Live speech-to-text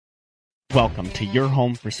Welcome to your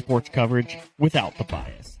home for sports coverage without the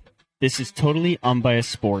bias. This is Totally Unbiased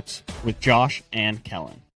Sports with Josh and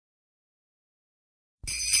Kellen.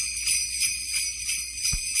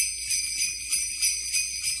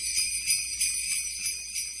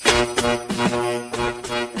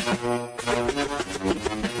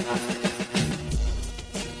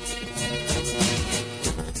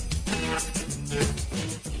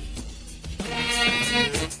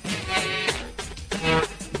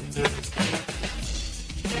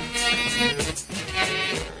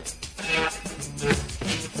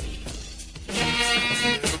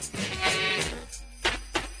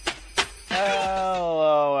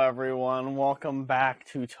 Welcome back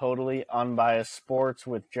to Totally Unbiased Sports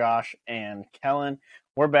with Josh and Kellen.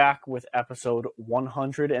 We're back with episode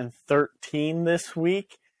 113 this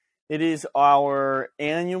week. It is our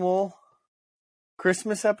annual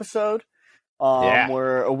Christmas episode.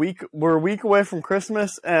 We're a week away from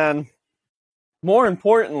Christmas, and more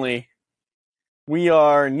importantly, we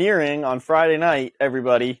are nearing on Friday night,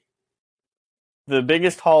 everybody, the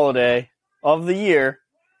biggest holiday of the year.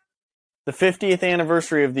 The 50th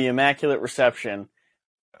anniversary of the Immaculate Reception,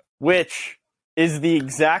 which is the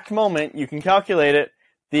exact moment, you can calculate it,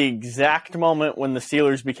 the exact moment when the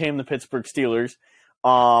Steelers became the Pittsburgh Steelers,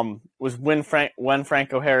 was when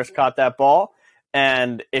Franco Harris caught that ball.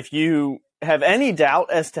 And if you have any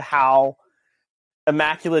doubt as to how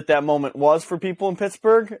immaculate that moment was for people in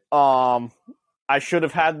Pittsburgh, I should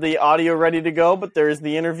have had the audio ready to go, but there is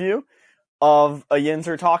the interview of a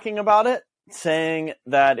Yinzer talking about it, saying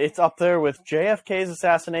that it's up there with JFK's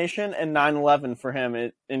assassination and 9/11 for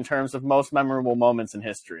him in terms of most memorable moments in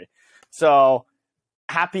history. So,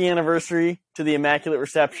 happy anniversary to the Immaculate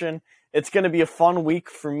Reception. It's going to be a fun week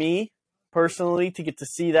for me, personally, to get to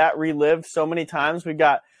see that relived so many times. We've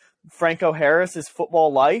got Franco Harris's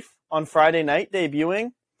Football Life on Friday night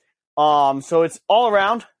debuting. So it's all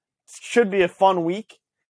around. Should be a fun week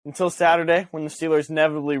until Saturday when the Steelers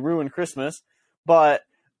inevitably ruin Christmas. But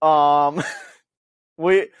we'll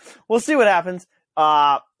see what happens.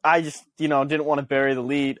 I just, didn't want to bury the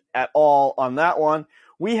lead at all on that one.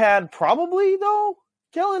 We had probably, though,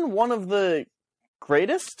 Kellen, one of the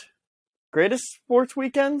greatest sports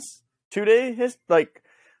weekends, 2-day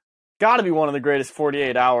gotta be one of the greatest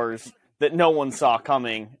 48 hours that no one saw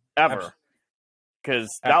coming ever. Because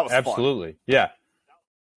that was absolutely fun. Yeah.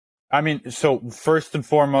 I mean, so first and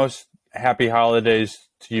foremost, happy holidays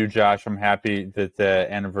to you, Josh. I'm happy that the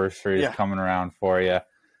anniversary is coming around for you.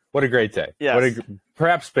 What a great day. Yes.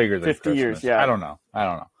 Perhaps bigger than 50 Christmas. years, yeah. I don't know.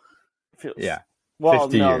 Yeah. Well,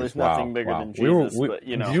 50 no, years. there's nothing bigger than Jesus, but,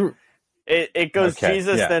 it goes okay,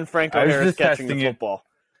 Jesus, then Franco Harris catching the football.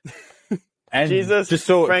 And Jesus, just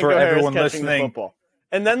so Franco for Harris everyone catching listening, the football.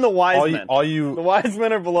 And then the wise men. The wise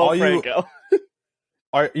men are below Franco.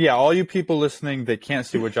 All you people listening that can't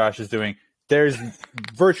see what Josh is doing, there's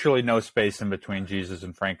virtually no space in between Jesus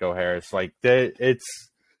and Franco Harris.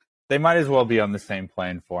 They might as well be on the same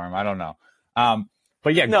plane for him. I don't know.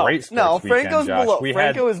 But yeah, great sports weekend, Franco's Josh. below.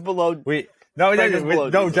 Franco is below.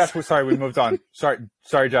 No, Josh. Sorry, we moved on.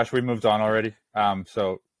 Sorry, Josh. We moved on already.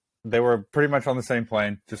 So they were pretty much on the same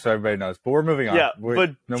plane, just so everybody knows. But we're moving on. Yeah,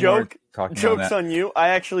 joke's that. on you. I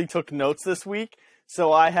actually took notes this week,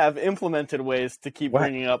 so I have implemented ways to keep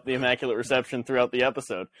bringing up the Immaculate Reception throughout the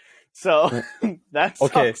episode. So that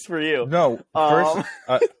sucks for you. No, first,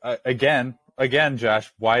 again,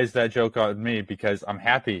 Josh, why is that joke on me? Because I'm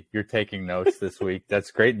happy you're taking notes this week.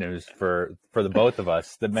 That's great news for the both of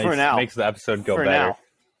us. That makes the episode go better.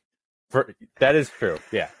 That is true.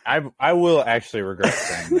 Yeah, I will actually regret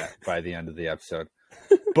saying that by the end of the episode.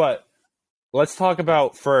 But let's talk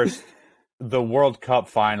about first the World Cup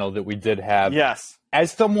final that we did have. Yes.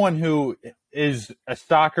 As someone who is a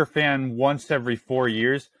soccer fan once every 4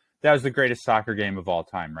 years, that was the greatest soccer game of all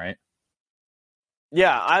time, right?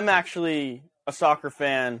 Yeah, I'm actually a soccer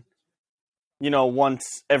fan,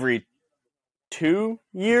 once every 2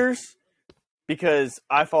 years because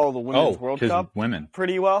I follow the Women's World Cup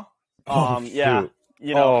pretty well. Yeah.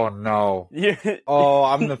 Oh, no.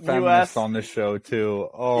 I'm the feminist on this show, too.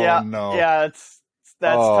 No. Yeah, that's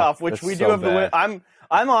tough, which we do have bad.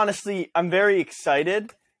 I'm very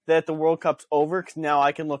excited that the World Cup's over because now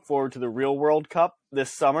I can look forward to the real World Cup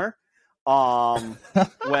this summer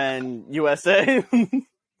when USA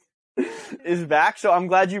is back. So I'm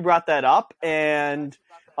glad you brought that up. And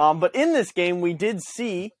but in this game, we did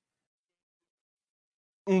see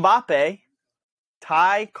Mbappe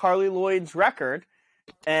tie Carly Lloyd's record,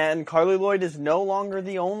 and Carly Lloyd is no longer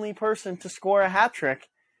the only person to score a hat trick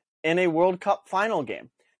in a World Cup final game.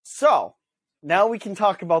 So now we can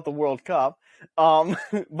talk about the World Cup.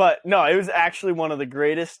 But no, it was actually one of the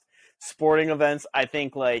greatest sporting events. I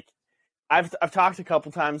think like I've talked a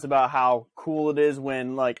couple times about how cool it is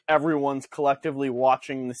when like everyone's collectively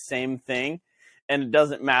watching the same thing, and it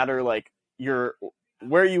doesn't matter like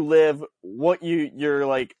where you live, what you're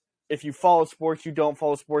like, if you follow sports, you don't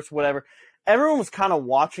follow sports, whatever. Everyone was kind of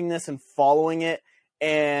watching this and following it,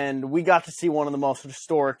 and we got to see one of the most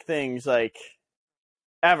historic things like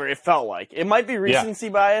ever. It felt like it might be recency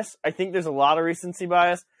bias. I think there's a lot of recency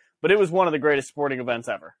bias, but it was one of the greatest sporting events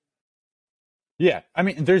ever. Yeah, I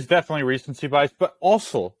mean, there's definitely recency bias, but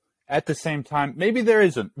also at the same time, maybe there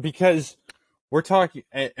isn't, because we're talking,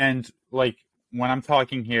 and like when I'm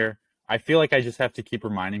talking here, I feel like I just have to keep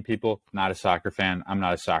reminding people, not a soccer fan, I'm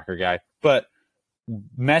not a soccer guy, but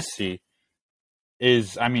Messi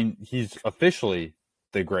is, I mean, he's officially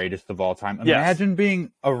the greatest of all time. Imagine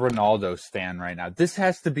being a Ronaldo stan right now. This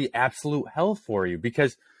has to be absolute hell for you,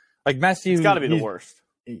 because like Messi, it's got to be the worst.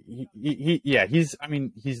 He's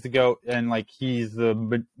the GOAT, and like he's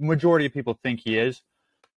the majority of people think he is.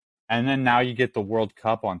 And then now you get the World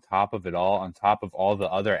Cup on top of it all, on top of all the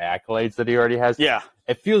other accolades that he already has. Yeah.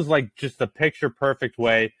 It feels like just a picture perfect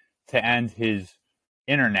way to end his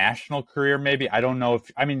international career, maybe. I don't know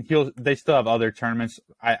they still have other tournaments.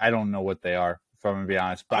 I don't know what they are, if I'm going to be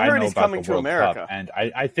honest. But I know he's about coming the World to America. Cup, and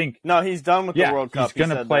I think he's done with the World Cup. He's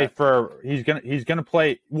going to play he's going to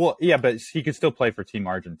play. Well, yeah, but he could still play for Team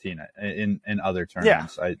Argentina in other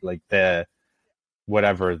tournaments. Yeah.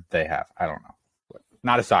 Whatever they have. I don't know.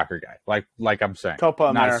 Not a soccer guy, like I'm saying. Copa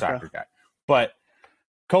America. Not a soccer guy, but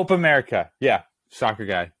Copa America. Yeah, soccer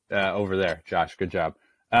guy over there. Josh, good job.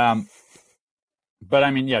 But I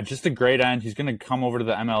mean, yeah, just a great end. He's going to come over to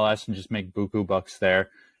the MLS and just make buku bucks there.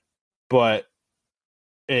 But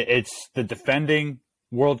it's the defending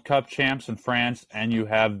World Cup champs in France, and you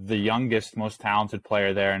have the youngest, most talented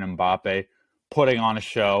player there in Mbappe putting on a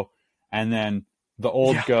show, and then the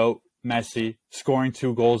old GOAT, Messi, scoring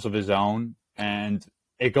 2 goals of his own, and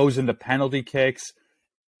it goes into penalty kicks,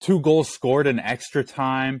 2 goals scored in extra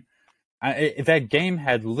time. That game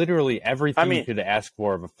had literally everything you could ask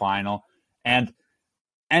for of a final, and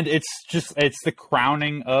it's the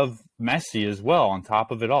crowning of Messi as well. On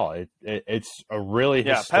top of it all, it's a really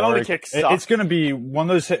historic. Penalty kicks suck. It's going to be one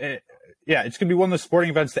of those. It's going to be one of those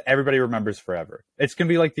sporting events that everybody remembers forever. It's going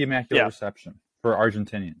to be like the Immaculate Reception for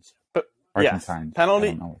Argentinians. Argentines.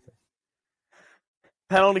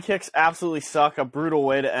 Penalty kicks absolutely suck. A brutal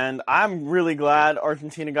way to end. I'm really glad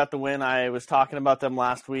Argentina got the win. I was talking about them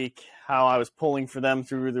last week, how I was pulling for them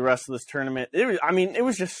through the rest of this tournament. It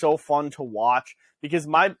was just so fun to watch, because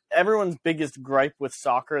everyone's biggest gripe with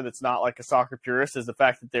soccer that's not like a soccer purist is the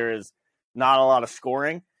fact that there is not a lot of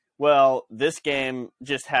scoring. Well, this game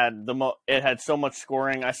just had it had so much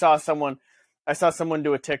scoring. I saw someone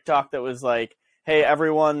do a TikTok that was like, "Hey,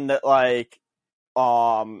 everyone that like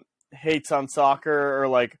hates on soccer, or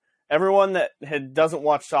like everyone that doesn't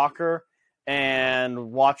watch soccer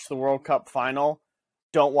and watch the World Cup final,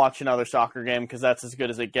 don't watch another soccer game, because that's as good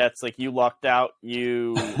as it gets. Like, you lucked out.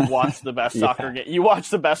 You watched the best soccer game. You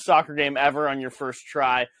watched the best soccer game ever on your first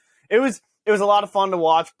try." It was a lot of fun to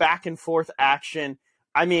watch, back and forth action.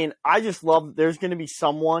 I mean, I just love. There's going to be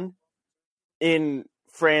someone in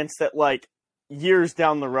France that like years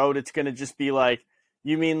down the road, it's going to just be like,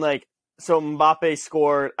 you mean like, so Mbappe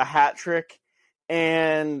scored a hat trick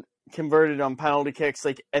and converted on penalty kicks,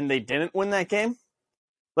 like, and they didn't win that game?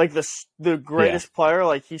 Like the greatest player,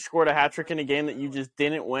 like he scored a hat trick in a game that you just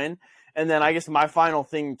didn't win. And then I guess my final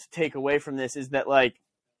thing to take away from this is that, like,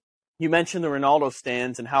 you mentioned the Ronaldo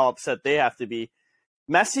stands and how upset they have to be.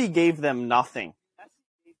 Messi gave them nothing.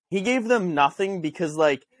 He gave them nothing because,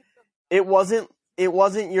 like, it wasn't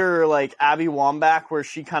your, like, Abby Wambach, where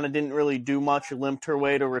she kind of didn't really do much, limped her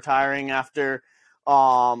way to retiring after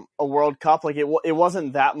a World Cup. Like, it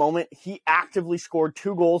wasn't that moment. He actively scored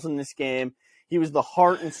 2 goals in this game. He was the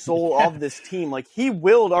heart and soul of this team. Like, he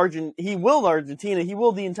willed Argentina. He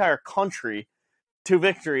willed the entire country to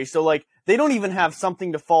victory. So, like, they don't even have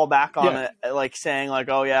something to fall back on, it, like, saying, like,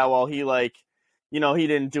 oh, yeah, well, he, like, you know, he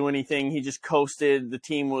didn't do anything. He just coasted. The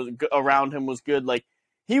team was around him was good. Like,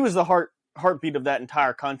 he was the heartbeat of that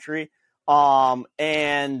entire country.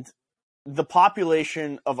 And the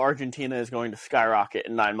population of Argentina is going to skyrocket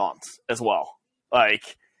in 9 months as well.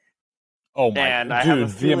 Like, oh my, dude,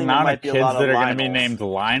 the amount of kids that are going to be named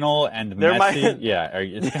Lionel and Messi,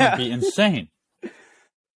 it's going to be insane.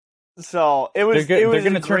 So it was. They're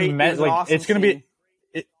going to turn it's going to be.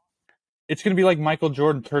 It's going to be like Michael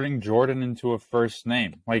Jordan turning Jordan into a first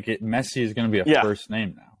name. Like, Messi is going to be a first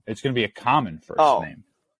name now. It's going to be a common first name.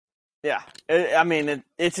 Yeah,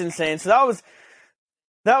 it's insane. So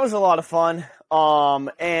that was a lot of fun.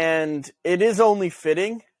 And it is only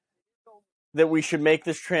fitting that we should make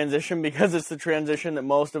this transition because it's the transition that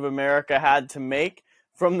most of America had to make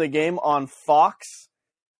from the game on Fox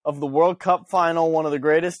of the World Cup final, one of the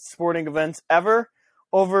greatest sporting events ever,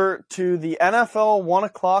 over to the NFL 1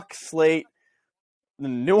 o'clock slate, the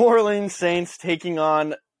New Orleans Saints taking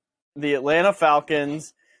on the Atlanta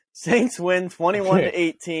Falcons. Saints win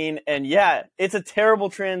 21-18, and yeah, it's a terrible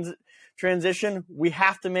transition. We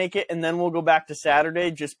have to make it, and then we'll go back to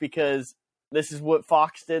Saturday just because this is what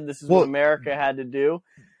Fox did. This is what America had to do.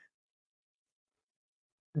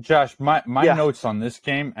 Josh, my notes on this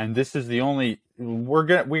game, and this is the only we're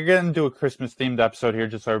gonna do a Christmas themed episode here,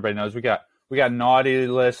 just so everybody knows. We got naughty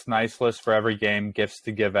list, nice list for every game, gifts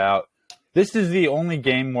to give out. This is the only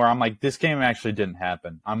game where I'm like, this game actually didn't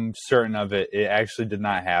happen. I'm certain of it. It actually did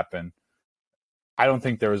not happen. I don't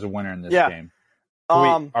think there was a winner in this game.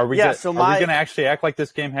 Are we going to actually act like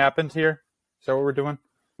this game happened here? Is that what we're doing?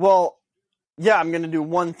 Well, yeah, I'm going to do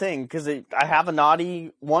one thing because I have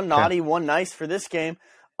a one nice for this game.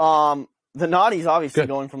 The naughty's obviously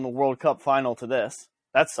going from the World Cup final to this.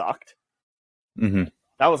 That sucked. Mm-hmm.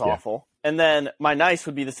 That was awful. And then my nice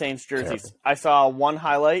would be the Saints jerseys. Terrible. I saw one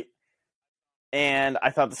highlight, and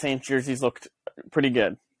I thought the Saints jerseys looked pretty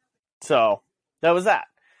good. So that was that.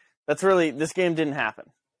 That's really, this game didn't happen.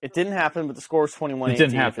 It didn't happen, but the score was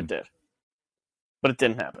 21-18 if it did. But it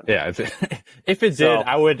didn't happen. Yeah, if it did,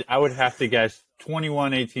 I would have to guess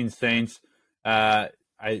 21-18 Saints.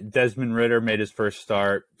 Desmond Ridder made his first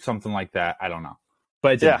start, something like that. I don't know.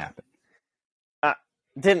 But it didn't happen.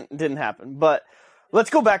 Didn't happen. But let's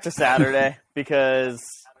go back to Saturday because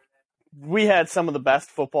we had some of the best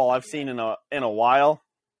football I've seen in a while.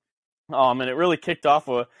 And it really kicked off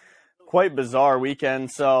a quite bizarre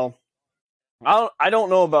weekend. So I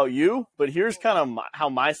don't know about you, but here's kind of how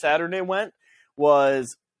my Saturday went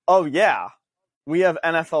was, we have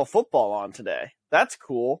NFL football on today. That's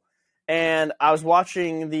cool. And I was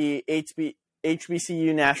watching the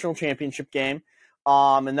HBCU National Championship game.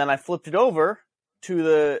 And then I flipped it over to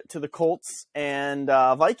the Colts and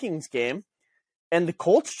Vikings game. And the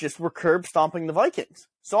Colts just were curb stomping the Vikings.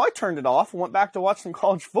 So I turned it off and went back to watch some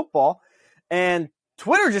college football. And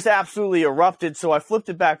Twitter just absolutely erupted. So I flipped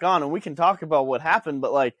it back on, and we can talk about what happened.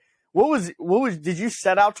 But like, what was? Did you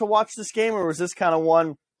set out to watch this game, or was this kind of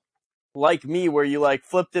one like me where you like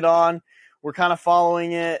flipped it on? We're kind of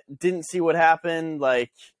following it, didn't see what happened.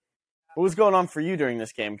 Like, what was going on for you during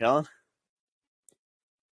this game, Kellen?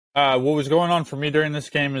 What was going on for me during this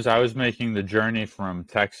game is I was making the journey from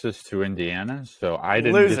Texas to Indiana, so I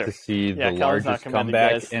didn't get to see the largest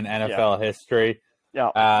comeback in NFL history.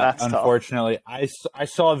 Yeah, unfortunately, I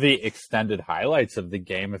saw the extended highlights of the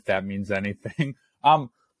game, if that means anything.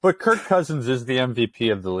 But Kirk Cousins is the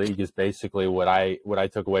MVP of the league is basically what I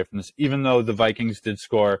took away from this, even though the Vikings did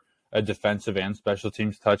score a defensive and special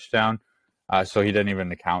teams touchdown, so he didn't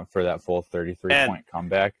even account for that full 33-point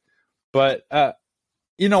comeback. But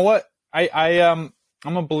you know what? I'm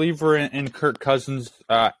a believer in Kirk Cousins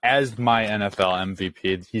as my NFL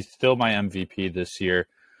MVP. He's still my MVP this year.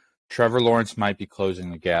 Trevor Lawrence might be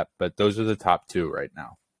closing the gap, but those are the top two right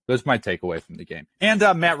now. That's my takeaway from the game. And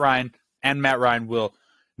Matt Ryan will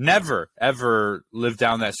never, ever live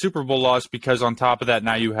down that Super Bowl loss because on top of that,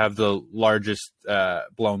 now you have the largest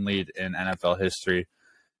blown lead in NFL history.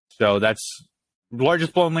 So that's the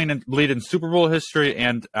largest blown lead in Super Bowl history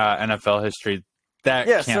and NFL history. That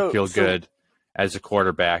can't feel good as a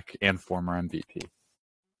quarterback and former MVP.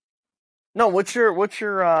 No, what's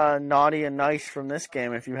your naughty and nice from this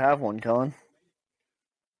game if you have one, Kellen?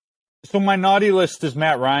 So my naughty list is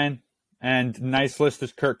Matt Ryan. And nice list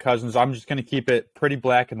is Kirk Cousins. I'm just going to keep it pretty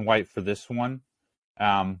black and white for this one.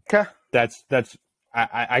 Okay.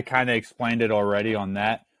 I kind of explained it already on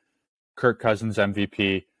that. Kirk Cousins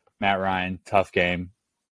MVP, Matt Ryan, tough game,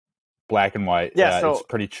 black and white. Yeah, so it's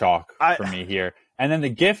pretty chalk for me here. And then the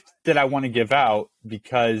gift that I want to give out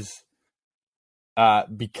because of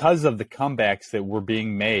the comebacks that were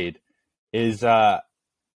being made is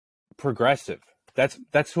Progressive.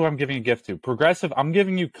 That's who I'm giving a gift to. Progressive, I'm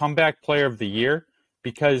giving you Comeback Player of the Year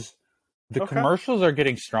because the commercials are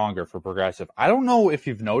getting stronger for Progressive. I don't know if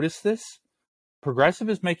you've noticed this. Progressive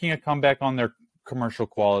is making a comeback on their commercial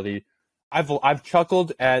quality. I've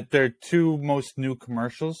chuckled at their two most new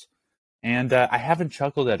commercials, and I haven't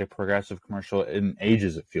chuckled at a Progressive commercial in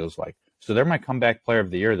ages, it feels like. So they're my Comeback Player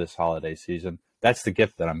of the Year this holiday season. That's the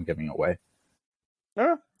gift that I'm giving away.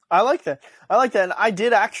 Yeah. I like that. And I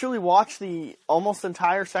did actually watch the almost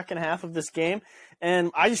entire second half of this game,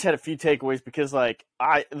 and I just had a few takeaways because,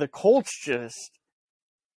 the Colts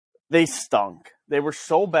they stunk. They were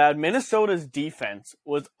so bad. Minnesota's defense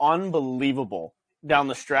was unbelievable down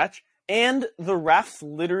the stretch, And the refs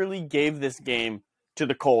literally gave this game to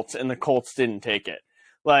the Colts, and the Colts didn't take it.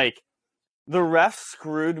 Like, the refs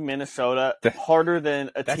screwed Minnesota harder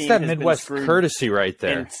than a team has been screwed. That's that Midwest courtesy right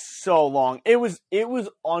there. In so long. It was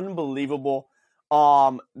unbelievable.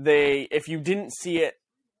 If you didn't see it,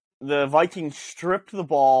 the Vikings stripped the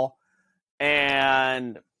ball,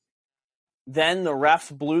 and then the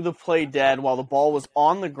refs blew the play dead while the ball was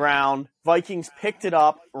on the ground. Vikings picked it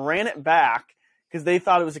up, ran it back because they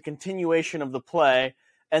thought it was a continuation of the play,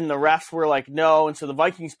 and the refs were like, no, and so the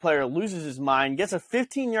Vikings player loses his mind, gets a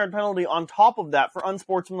 15-yard penalty on top of that for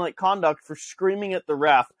unsportsmanlike conduct for screaming at the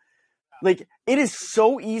ref. Like, it is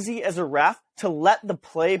so easy as a ref to let the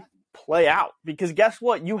play out, because guess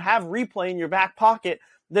what? You have replay in your back pocket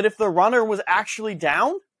that if the runner was actually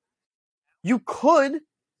down, you could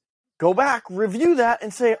go back, review that,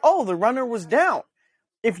 and say, oh, the runner was down.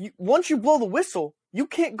 Once you blow the whistle, you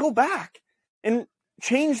can't go back and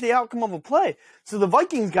change the outcome of a play. So the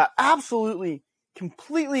Vikings got absolutely,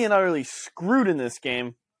 completely and utterly screwed in this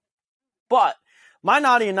game. But my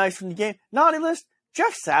naughty and nice from the game, naughty list,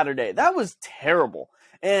 Jeff Saturday. That was terrible.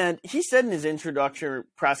 And he said in his introductory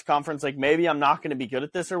press conference, like, maybe I'm not going to be good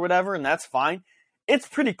at this or whatever, and that's fine. It's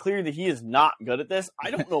pretty clear that he is not good at this.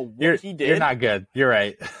 I don't know what he did. You're not good. You're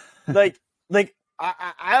right. I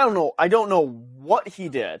don't know. I don't know what he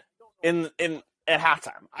did at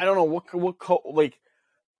halftime. I don't know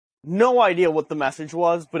no idea what the message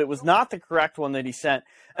was, but it was not the correct one that he sent.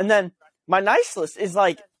 And then my nice list is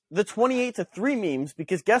like the 28-3 memes,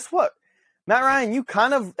 because guess what? Matt Ryan, you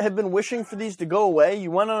kind of have been wishing for these to go away.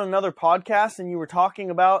 You went on another podcast and you were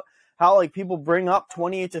talking about how like people bring up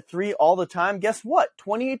 28-3 all the time. Guess what?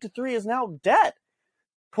 28-3 is now dead.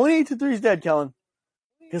 28-3 is dead, Kellen.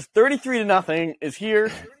 Because 33-0 is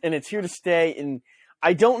here, and it's here to stay. And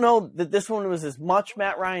I don't know that this one was as much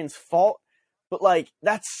Matt Ryan's fault, but like,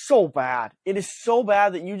 that's so bad. It is so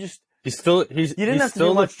bad that you just he's still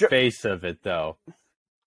the face of it though.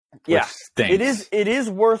 Yeah, stinks. It is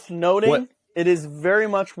worth noting. What? It is very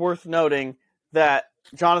much worth noting that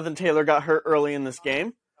Jonathan Taylor got hurt early in this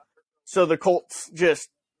game, so the Colts just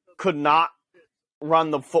could not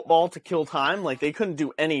run the football to kill time. Like, they couldn't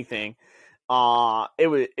do anything.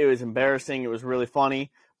 It was embarrassing. It was really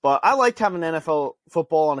funny, but I liked having NFL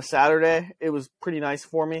football on a Saturday. It was pretty nice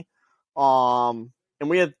for me. And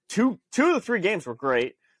we had two of the three games were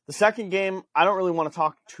great. The second game, I don't really want to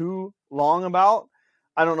talk too long about.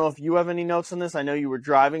 I don't know if you have any notes on this. I know you were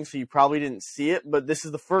driving, so you probably didn't see it, but this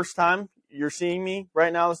is the first time you're seeing me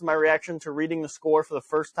right now. This is my reaction to reading the score for the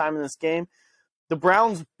first time in this game. The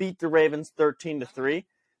Browns beat the Ravens 13-3.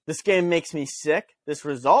 This game makes me sick. This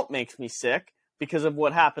result makes me sick because of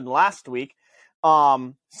what happened last week.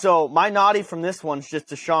 So my naughty from this one's just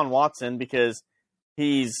Deshaun Watson because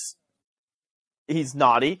he's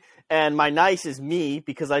naughty. And my nice is me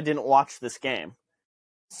because I didn't watch this game.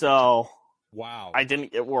 So wow, I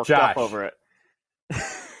didn't get worked up over it.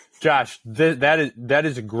 Josh, that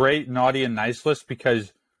is a great naughty and nice list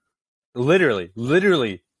because literally,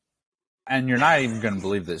 and you're not even going to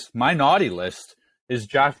believe this, my naughty list is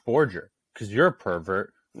Josh Borger, because you're a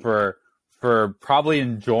pervert for probably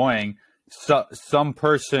enjoying some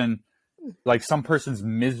person's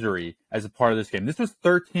misery as a part of this game. This was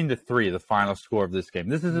 13-3, the final score of this game.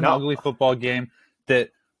 This is an ugly football game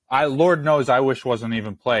that Lord knows I wish wasn't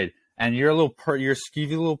even played. And you're you're a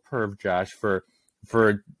skeevy little perv, Josh, for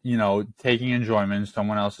taking enjoyment in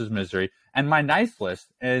someone else's misery. And my nice list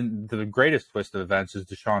and the greatest twist of events is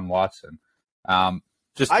Deshaun Watson.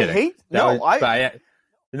 Just kidding. I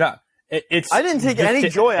didn't take any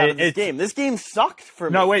joy out of this game. This game sucked for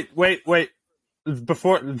me. No, wait.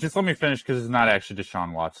 Before, just let me finish because it's not actually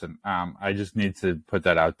Deshaun Watson. I just need to put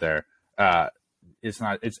that out there.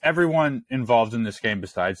 It's everyone involved in this game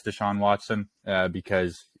besides Deshaun Watson,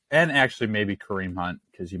 and actually maybe Kareem Hunt,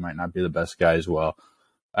 because he might not be the best guy as well.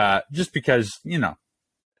 Just because, we know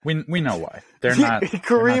why. They're not.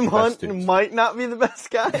 Kareem Hunt might not be the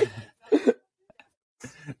best guy.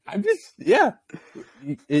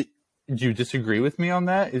 Do you disagree with me on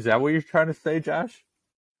that? Is that what you're trying to say, Josh?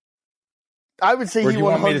 I would say he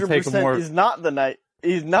 100% is not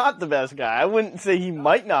he's not the best guy. I wouldn't say he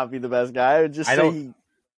might not be the best guy. I would just say he.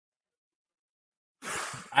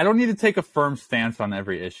 I don't need to take a firm stance on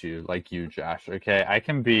every issue like you, Josh. Okay, I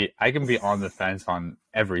can be on the fence on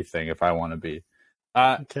everything if I want to be.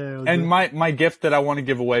 And my gift that I want to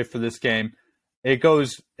give away for this game,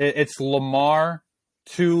 it's Lamar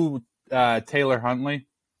to Tyler Huntley.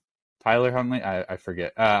 I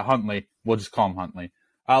forget. Huntley. We'll just call him Huntley.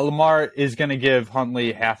 Lamar is going to give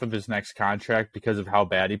Huntley half of his next contract because of how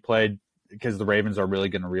bad he played, because the Ravens are really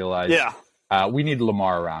going to realize We need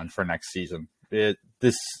Lamar around for next season. The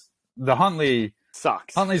Huntley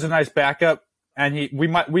sucks. Huntley's a nice backup, and we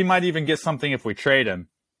might even get something if we trade him,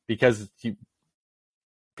 because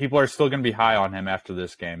people are still going to be high on him after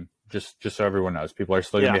this game. Just so everyone knows, people are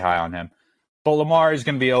still going to be high on him. But Lamar is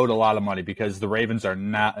going to be owed a lot of money because the Ravens are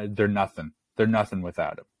they're nothing. They're nothing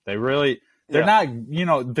without him. They're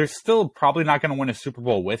not, they're still probably not going to win a Super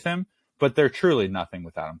Bowl with him, but they're truly nothing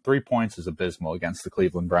without him. 3 points is abysmal against the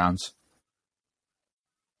Cleveland Browns.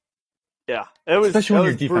 Yeah, it was, especially when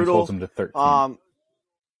your defense brutal. holds them to 13.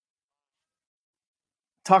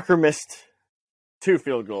 Tucker missed 2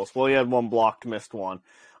 field goals. Well, he had 1 blocked, missed 1.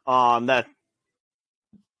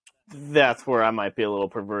 That's where I might be a little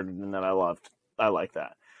perverted in that I like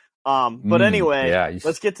that. But anyway,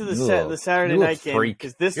 let's get to the Saturday night game,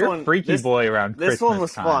 because You're a freaky boy around Christmas. This one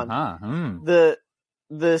was time, fun. Huh?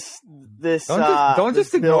 Don't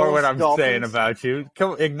just ignore Bills what I'm Dolphins. saying about you.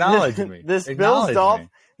 Come acknowledge me. This acknowledge Bills me.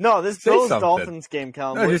 No, this Say Bills something. Dolphins game,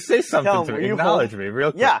 Callum. No, just say something Callum, to me. Acknowledge me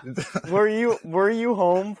real quick. Yeah. Were you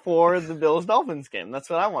home for the Bills Dolphins game? That's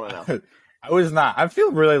what I want to know. I was not. I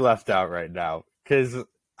feel really left out right now because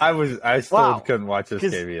I still couldn't watch this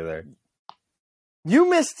game either. You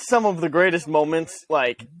missed some of the greatest moments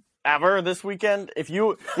ever this weekend. We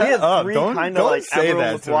had 3 kind of like say everyone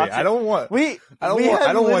that was to watching. Me. I don't want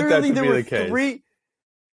that to be the case.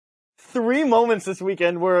 Three moments this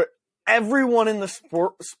weekend where everyone in the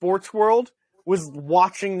sports world was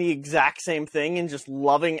watching the exact same thing and just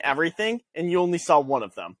loving everything, and you only saw one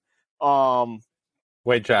of them.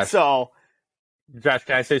 Wait, Josh. Josh,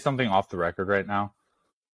 can I say something off the record right now?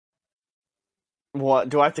 What?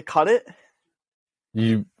 Do I have to cut it?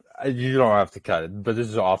 You don't have to cut it, but this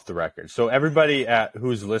is off the record. So everybody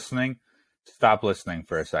who's listening, stop listening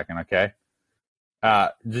for a second, okay?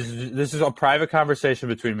 This is a private conversation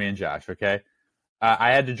between me and Josh, okay?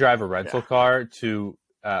 I had to drive a rental car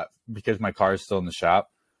because my car is still in the shop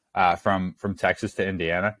from Texas to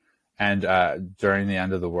Indiana, and during the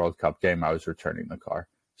end of the World Cup game, I was returning the car.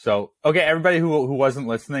 So, okay, everybody who wasn't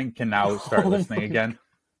listening can now start listening again.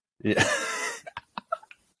 Yeah.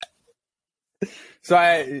 So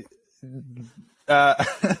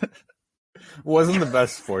wasn't the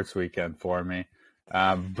best sports weekend for me,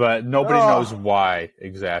 but nobody knows why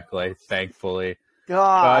exactly. Thankfully,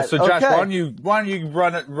 God. So Josh, why don't you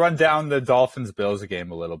run down the Dolphins Bills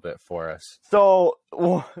game a little bit for us? So,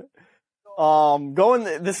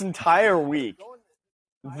 going this entire week,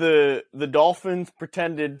 the Dolphins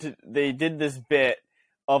they did this bit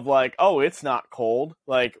of it's not cold.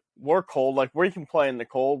 We're cold. We can play in the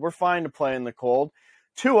cold. We're fine to play in the cold.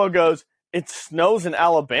 Tua goes, it snows in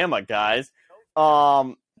Alabama, guys.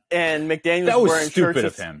 And McDaniel's wearing shirts. That was stupid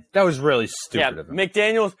of him. That was really stupid of him.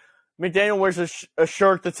 McDaniel wears a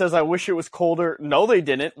shirt that says, I wish it was colder. No, they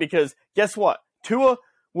didn't, because guess what? Tua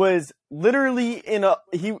was literally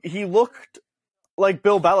he looked like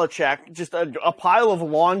Bill Belichick, just a pile of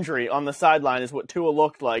laundry on the sideline is what Tua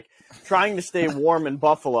looked like, trying to stay warm in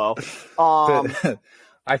Buffalo.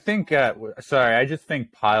 I think, I just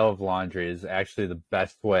think pile of laundry is actually the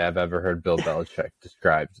best way I've ever heard Bill Belichick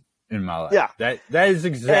described in my life. Yeah. That is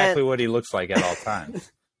exactly what he looks like at all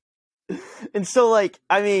times. And so,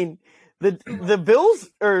 the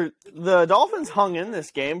Bills or the Dolphins hung in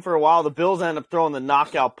this game for a while. The Bills ended up throwing the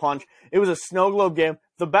knockout punch. It was a snow globe game.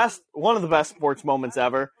 One of the best sports moments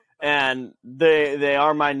ever. And they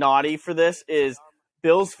are my naughty for this is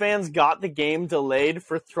Bills fans got the game delayed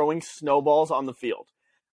for throwing snowballs on the field.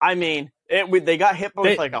 I mean, they got hit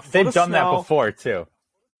with a foot of snow. They've done that before too.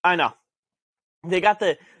 I know. The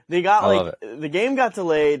game got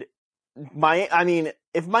delayed.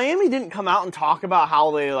 If Miami didn't come out and talk about how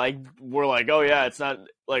they were oh yeah, it's not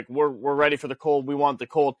we're ready for the cold. We want the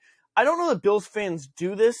cold. I don't know that Bills fans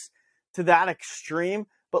do this to that extreme,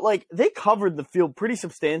 but they covered the field pretty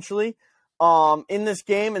substantially in this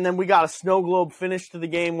game, and then we got a snow globe finish to the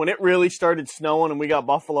game when it really started snowing and we got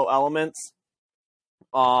Buffalo elements.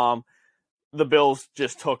 The Bills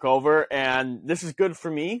just took over, and this is good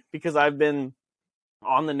for me because I've been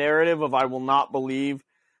on the narrative of I will not believe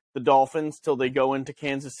the Dolphins till they go into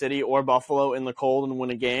Kansas City or Buffalo in the cold and win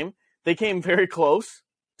a game. They came very close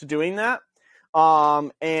to doing that.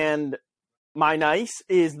 And my nice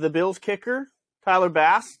is the Bills kicker, Tyler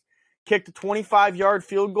Bass, kicked a 25-yard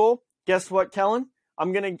field goal. Guess what, Kellen?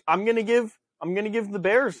 I'm gonna give the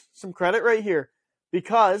Bears some credit right here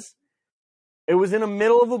because it was in the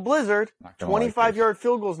middle of a blizzard. 25-yard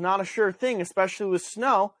field goal is not a sure thing, especially with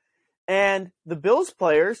snow. And the Bills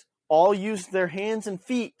players all used their hands and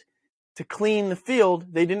feet to clean the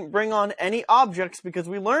field. They didn't bring on any objects because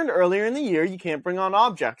we learned earlier in the year you can't bring on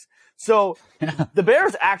objects. So the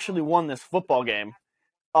Bears actually won this football game,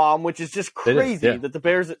 which is just crazy that the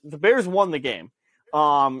Bears won the game.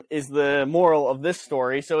 Is the moral of this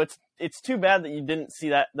story. So it's too bad that you didn't see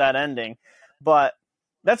that ending. But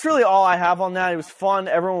that's really all I have on that. It was fun.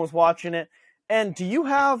 Everyone was watching it. And do you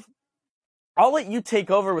have – I'll let you take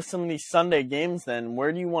over with some of these Sunday games then.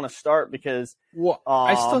 Where do you want to start? Because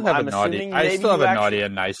I still have a naughty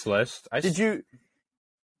and nice list. Did you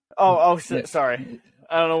 – sorry.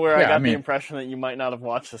 I don't know where I got the impression that you might not have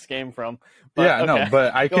watched this game from. But, no,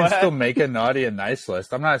 but I can still make a naughty and nice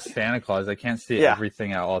list. I'm not Santa Claus. I can't see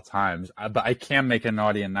everything at all times. But I can make a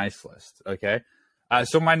naughty and nice list, okay?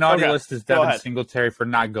 So my naughty list is Devin Singletary for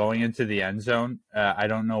not going into the end zone. I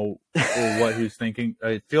don't know what he was thinking.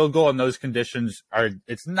 Field goal in those conditions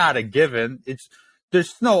it's not a given. There's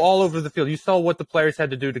snow all over the field. You saw what the players had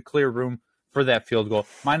to do to clear room for that field goal.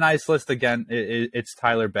 My nice list, again, it's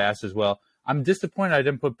Tyler Bass as well. I'm disappointed I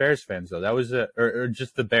didn't put Bears fans, though. That was or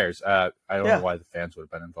just the Bears. I don't know why the fans would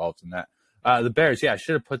have been involved in that. The Bears, I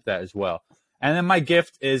should have put that as well. And then my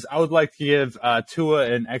gift is I would like to give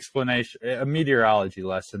Tua an explanation, a meteorology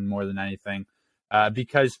lesson more than anything,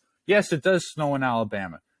 because, yes, it does snow in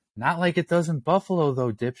Alabama. Not like it does in Buffalo,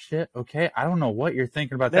 though, dipshit, okay? I don't know what you're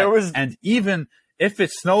thinking about that. And even if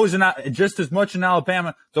it snows just as much in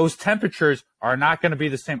Alabama, those temperatures are not going to be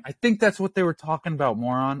the same. I think that's what they were talking about,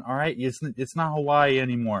 moron, all right? It's not Hawaii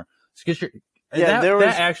anymore.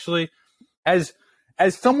 That actually, as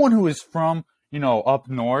someone who is from, up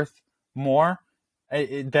north more,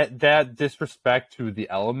 that disrespect to the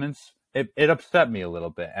elements, it upset me a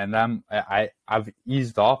little bit. And I've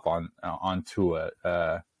eased off on Tua.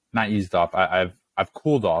 Not eased off. I've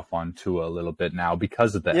cooled off on Tua a little bit now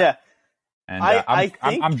because of that. Yeah. And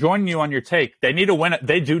I'm joining you on your take. They need to win.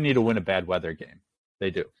 They do need to win a bad weather game. They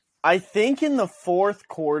do. I think in the fourth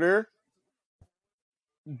quarter,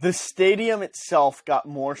 the stadium itself got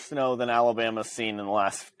more snow than Alabama's seen in the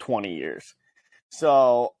last 20 years.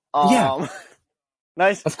 So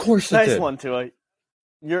nice. Of course, nice one, Tua.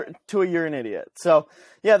 You're an idiot. So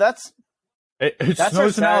that's. It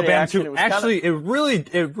snows in Alabama too. Actually, it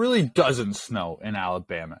really doesn't snow in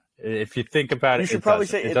Alabama. If you think about it, you should probably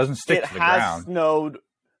say it doesn't stick to the ground.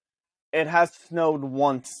 It has snowed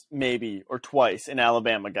once, maybe, or twice in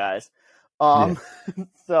Alabama, guys.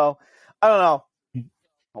 So I don't know.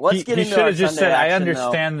 Let's get into. He should have just said, "I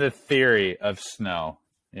understand the theory of snow."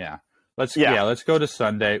 Yeah. Let's go to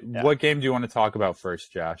Sunday. Yeah. What game do you want to talk about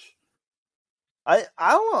first, Josh? I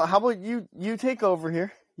don't know. How about you take over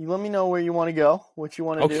here? You let me know where you want to go, what you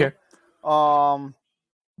want to do.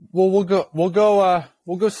 Well, we'll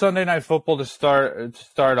go Sunday Night Football to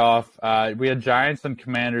start off. We had Giants and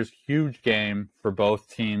Commanders, huge game for both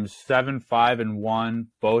teams, 7-5-1,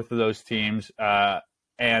 both of those teams.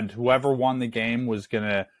 And whoever won the game is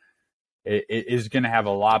gonna have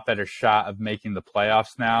a lot better shot of making the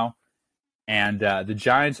playoffs now. And the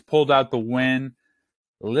Giants pulled out the win.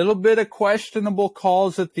 A little bit of questionable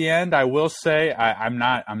calls at the end, I will say. I'm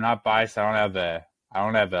not biased. I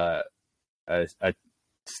don't have a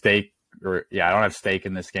stake, I don't have stake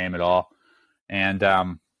in this game at all. And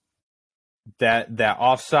that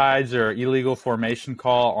offsides or illegal formation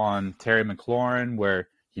call on Terry McLaurin, where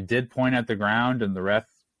he did point at the ground and the ref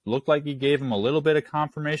looked like he gave him a little bit of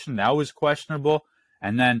confirmation, that was questionable.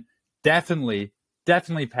 And then definitely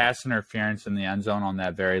pass interference in the end zone on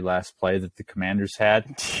that very last play that the Commanders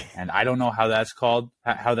had. And I don't know how that's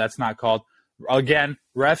not called. Again,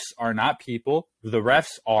 refs are not people. The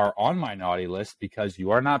refs are on my naughty list because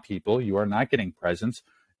you are not people. You are not getting presents.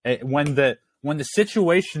 When the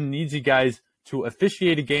situation needs you guys to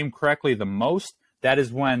officiate a game correctly the most, that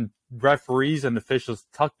is when referees and officials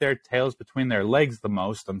tuck their tails between their legs the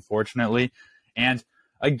most, unfortunately. And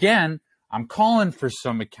again, I'm calling for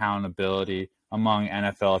some accountability among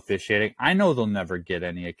NFL officiating. I know they'll never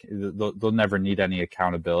need any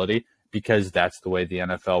accountability because that's the way the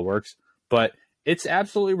NFL works. But it's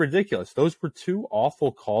absolutely ridiculous. Those were two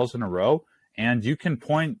awful calls in a row, and you can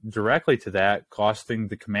point directly to that costing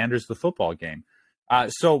the Commanders the football game.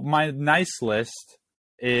 So my nice list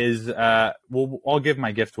is I'll give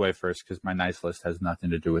my gift away first because my nice list has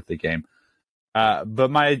nothing to do with the game.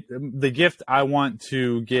 But the gift I want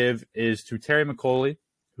to give is to Terry McCauley,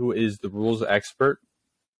 who is the rules expert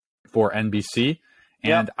for NBC,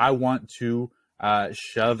 and I want to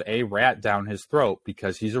shove a rat down his throat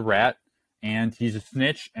because he's a rat and he's a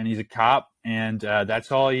snitch and he's a cop, and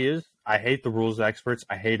that's all he is. I hate the rules experts.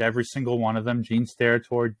 I hate every single one of them. Gene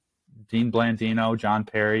Steratore, Dean Blandino, John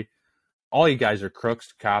Perry. All you guys are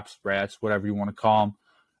crooks, cops, rats, whatever you want to call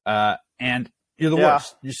And you're the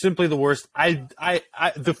worst. You're simply the worst.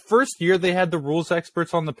 The first year they had the rules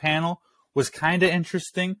experts on the panel was kind of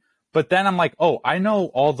interesting, but then I'm like, oh, I know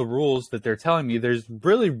all the rules that they're telling me. There's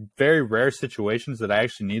really very rare situations that I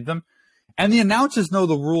actually need them. And the announcers know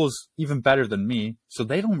the rules even better than me, so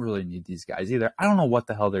they don't really need these guys either. I don't know what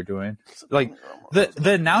the hell they're doing. Like,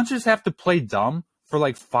 the announcers have to play dumb for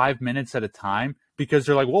like 5 minutes at a time because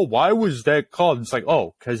they're like, well, why was that called? It's like,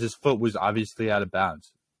 oh, because his foot was obviously out of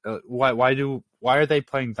bounds. Why are they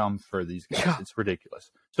playing dumb for these guys? Yeah. It's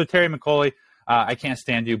ridiculous. So Terry McAuley, I can't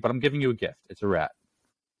stand you, but I'm giving you a gift. It's a rat.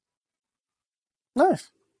 Nice.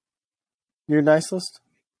 Your nice list?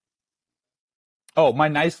 Oh, my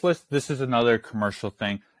nice list. This is another commercial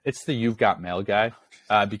thing. It's the You've Got Mail guy,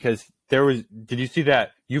 because did you see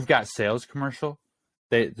that You've Got Sales commercial?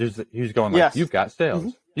 He's going like, yes. You've got sales. Mm-hmm.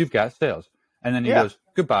 You've got sales. And then he goes,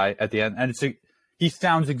 goodbye at the end. And he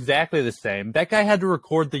sounds exactly the same. That guy had to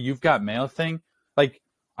record the You've Got Mail thing, like,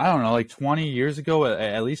 I don't know, like 20 years ago,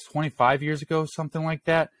 at least 25 years ago, something like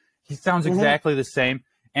that. He sounds exactly the same.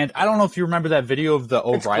 And I don't know if you remember that video of the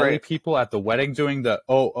O'Reilly people at the wedding doing the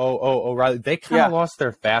O'Reilly. They kind of lost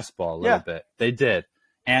their fastball a little bit. They did.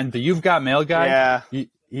 And the You've Got Mail guy,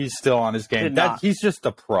 he's still on his game. He's just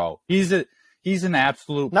a pro. He's an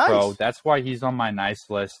absolute pro. That's why he's on my nice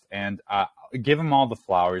list. And give him all the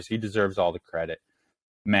flowers. He deserves all the credit.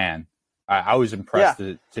 Man, I was impressed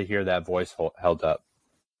to hear that voice held up.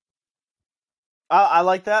 I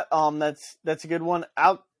like that. That's a good one.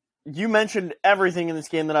 You mentioned everything in this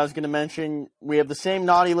game that I was going to mention. We have the same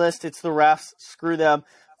naughty list. It's the refs. Screw them.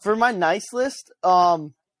 For my nice list,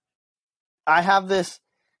 I have this.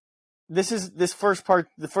 This is this first part.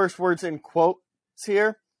 The first words in quotes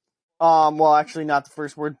here. Well, actually, not the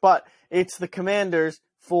first word, but it's the Commanders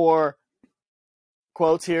for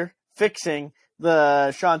quotes here fixing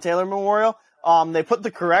the Sean Taylor Memorial. They put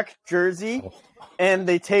the correct jersey, and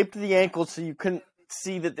they taped the ankle so you couldn't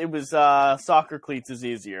see that it was soccer cleats as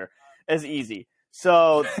easy.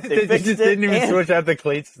 So they fixed just didn't even switch out the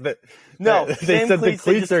cleats. They said the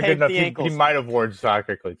cleats are good enough. He might have worn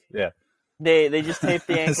soccer cleats. Yeah, they just taped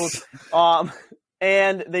the ankles.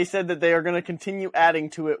 And they said that they are going to continue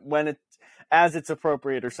adding to it as it's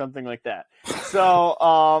appropriate or something like that. So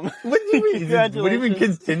what do you mean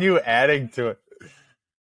continue adding to it?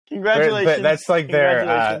 Congratulations! But that's like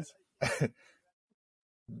their.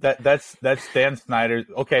 That's Dan Snyder.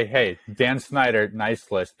 Okay, hey, Dan Snyder,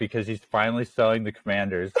 nice list because he's finally selling the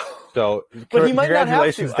Commanders. So but he might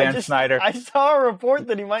congratulations, not have to. Dan Snyder. I saw a report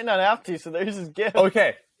that he might not have to, so there's his gift.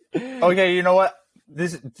 Okay, you know what?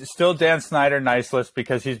 This is still Dan Snyder, nice list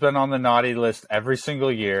because he's been on the naughty list every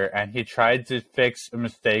single year, and he tried to fix a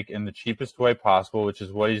mistake in the cheapest way possible, which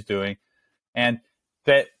is what he's doing. And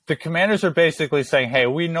that the Commanders are basically saying, hey,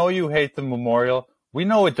 we know you hate the memorial. We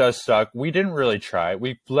know it does suck. We didn't really try.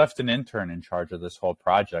 We left an intern in charge of this whole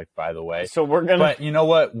project, by the way. So we're gonna. But you know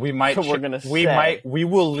what? We might. We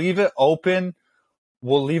will leave it open.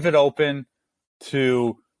 We'll leave it open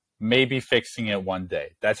to maybe fixing it one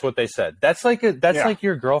day. That's what they said. That's like like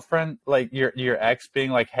your girlfriend, like your ex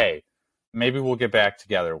being like, hey, maybe we'll get back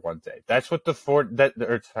together one day. That's what I don't know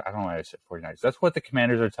why I said 49ers. That's what the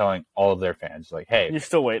Commanders are telling all of their fans. Like, hey, you're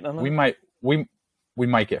still waiting on them? We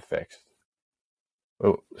might get fixed.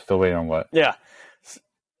 Oh, still waiting on what? Yeah.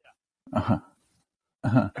 Her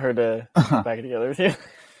to back it together with you.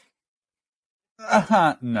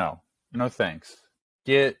 No, thanks.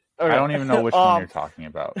 Okay. I don't even know which one you're talking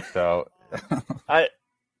about. So,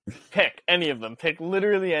 pick any of them. Pick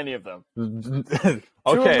literally any of them.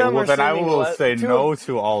 Okay, well then I will say no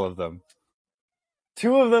to all of them.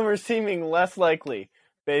 Two of them are seeming less likely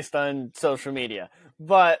based on social media,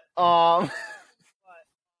 but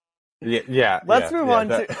Let's move on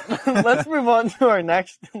to our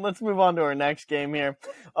next. Let's move on to our next game here.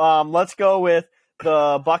 Let's go with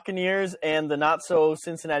the Buccaneers and the not so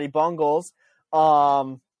Cincinnati Bengals.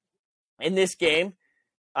 In this game,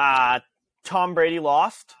 Tom Brady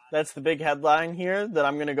lost. That's the big headline here that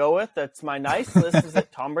I'm going to go with. That's my nice list. Is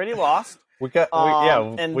that Tom Brady lost? We got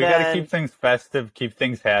to keep things festive, keep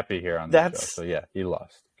things happy here on the show. So yeah, he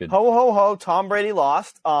lost. Good. Ho ho ho! Tom Brady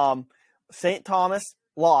lost. St. Thomas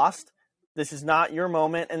lost. This is not your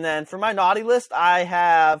moment. And then for my naughty list,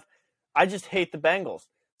 I just hate the Bengals.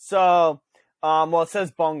 So, it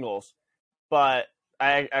says Bungles, but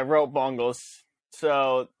I wrote Bungles.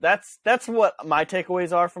 So that's what my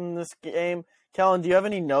takeaways are from this game. Kellen, do you have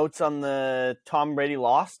any notes on the Tom Brady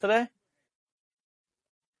loss today?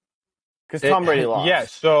 Because Tom Brady lost. Yeah,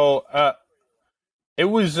 so it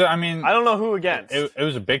was, I don't know who against. It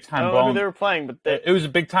was a big time blow. I don't know who they were playing, but it was a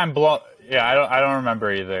big time blow. Yeah, I don't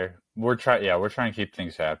remember either. we're trying to keep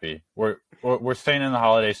things happy. We're staying in the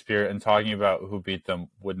holiday spirit, and talking about who beat them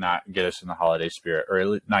would not get us in the holiday spirit, or at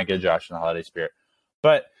least not get Josh in the holiday spirit.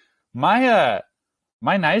 But my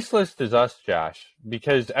nice list is us, Josh,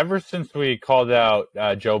 because ever since we called out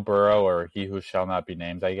Joe Burrow, or he who shall not be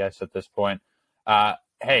named, I guess at this point,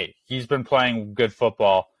 hey, he's been playing good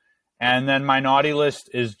football. And then my naughty list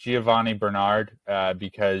is Giovanni Bernard,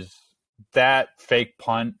 because that fake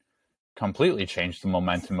punt completely changed the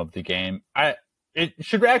momentum of the game. It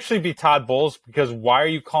should actually be Todd Bowles, because why are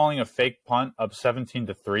you calling a fake punt up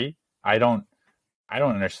 17-3? I don't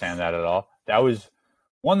understand that at all. That was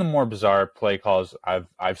one of the more bizarre play calls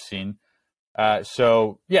I've seen.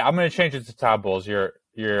 So yeah, I'm going to change it to Todd Bowles.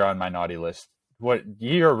 You're on my naughty list.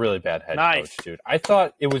 You're a really bad head coach, dude. I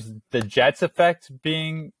thought it was the Jets effect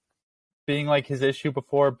being like his issue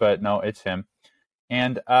before, but no, it's him.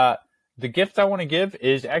 And the gift I want to give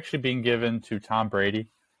is actually being given to Tom Brady,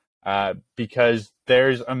 because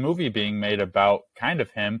there's a movie being made about kind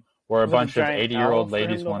of him, where a bunch of 80-year-old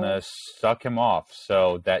ladies want to suck him off.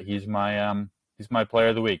 So that he's my player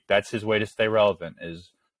of the week. That's his way to stay relevant.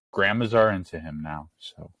 Is grandmas are into him now.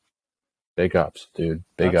 So big ups, dude.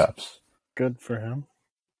 Big ups. Good for him.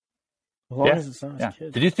 As long as it's not his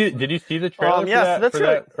kids. Did you see the trailer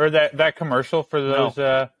that commercial for those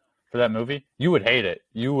for that movie? You would hate it.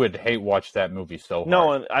 You would watch that movie so hard.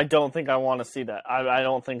 No, I don't think I want to see that. I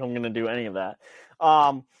don't think I'm going to do any of that.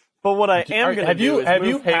 But what I am going to do is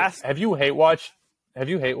have you hate watched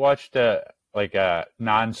like a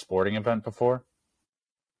non-sporting event before?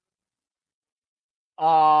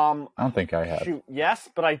 I don't think I have. Yes,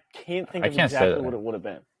 but I can't think of exactly what it would have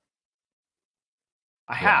been.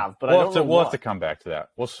 I have, but we'll have to come back to that.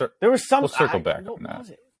 We'll circle back on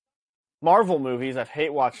that. Marvel movies, I've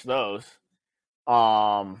hate watched those.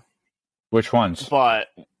 Which ones? But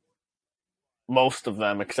most of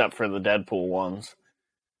them, except for the Deadpool ones.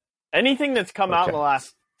 Anything that's come out in the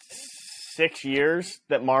last 6 years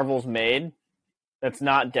that Marvel's made that's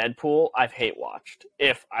not Deadpool, I've hate watched,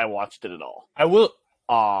 if I watched it at all. I will.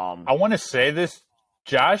 I want to say this.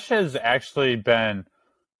 Josh has actually been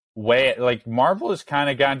Marvel has kind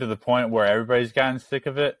of gotten to the point where everybody's gotten sick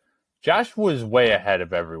of it. Josh was way ahead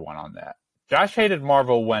of everyone on that. Josh hated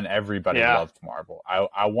Marvel when everybody loved Marvel.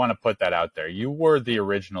 I want to put that out there. You were the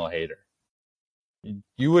original hater.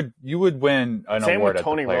 You would win an Same award with at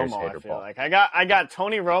Tony the Players Romo, Hater I feel Ball. like I got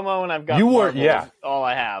Tony Romo and I've got Marvel is all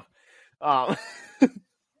I have.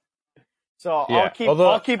 So I'll keep those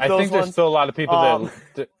ones. I think there's still a lot of people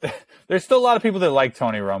there's still a lot of people that like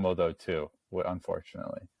Tony Romo though too,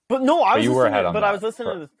 unfortunately. But no, I was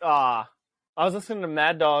listening to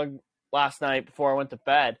Mad Dog last night before I went to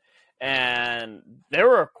bed, and there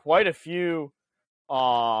were quite a few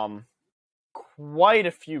callers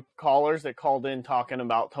that called in talking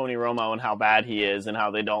about Tony Romo and how bad he is and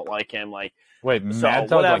how they don't like him. Like, wait, Mad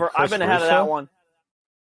Dog, whatever. Like I've been ahead of that one.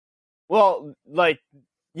 Well,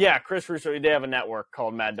 Chris Russo. They have a network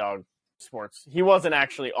called Mad Dog Sports. He wasn't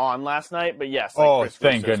actually on last night, but yes. Chris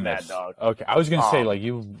thank Russo's goodness. Mad Dog. Okay, I was gonna say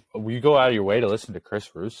you go out of your way to listen to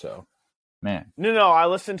Chris Russo, man. No, I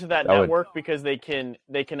listen to that network because they can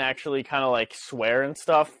actually kind of like swear and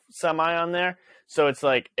stuff semi on there. So it's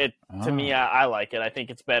like to me, I like it. I think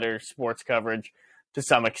it's better sports coverage to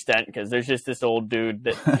some extent because there's just this old dude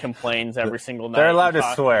that complains every single night. They're allowed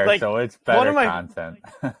to swear, so it's better content.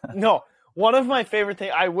 No, one of my favorite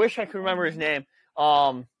things. I wish I could remember his name.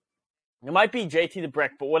 It might be JT the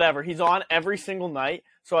Brick, but whatever. He's on every single night.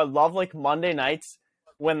 So I love like Monday nights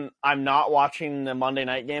when I'm not watching the Monday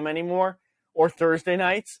night game anymore, or Thursday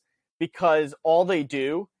nights, because all they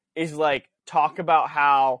do is like talk about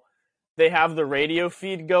how they have the radio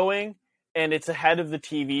feed going and it's ahead of the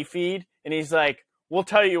TV feed. And he's like, we'll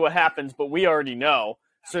tell you what happens, but we already know.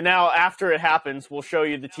 So now after it happens, we'll show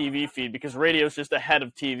you the TV feed because radio's just ahead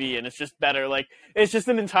of TV and it's just better. Like, it's just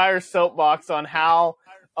an entire soapbox on how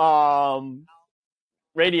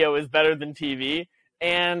radio is better than TV.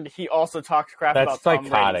 And he also talks crap about Tom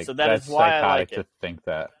Brady. So that's why I like it. To think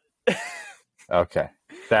that. Okay.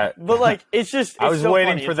 But like, it's just. I was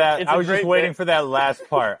waiting for that. I was just waiting for that last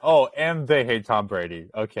part. Oh, and they hate Tom Brady.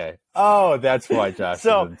 Okay. Oh, that's why Josh is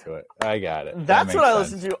into it. I got it. That's what I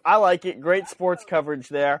listen to. I like it. Great sports coverage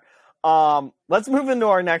there. Let's move into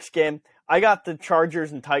our next game. I got the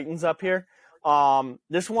Chargers and Titans up here.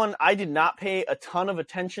 This one I did not pay a ton of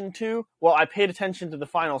attention to. Well, I paid attention to the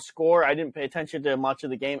final score. I didn't pay attention to much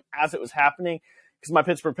of the game as it was happening because my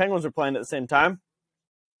Pittsburgh Penguins were playing at the same time.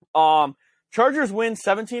 Chargers win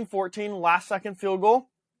 17-14, last-second field goal.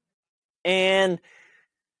 And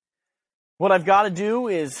what I've got to do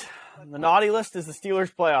is The naughty list is the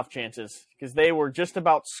Steelers' playoff chances because they were just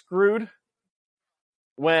about screwed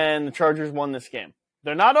when the Chargers won this game.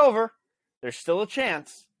 They're not over. There's still a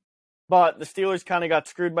chance, but the Steelers kind of got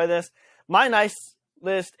screwed by this. My nice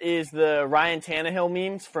list is the Ryan Tannehill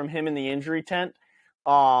memes from him in the injury tent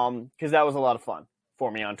because that was a lot of fun for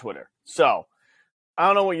me on Twitter. So I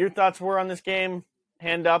don't know what your thoughts were on this game.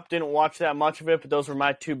 Hand up, didn't watch that much of it, but those were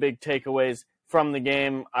my two big takeaways from the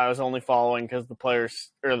game. I was only following because the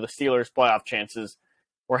Steelers' playoff chances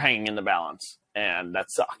were hanging in the balance, and that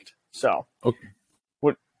sucked. So, okay,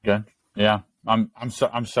 what? Good, yeah.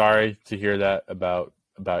 I'm sorry to hear that about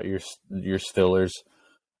your Steelers,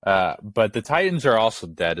 but the Titans are also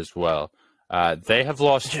dead as well. They have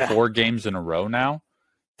lost 4 games in a row now.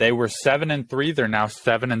 They were 7-3. They're now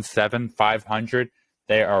 7-7, 500.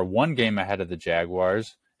 They are 1 game ahead of the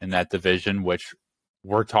Jaguars in that division, which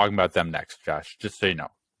we're talking about them next, Josh. Just so you know,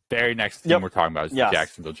 very next team we're talking about is the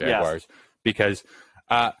Jacksonville Jaguars because,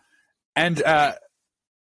 it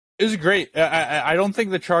was great. I don't think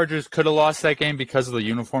the Chargers could have lost that game because of the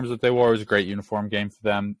uniforms that they wore. It was a great uniform game for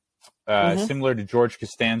them. Similar to George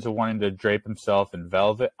Costanza wanting to drape himself in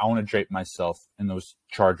velvet, I want to drape myself in those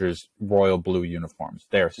Chargers royal blue uniforms.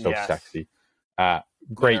 They are so sexy.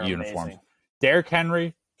 Great uniforms. Amazing. Derrick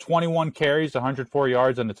Henry, 21 carries, 104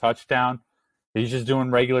 yards and a touchdown. He's just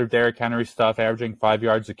doing regular Derrick Henry stuff, averaging 5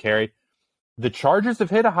 yards a carry. The Chargers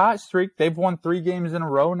have hit a hot streak. They've won 3 games in a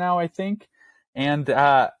row now, I think. And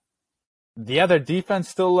their defense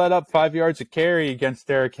still let up 5 yards a carry against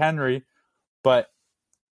Derrick Henry, but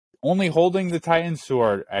only holding the Titans, who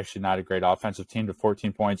are actually not a great offensive team, to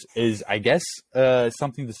 14 points is, I guess,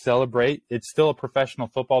 something to celebrate. It's still a professional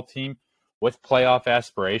football team with playoff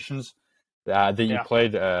aspirations you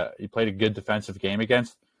played a good defensive game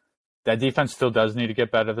against. That defense still does need to get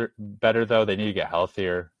better though. They need to get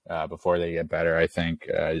healthier before they get better, I think,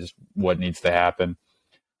 is what needs to happen.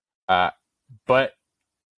 But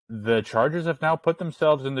the Chargers have now put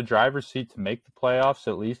themselves in the driver's seat to make the playoffs,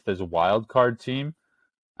 at least as a wild card team.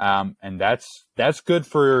 And that's good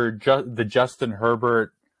for the Justin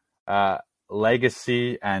Herbert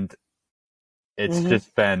legacy, and it's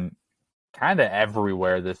just been kind of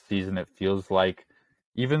everywhere this season, it feels like.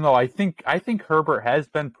 Even though I think Herbert has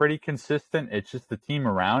been pretty consistent, it's just the team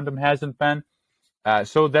around him hasn't been.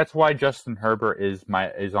 So that's why Justin Herbert is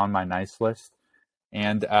on my nice list.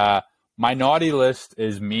 And my naughty list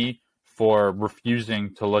is me for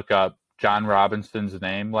refusing to look up John Robinson's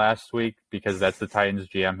name last week, because that's the Titans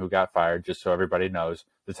GM who got fired, just so everybody knows.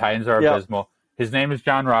 The Titans are abysmal. His name is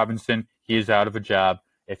John Robinson. He is out of a job.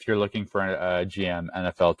 If you're looking for a GM,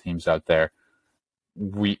 NFL teams out there,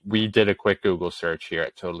 we did a quick Google search here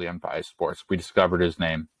at Totally Unbiased Sports. We discovered his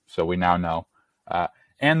name, so we now know.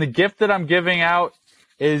 And the gift that I'm giving out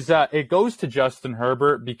is it goes to Justin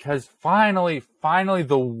Herbert, because finally,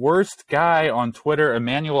 the worst guy on Twitter,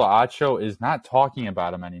 Emmanuel Acho, is not talking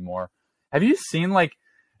about him anymore. Have you seen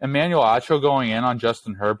Emmanuel Acho going in on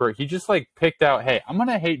Justin Herbert? He just picked out, hey, I'm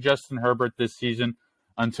gonna hate Justin Herbert this season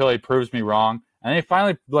until he proves me wrong, and they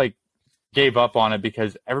finally gave up on it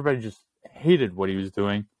because everybody just hated what he was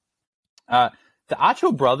doing. The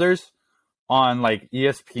Acho brothers on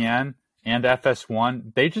ESPN and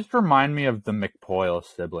FS1, they just remind me of the McPoyle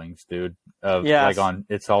siblings, dude. On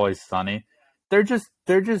It's Always Sunny. They're just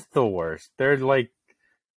the worst. They're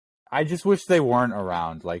I just wish they weren't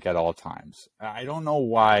around at all times. I don't know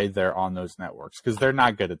why they're on those networks, because they're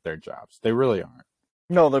not good at their jobs. They really aren't.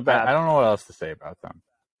 No, they're bad. I don't know what else to say about them.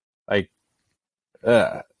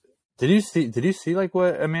 Did you see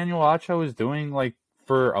what Emmanuel Acho was doing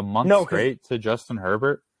for a month straight to Justin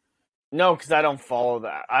Herbert? No, because I don't follow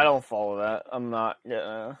that. I'm not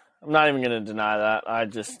even going to deny that. I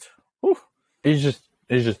just, he's just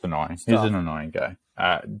annoying. He's an annoying guy.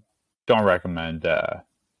 Don't recommend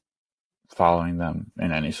following them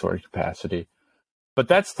in any sort of capacity. But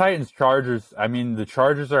that's Titans Chargers. I mean, the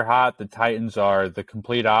Chargers are hot. The Titans are the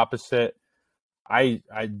complete opposite.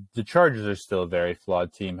 The Chargers are still a very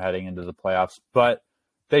flawed team heading into the playoffs, but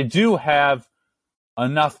they do have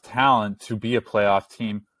enough talent to be a playoff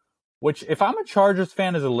team, which, if I'm a Chargers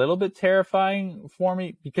fan, is a little bit terrifying for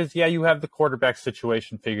me, because you have the quarterback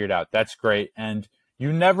situation figured out. That's great. And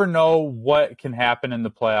you never know what can happen in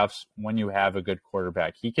the playoffs when you have a good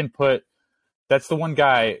quarterback. That's the one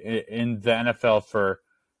guy in the NFL for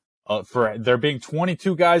there being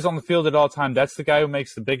 22 guys on the field at all time. That's the guy who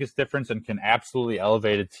makes the biggest difference and can absolutely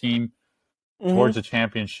elevate a team towards a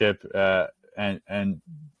championship. And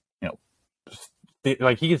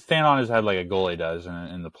he can stand on his head like a goalie does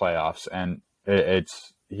in the playoffs, and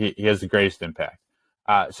he has the greatest impact.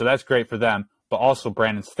 So that's great for them. But also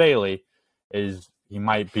Brandon Staley he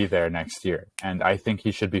might be there next year. And I think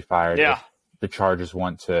he should be fired if the Chargers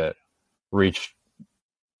want to reach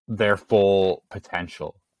their full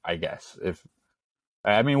potential, I guess.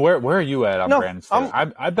 Where are you at on Brandon Staley?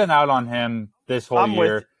 I've been out on him this whole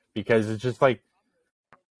year because it's just like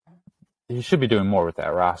he should be doing more with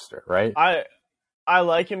that roster, right? I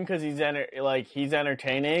like him because he's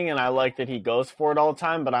entertaining, and I like that he goes for it all the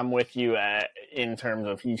time. But I'm with you in terms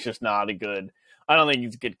of he's just not a good. I don't think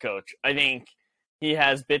he's a good coach. I think he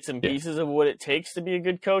has bits and pieces of what it takes to be a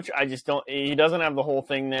good coach. I just don't. He doesn't have the whole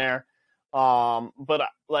thing there. But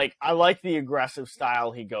I like the aggressive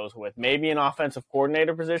style he goes with. Maybe an offensive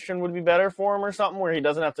coordinator position would be better for him or something where he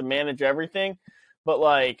doesn't have to manage everything.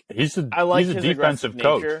 But he's a his defensive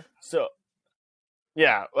coach. Nature. So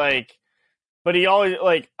yeah, but he always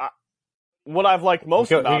what I've liked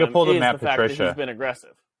most about him is the fact that he's been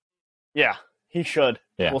aggressive. Yeah, he should.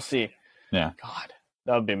 Yeah. We'll see. Yeah. God,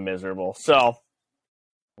 that would be miserable. So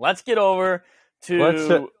let's get over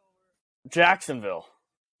to Jacksonville.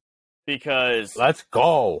 Because let's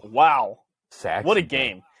go. Wow. What a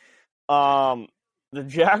game. The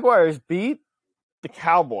Jaguars beat the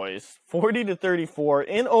Cowboys 40-34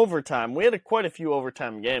 in overtime. We had quite a few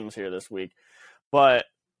overtime games here this week. But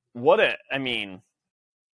what a letdown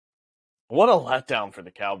for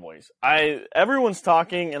the Cowboys. Everyone's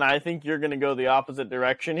talking, and I think you're going to go the opposite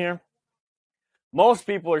direction here. Most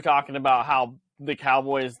people are talking about how the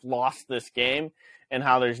Cowboys lost this game and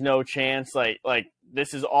how there's no chance,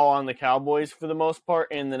 this is all on the Cowboys for the most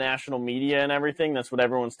part in the national media and everything. That's what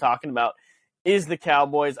everyone's talking about is the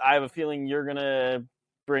Cowboys. I have a feeling you're going to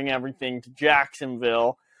bring everything to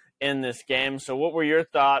Jacksonville in this game. So what were your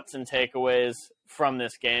thoughts and takeaways from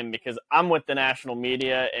this game? Because I'm with the national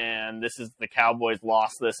media, and this is the Cowboys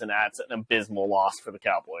lost this, and that's an abysmal loss for the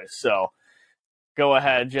Cowboys. So go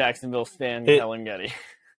ahead, Jacksonville Stan Kellen Getty.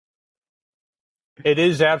 It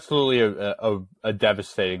is absolutely a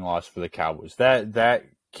devastating loss for the Cowboys. That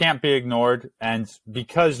can't be ignored. And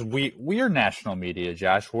because we are national media,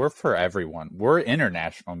 Josh, we're for everyone. We're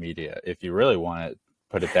international media, if you really want to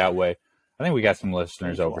put it that way. I think we got some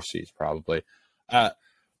listeners overseas probably.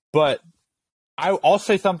 But I'll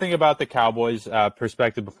say something about the Cowboys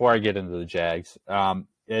perspective before I get into the Jags. I'm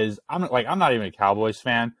not even a Cowboys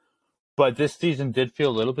fan, but this season did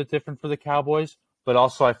feel a little bit different for the Cowboys. But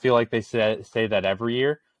also I feel like they say that every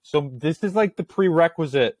year. So this is like the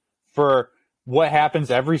prerequisite for what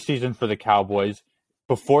happens every season for the Cowboys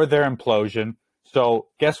before their implosion. So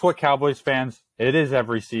guess what, Cowboys fans? It is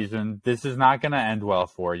every season. This is not going to end well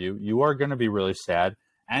for you. You are going to be really sad.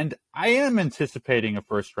 And I am anticipating a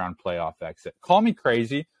first-round playoff exit. Call me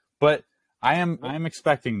crazy, but I am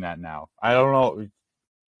expecting that now. I don't know.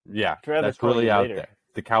 Yeah, that's really out there.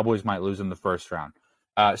 The Cowboys might lose in the first round.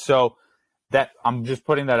 So that I'm just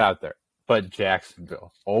putting that out there. But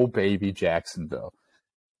Jacksonville, oh baby, Jacksonville.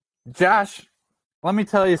 Josh, let me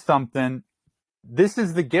tell you something. This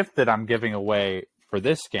is the gift that I'm giving away for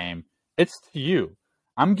this game. It's to you.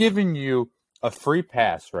 I'm giving you a free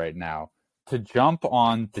pass right now to jump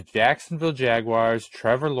on the Jacksonville Jaguars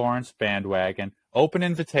Trevor Lawrence bandwagon. Open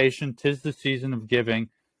invitation. 'Tis the season of giving.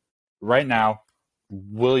 Right now,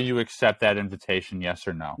 will you accept that invitation, yes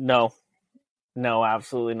or no? No,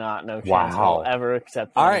 absolutely not. No chance I'll ever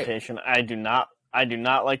accept the invitation. Right. I do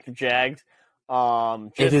not like the Jags.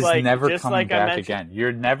 It is never coming back again.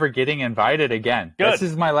 You're never getting invited again. Good. This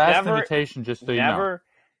is my last invitation, just so you know.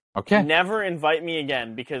 Okay. Never invite me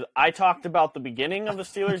again, because I talked about the beginning of the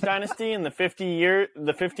Steelers dynasty and the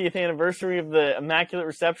 50th anniversary of the Immaculate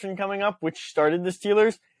Reception coming up, which started the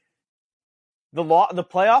Steelers. The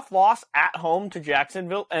playoff loss at home to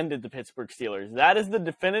Jacksonville ended the Pittsburgh Steelers. That is the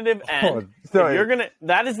definitive end.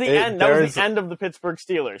 That is the end. That was the end of the Pittsburgh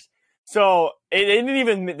Steelers. So they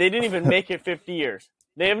didn't even make it 50 years.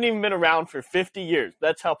 They haven't even been around for 50 years.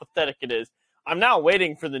 That's how pathetic it is. I'm now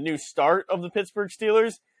waiting for the new start of the Pittsburgh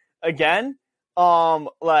Steelers again.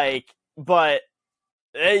 But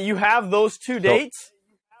you have those two dates.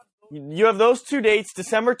 You have those two dates,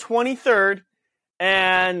 December 23rd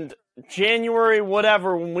and January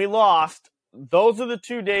whatever, when we lost. Those are the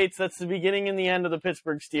two dates. That's the beginning and the end of the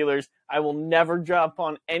Pittsburgh Steelers. I will never jump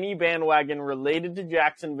on any bandwagon related to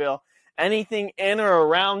Jacksonville. Anything in or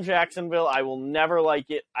around Jacksonville, I will never like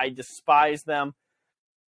it. I despise them.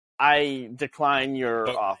 I decline your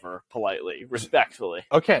offer politely, respectfully.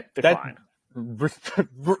 Okay. Decline.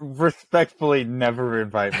 Respectfully, never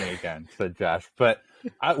invite me again, said Josh. But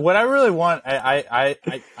what I really want, I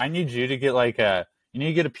need you to get you need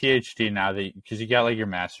to get a PhD now because you got your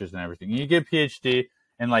master's and everything. You need to get a PhD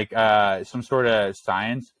in some sort of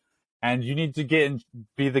science, and you need to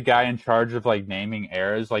be the guy in charge of like naming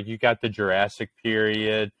eras. Like you got the Jurassic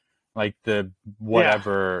period, like the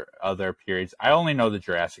whatever other periods. I only know the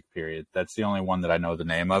Jurassic period. That's the only one that I know the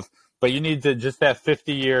name of. But you need to just that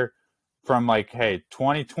 50-year from like, hey,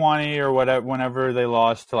 2020 or whatever, whenever they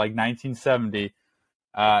lost to like 1970.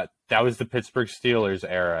 That was the Pittsburgh Steelers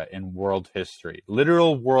era in world history,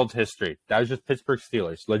 literal world history. That was just Pittsburgh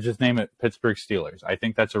Steelers. Let's just name it Pittsburgh Steelers. I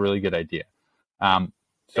think that's a really good idea.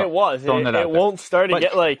 It was. It won't start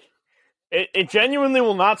again. Like it genuinely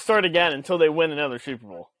will not start again until they win another Super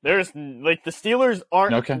Bowl. There's like the Steelers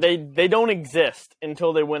aren't. Okay. They don't exist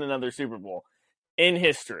until they win another Super Bowl in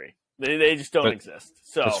history. They just don't exist.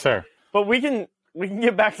 So that's fair. But we can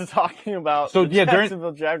get back to talking about the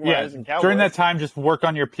Jacksonville Jaguars and Cowboys. During that time, just work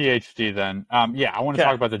on your PhD then. I want to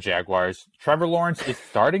talk about the Jaguars. Trevor Lawrence is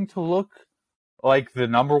starting to look like the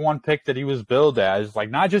number one pick that he was billed as. Like,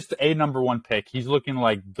 not just a number one pick. He's looking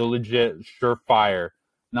like the legit, surefire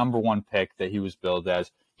number one pick that he was billed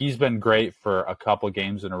as. He's been great for a couple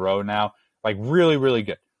games in a row now. Like, really, really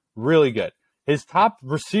good. Really good. His top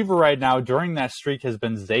receiver right now during that streak has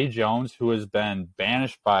been Zay Jones, who has been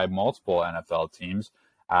banished by multiple NFL teams,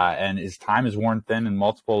 and his time is worn thin in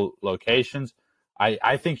multiple locations.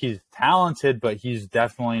 I think he's talented, but he's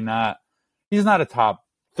definitely not. He's not a top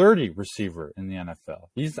 30 receiver in the NFL.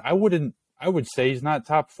 I would say he's not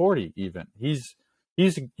top 40 even. He's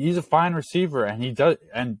a fine receiver,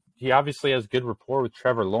 and he obviously has good rapport with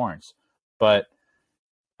Trevor Lawrence. But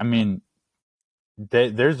I mean,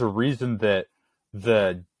 there's a reason that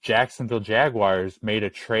the Jacksonville Jaguars made a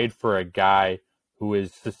trade for a guy who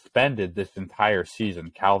is suspended this entire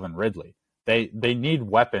season, Calvin Ridley. They need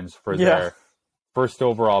weapons for their first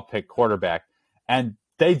overall pick quarterback, and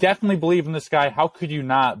they definitely believe in this guy. How could you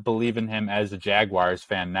not believe in him as a Jaguars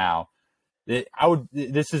fan now?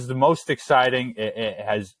 This is the most exciting it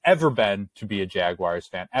has ever been to be a Jaguars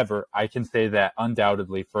fan, ever. I can say that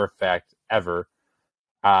undoubtedly for a fact, ever.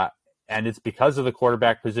 And it's because of the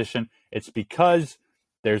quarterback position. It's because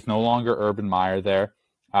there's no longer Urban Meyer there.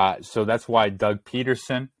 So that's why Doug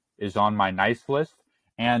Peterson is on my nice list.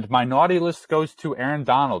 And my naughty list goes to Aaron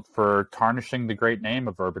Donald for tarnishing the great name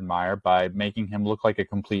of Urban Meyer by making him look like a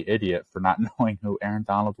complete idiot for not knowing who Aaron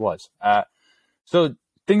Donald was. So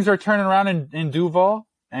things are turning around in Duval,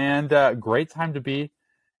 and great time to be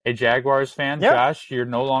a Jaguars fan. Yep. Josh, you're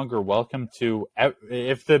no longer welcome to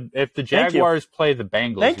if the Jaguars play the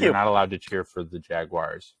Bengals, you're not allowed to cheer for the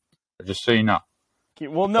Jaguars. Just so you know.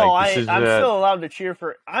 Well, no, I'm still allowed to cheer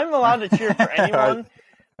for. I'm allowed to cheer for anyone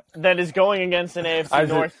that is going against an AFC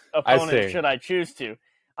North opponent. Should I choose to,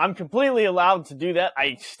 I'm completely allowed to do that.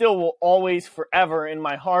 I still will always, forever, in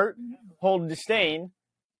my heart, hold disdain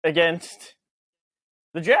against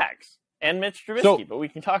the Jags and Mitch Trubisky, but we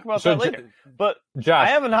can talk about that later. But Josh,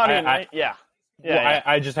 I have an audience.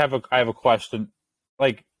 I just have a question.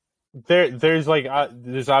 Like there's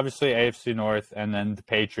obviously AFC North and then the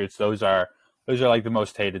Patriots. Those are like the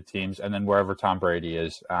most hated teams, and then wherever Tom Brady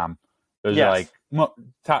is, those are like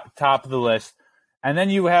top of the list. And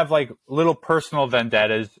then you have like little personal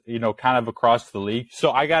vendettas, kind of across the league.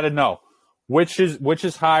 So I got to know which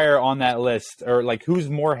is higher on that list, or like who's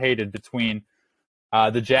more hated between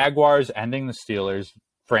the Jaguars ending the Steelers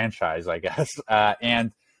franchise, I guess,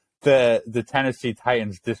 and the Tennessee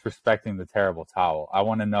Titans disrespecting the terrible towel. I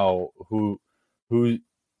want to know who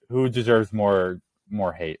deserves more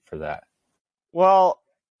hate for that. Well,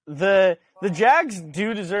 the Jags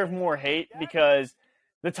do deserve more hate because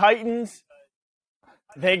the Titans,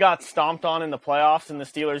 they got stomped on in the playoffs, and the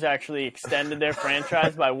Steelers actually extended their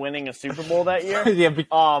franchise by winning a Super Bowl that year.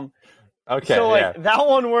 Okay. So that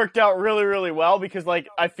one worked out really, really well because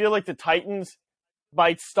I feel like the Titans,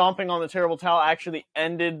 by stomping on the terrible towel, actually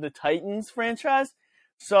ended the Titans franchise.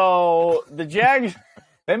 So the Jags,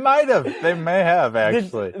 they may have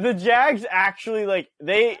actually. The Jags actually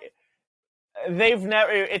they've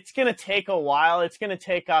never. It's gonna take a while. It's gonna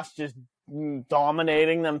take us just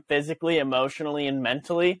dominating them physically, emotionally, and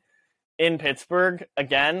mentally in Pittsburgh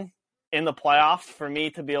again in the playoffs for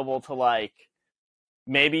me to be able to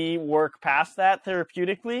maybe work past that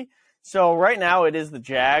therapeutically. So right now it is the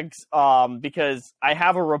Jags because I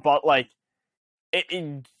have a rebut.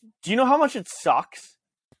 Do you know how much it sucks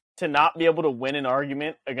to not be able to win an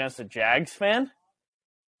argument against a Jags fan?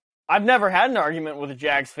 I've never had an argument with a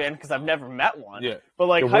Jags fan because I've never met one. Yeah.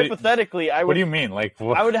 But hypothetically, I would. What do you mean?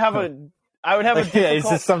 I would have a difficult is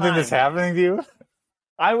this something time. That's happening to you?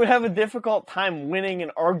 I would have a difficult time winning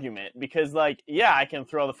an argument because, I can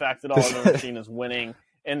throw the fact that all I've ever seen is winning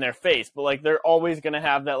in their face. But, they're always going to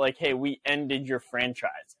have that, hey, we ended your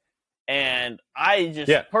franchise. And I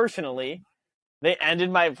just personally, they ended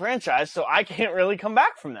my franchise, so I can't really come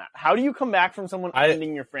back from that. How do you come back from someone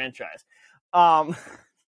ending your franchise?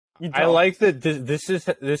 I like that this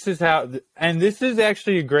is how, and this is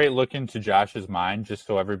actually a great look into Josh's mind, just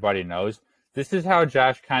so everybody knows. This is how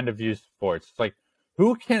Josh kind of views sports. It's like,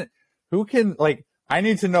 who can like, I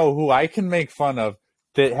need to know who I can make fun of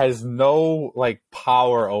that has no like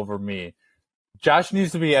power over me. Josh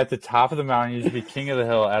needs to be at the top of the mountain. He needs to be king of the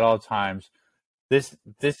hill at all times. This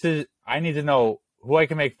is, I need to know who I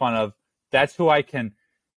can make fun of. That's who I can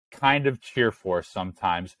kind of cheer for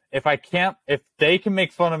sometimes. If they can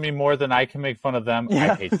make fun of me more than I can make fun of them,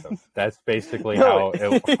 I hate them. That's basically how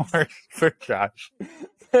it works for Josh.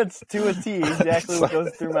 That's to a T exactly what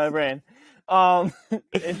goes through my brain.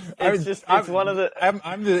 It's one of the.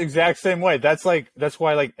 I'm the exact same way. That's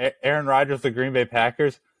why like Aaron Rodgers, the Green Bay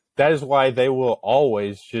Packers. That is why they will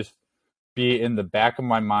always just be in the back of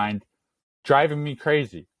my mind, driving me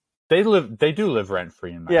crazy. They do live rent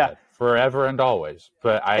free in my head forever and always.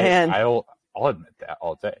 But I'll admit that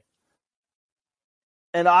all day.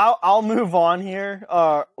 And I'll move on here.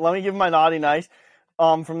 Let me give my naughty nice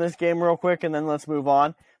from this game real quick, and then let's move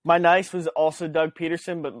on. My nice was also Doug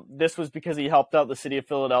Peterson, but this was because he helped out the city of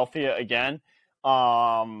Philadelphia again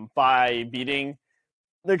by beating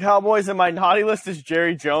the Cowboys. And my naughty list is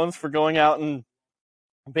Jerry Jones for going out and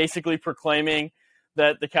basically proclaiming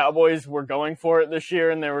that the Cowboys were going for it this year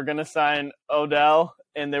and they were going to sign Odell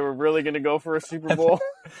and they were really going to go for a Super Bowl.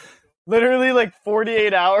 Literally like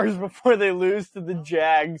 48 hours before they lose to the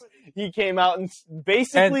Jags, he came out and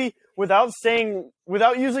basically, without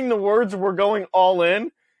using the words "we're going all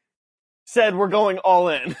in," said "we're going all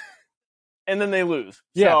in," and then they lose.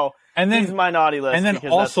 Yeah, so and then this is my naughty list. And then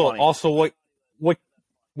also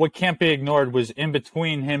what can't be ignored was in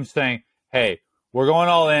between him saying, "Hey, we're going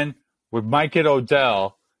all in. We might get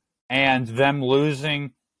Odell," and them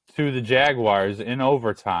losing to the Jaguars in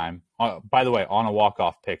overtime. By the way, on a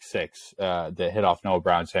walk-off pick six that hit off Noah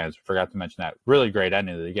Brown's hands. Forgot to mention that. Really great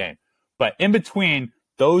ending of the game. But in between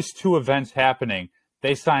those two events happening,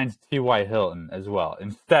 they signed T.Y. Hilton as well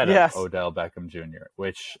instead of Odell Beckham Jr.,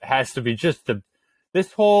 which has to be just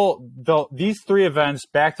these three events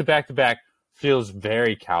back to back to back feels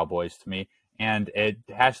very Cowboys to me. And it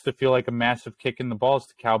has to feel like a massive kick in the balls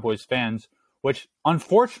to Cowboys fans, which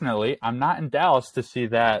unfortunately I'm not in Dallas to see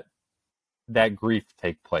that grief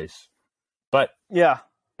take place. But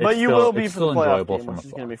but you will be for the playoff enjoyable game, which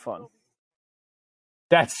is going to be fun.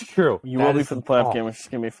 That's true. You will be for the playoff game, which is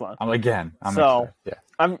going to be fun. I'm excited.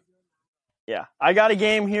 Yeah. I got a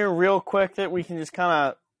game here real quick that we can just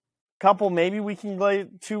kind of maybe we can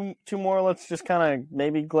two more. Let's just kind of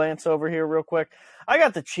maybe glance over here real quick. I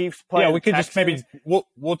got the Chiefs playing. Yeah, we could Texans. just maybe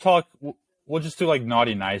we'll talk. We'll just do like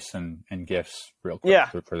naughty nice and gifts real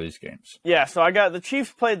quick for these games. Yeah, so I got the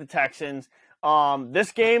Chiefs played the Texans.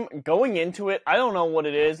 This game, going into it, I don't know what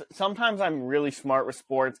it is. Sometimes I'm really smart with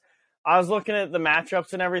sports. I was looking at the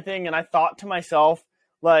matchups and everything, and I thought to myself,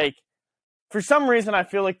 like, for some reason, I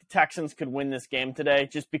feel like the Texans could win this game today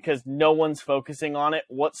just because no one's focusing on it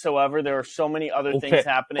whatsoever. There are so many other things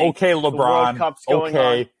happening. Okay, LeBron. The World Cup's going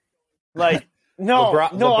on. Like, no,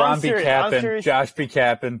 LeBron I'm be serious. capping. Josh be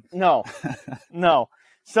capping. No.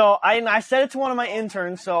 So I said it to one of my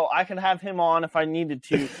interns, so I could have him on if I needed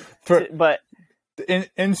to. But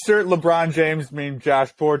insert LeBron James meme.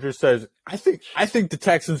 Josh Porter says, "I think the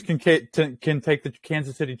Texans can take the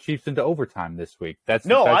Kansas City Chiefs into overtime this week." I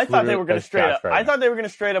thought they were going to straight up. I thought they were going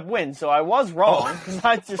to straight up win. So I was wrong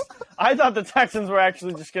because I thought the Texans were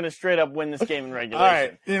actually just going to straight up win this game in regulation. All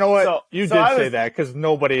right, you know what? You did say that because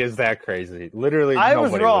nobody is that crazy. Literally, I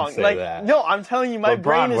was wrong. Would say that. No, I'm telling you, my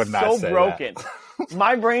brain is so broken.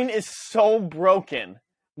 My brain is so broken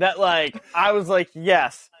that I was like,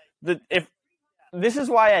 yes, this is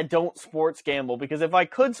why I don't sports gamble, because if I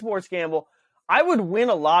could sports gamble, I would win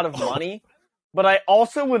a lot of money, but I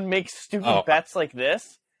also would make stupid bets like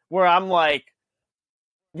this where I'm like,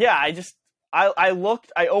 I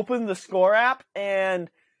opened the score app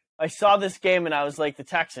and I saw this game and I was like, the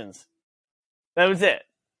Texans. That was it.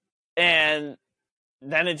 And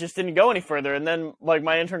then it just didn't go any further. And then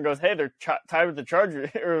my intern goes, hey, they're tied with the Chargers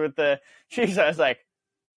or with the Chiefs. I was like,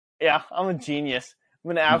 yeah, I'm a genius.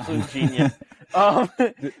 I'm an absolute genius.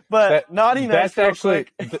 But naughty nice. That's actually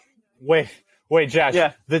wait, Josh.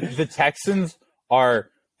 Yeah. The Texans are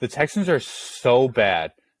so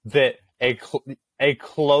bad that a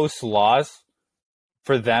close loss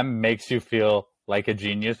for them makes you feel like a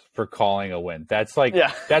genius for calling a win. That's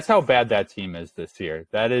that's how bad that team is this year.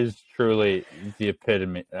 That is truly the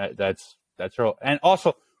epitome. That's real. And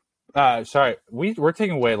also, Sorry, we're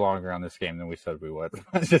taking way longer on this game than we said we would.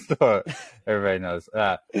 Just so everybody knows.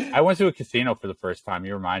 I went to a casino for the first time.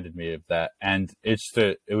 You reminded me of that, and it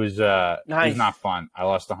was not fun. I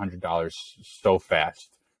lost $100 so fast.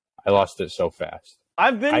 I lost it so fast.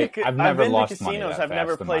 I've been to casinos. I've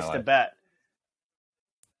never placed a bet.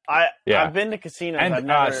 I've been to casinos.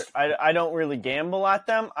 And, I don't really gamble at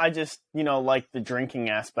them. I just like the drinking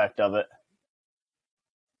aspect of it.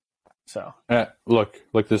 So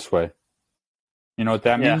look this way. You know what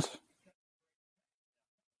that means?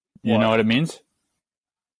 You know what it means?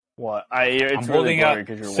 What? It's I'm holding really up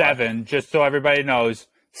 $7, just so everybody knows.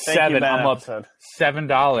 $7. I'm up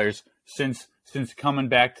 $7 since coming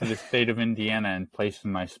back to the state of Indiana and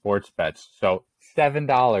placing my sports bets. So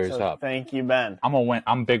 $7 up. Thank you, Ben. I'm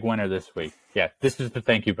a big winner this week. Yeah, this is the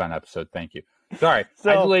Thank You, Ben episode. Thank you. Sorry,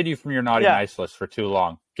 I delayed you from your naughty nice list for too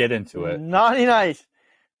long. Get into it. Naughty nice.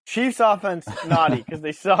 Chiefs offense, naughty, because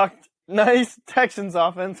they sucked. Nice Texans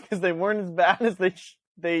offense, because they weren't as bad as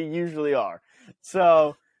they usually are.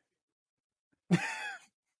 So,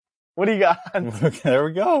 what do you got? There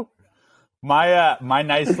we go. My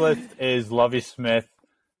nice list is Lovie Smith.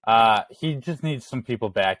 He just needs some people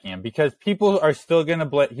backing him, because people are still going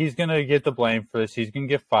to he's going to get the blame for this. He's going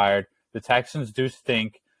to get fired. The Texans do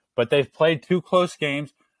stink, but they've played 2 close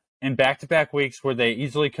games in back-to-back weeks where they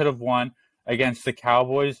easily could have won against the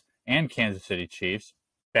Cowboys and Kansas City Chiefs,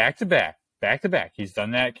 back-to-back. He's done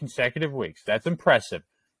that consecutive weeks. That's impressive.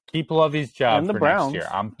 Keep Lovie's job for next year.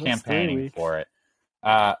 I'm campaigning for it.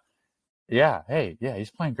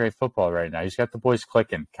 He's playing great football right now. He's got the boys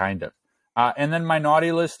clicking, kind of. And then my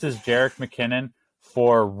naughty list is Jerick McKinnon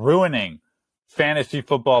for ruining fantasy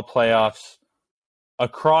football playoffs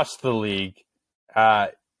across the league.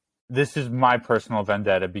 This is my personal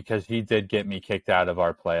vendetta, because he did get me kicked out of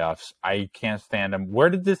our playoffs. I can't stand him. Where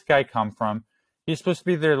did this guy come from? He's supposed to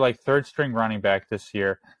be their third string running back this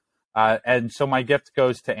year. And so my gift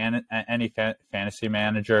goes to any fantasy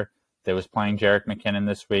manager that was playing Jerick McKinnon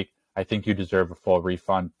this week. I think you deserve a full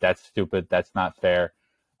refund. That's stupid. That's not fair.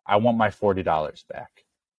 I want my $40 back.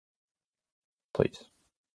 Please.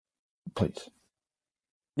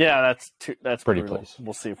 Yeah, that's pretty brutal. please.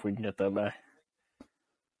 We'll see if we can get that back.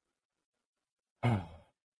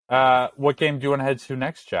 What game do you want to head to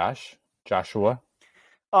next, Joshua?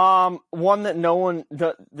 One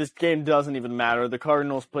that this game doesn't even matter. The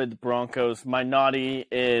Cardinals played the Broncos. My naughty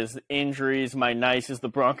is injuries. My nice is the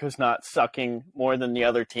Broncos not sucking more than the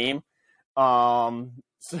other team.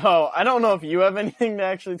 So I don't know if you have anything to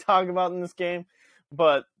actually talk about in this game,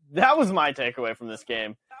 but that was my takeaway from this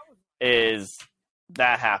game, is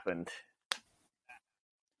that happened.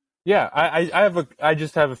 Yeah, I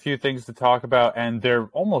just have a few things to talk about, and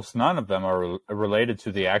almost none of them are related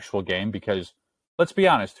to the actual game, because let's be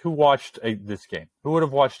honest, who watched this game? Who would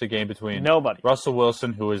have watched a game between nobody? Russell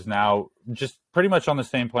Wilson, who is now just pretty much on the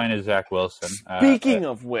same plane as Zach Wilson. Speaking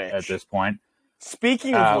of which, at this point.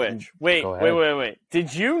 Speaking of which, wait.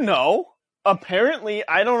 Did you know? Apparently,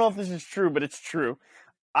 I don't know if this is true, but it's true.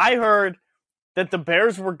 I heard that the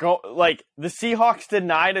Bears were the Seahawks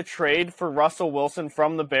denied a trade for Russell Wilson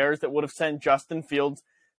from the Bears that would have sent Justin Fields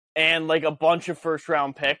and a bunch of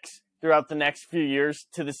first-round picks throughout the next few years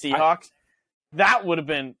to the Seahawks. That would have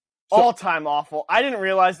been all-time awful. I didn't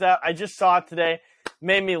realize that. I just saw it today.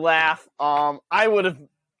 Made me laugh. It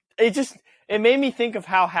made me think of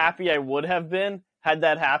how happy I would have been had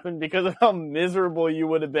that happened, because of how miserable you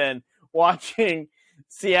would have been watching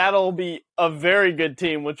Seattle be a very good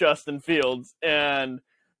team with Justin Fields and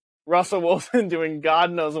Russell Wilson doing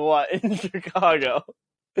God knows what in Chicago.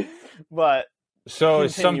 But so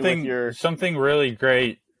something really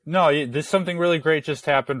great. No, something really great just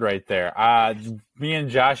happened right there. Me and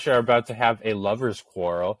Josh are about to have a lover's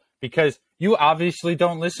quarrel, because you obviously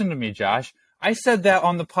don't listen to me, Josh. I said that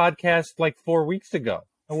on the podcast 4 weeks ago.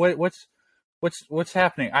 What's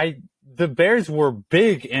happening? The Bears were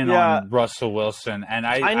big on Russell Wilson, and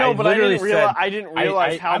I know, but I didn't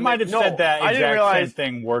realize how. I might have said that exact same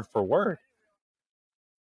thing word for word.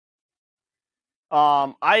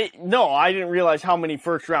 I didn't realize how many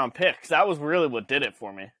first round picks. That was really what did it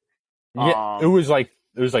for me. Yeah, it was like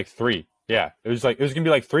 3. Yeah, it was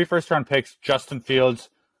gonna be 3 first round picks. Justin Fields,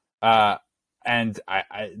 and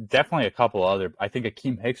I definitely a couple other. I think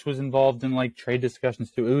Akeem Hicks was involved in trade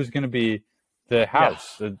discussions too. It was gonna be the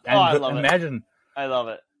house. Yeah. I love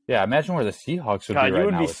it. Yeah, imagine where the Seahawks would be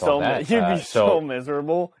right now with all that. You'd be so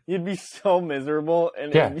miserable. You'd be so miserable,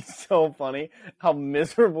 and it'd be so funny how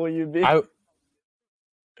miserable you'd be.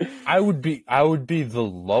 I would be the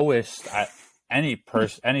lowest any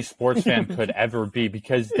sports fan could ever be,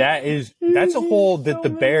 because that's a hole that the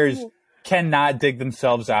Bears cannot dig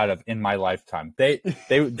themselves out of in my lifetime. They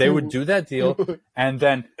would do that deal, and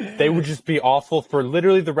then they would just be awful for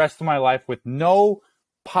literally the rest of my life with no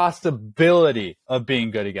possibility of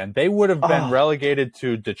being good again. They would have been relegated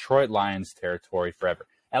to Detroit Lions territory forever.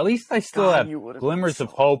 At least I still have glimmers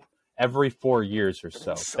of hope every 4 years or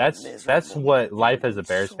so. That's what life as a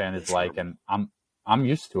Bears fan is like, and I'm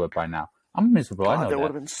used to it by now. I'm miserable. I know that. That would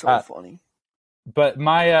have been so funny. But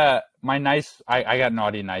my nice, I got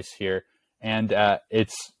naughty nice here, and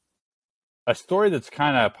it's a story that's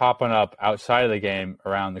kind of popping up outside of the game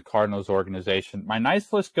around the Cardinals organization. My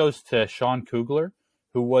nice list goes to Sean Kugler,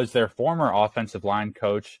 who was their former offensive line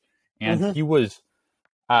coach, and he was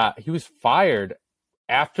fired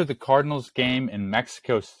after the Cardinals game in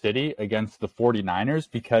Mexico City against the 49ers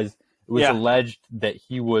because it was alleged that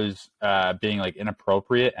he was being like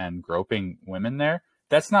inappropriate and groping women there.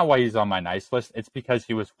 That's not why he's on my nice list. It's because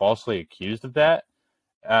he was falsely accused of that.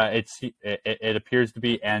 It appears to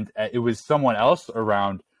be, and it was someone else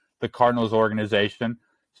around the Cardinals organization.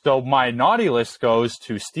 So my naughty list goes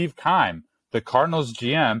to Steve Keim, the Cardinals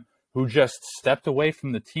GM, who just stepped away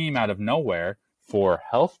from the team out of nowhere for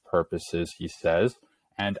health purposes, he says.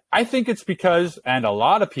 And I think it's because, and a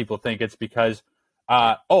lot of people think it's because,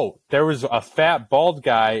 there was a fat, bald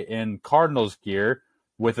guy in Cardinals gear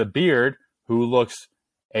with a beard who looks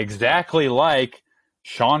exactly like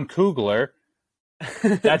Sean Kugler.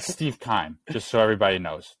 That's Steve Keim, just so everybody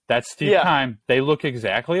knows. That's Steve Keim. They look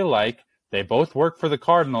exactly alike. They both work for the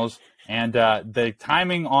Cardinals, and the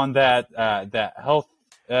timing on that health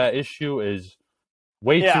issue is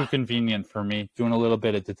way too convenient for me, doing a little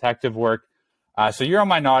bit of detective work. So you're on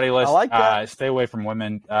my naughty list. I like that. Stay away from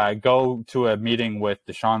women. Go to a meeting with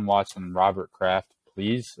Deshaun Watson and Robert Kraft,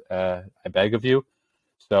 please. I beg of you.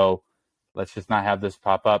 So let's just not have this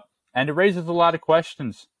pop up. And it raises a lot of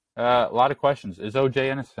questions. Is OJ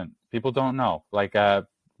innocent? People don't know. Like,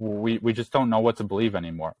 we just don't know what to believe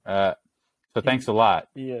anymore. So thanks a lot.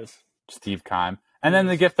 He is. Steve Keim. And then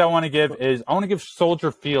the gift I want to give is I want to give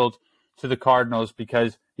Soldier Field to the Cardinals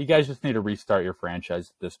because you guys just need to restart your franchise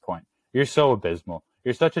at this point. You're so abysmal.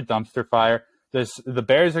 You're such a dumpster fire. The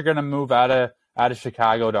Bears are going to move out of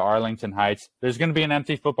Chicago to Arlington Heights. There's going to be an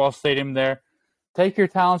empty football stadium there. Take your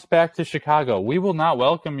talents back to Chicago. We will not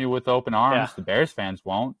welcome you with open arms. Yeah. The Bears fans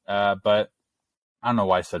won't. But I don't know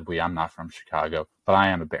why I said we. I'm not from Chicago, but I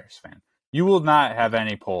am a Bears fan. You will not have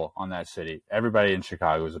any pull on that city. Everybody in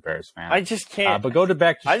Chicago is a Bears fan. I just can't. But go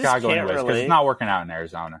back to Chicago anyways because it's not working out in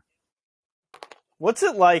Arizona. What's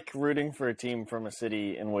it like rooting for a team from a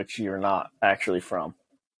city in which you're not actually from?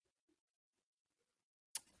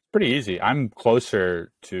 Pretty easy. I'm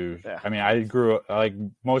closer to. Yeah. I mean, I grew up like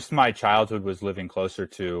most of my childhood was living closer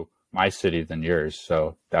to my city than yours,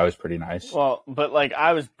 so that was pretty nice. Well, but like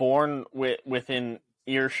I was born within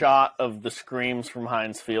earshot of the screams from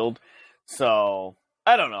Heinz Field, so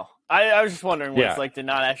I don't know. I was just wondering what it's like to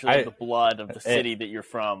not actually have the blood of the city that you're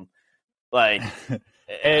from, like.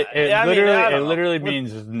 It literally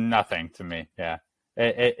means nothing to me. Yeah,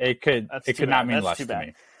 it could not mean less to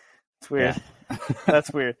me. It's weird. Yeah.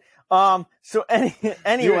 That's weird. So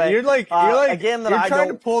anyway, you're again that you're I trying don't...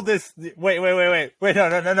 to pull this. Wait,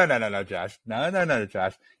 no, Josh. No,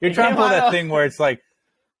 Josh. You're trying to pull that thing where it's like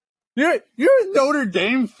you're a Notre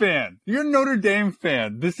Dame fan. You're a Notre Dame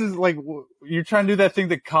fan. This is like you're trying to do that thing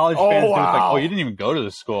that college fans do. It's like, you didn't even go to the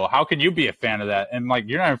school. How can you be a fan of that? And like,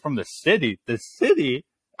 you're not even from the city. The city,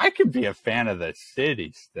 I could be a fan of the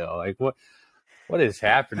city still. Like, what is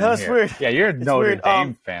happening That's here? Weird. Yeah, you're a Notre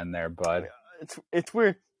Dame fan there, bud. It's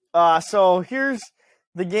weird. So here's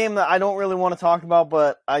the game that I don't really want to talk about,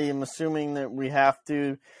 but I am assuming that we have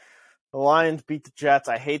to. The Lions beat the Jets.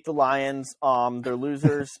 I hate the Lions. They're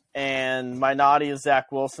losers. And my naughty is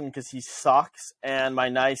Zach Wilson because he sucks. And my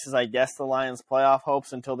nice is, I guess, the Lions' playoff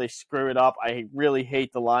hopes until they screw it up. I really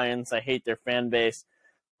hate the Lions. I hate their fan base.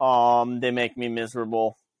 They make me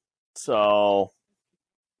miserable. So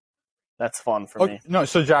that's fun for me. No,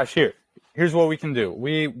 so Josh, here's what we can do.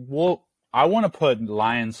 I want to put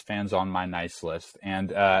Lions fans on my nice list.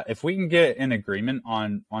 And if we can get an agreement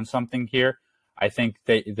on something here, I think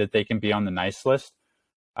that they can be on the nice list.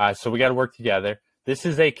 So we got to work together. This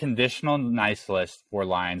is a conditional nice list for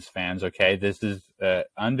Lions fans, okay? This is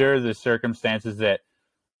under the circumstances that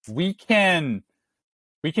we can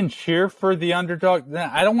cheer for the underdog.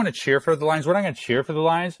 I don't want to cheer for the Lions. We're not going to cheer for the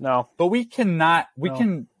Lions. No. But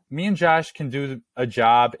me and Josh can do a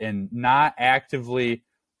job in not actively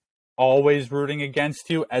always rooting against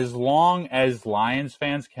you, as long as Lions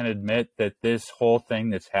fans can admit that this whole thing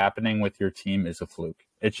that's happening with your team is a fluke.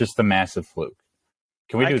 It's just a massive fluke.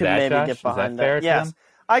 Can we do that, Josh? Is that fair? Yes,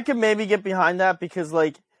 I could maybe get behind that because,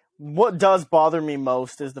 like, what does bother me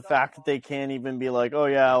most is the fact that they can't even be like, oh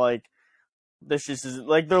yeah, like this just is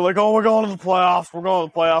like they're like, oh, we're going to the playoffs,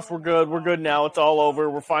 we're good now, it's all over,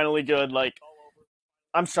 we're finally good. Like,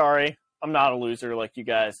 I'm sorry, I'm not a loser like you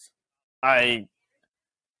guys. I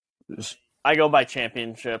go by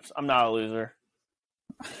championships. I'm not a loser.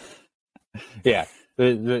 Yeah,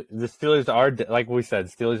 the Steelers are, like we said,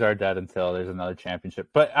 Steelers are dead until there's another championship.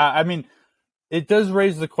 But I mean, it does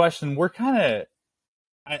raise the question. We're kind of,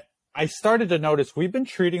 I started to notice we've been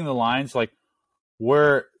treating the Lions like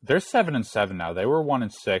they're 7-7 now. They were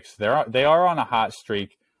 1-6. They are on a hot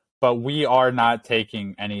streak, but we are not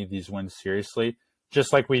taking any of these wins seriously,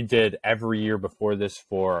 just like we did every year before this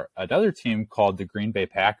for another team called the Green Bay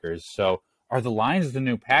Packers. So are the Lions the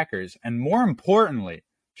new Packers? And more importantly,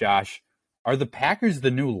 Josh, are the Packers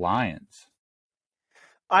the new Lions?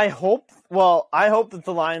 I hope that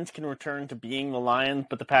the Lions can return to being the Lions,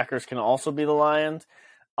 but the Packers can also be the Lions.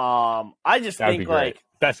 I just think like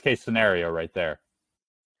best case scenario right there.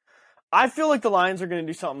 I feel like the Lions are going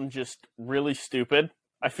to do something just really stupid.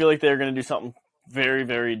 I feel like they're going to do something very,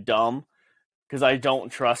 very dumb because I don't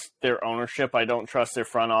trust their ownership. I don't trust their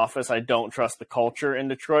front office. I don't trust the culture in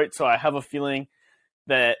Detroit. So I have a feeling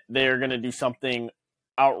that they're going to do something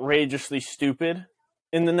outrageously stupid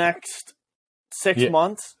in the next 6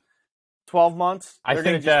 months, 12 months. They're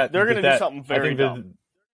going to do something very dumb.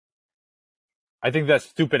 I think that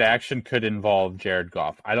stupid action could involve Jared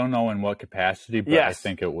Goff. I don't know in what capacity, but yes. I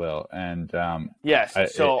think it will. And yes,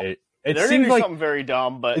 so it seems going to do something very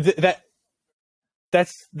dumb, but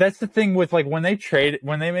that's the thing with like when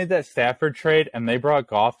they made that Stafford trade and they brought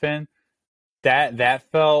Goff in,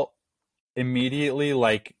 that felt immediately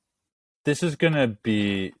like this is going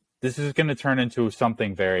to turn into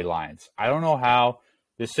something very Lions. I don't know how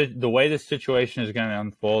the way this situation is going to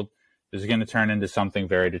unfold. This is going to turn into something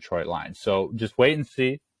very Detroit Lions. So just wait and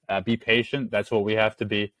see. Be patient. That's what we have to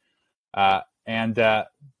be. And the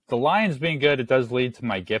Lions being good, it does lead to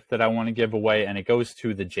my gift that I want to give away, and it goes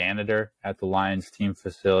to the janitor at the Lions team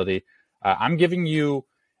facility. I'm giving you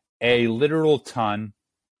a literal ton.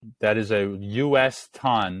 That is a U.S.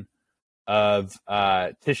 ton of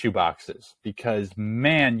tissue boxes because,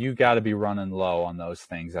 man, you got to be running low on those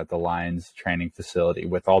things at the Lions training facility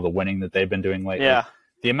with all the winning that they've been doing lately. Yeah.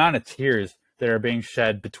 The amount of tears that are being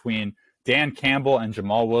shed between Dan Campbell and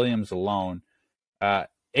Jamal Williams alone,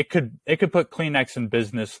 it could put Kleenex in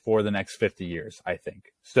business for the next 50 years, I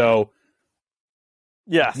think. So,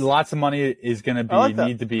 yes, lots of money is going to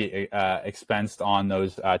need to be expensed on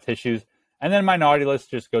those tissues. And then my naughty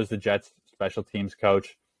list just goes to Jets special teams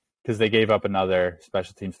coach because they gave up another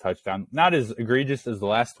special teams touchdown. Not as egregious as the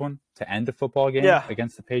last one to end a football game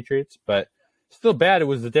against the Patriots, but still bad. It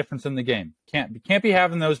was the difference in the game. Can't be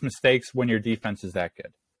having those mistakes when your defense is that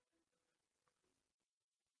good.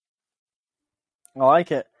 I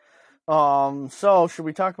like it. So should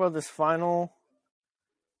we talk about this final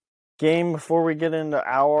game before we get into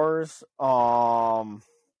ours?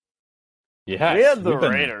 Yes, we had the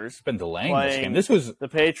Raiders been delaying this game. This was the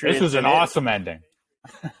Patriots. This was an awesome ending.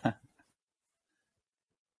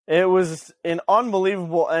 It was an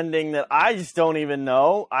unbelievable ending that I just don't even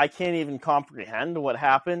know. I can't even comprehend what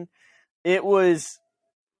happened. It was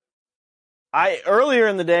earlier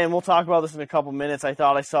in the day, and we'll talk about this in a couple minutes, I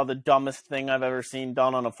thought I saw the dumbest thing I've ever seen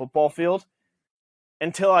done on a football field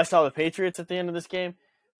until I saw the Patriots at the end of this game.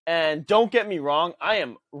 And don't get me wrong, I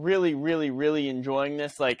am really, really, really enjoying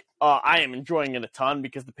this. Like, I am enjoying it a ton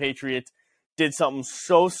because the Patriots did something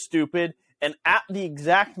so stupid. And at the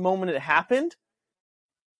exact moment it happened,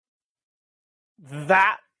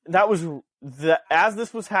 as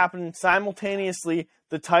this was happening simultaneously,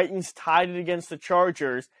 the Titans tied it against the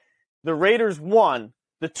Chargers. The Raiders won.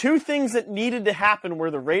 The two things that needed to happen were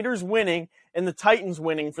the Raiders winning and the Titans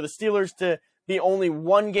winning for the Steelers to be only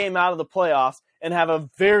one game out of the playoffs and have a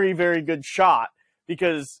very, very good shot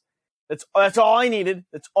because that's all I needed.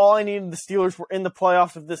 That's all I needed. The Steelers were in the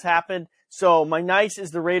playoffs if this happened. So my nice is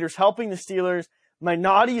the Raiders helping the Steelers. My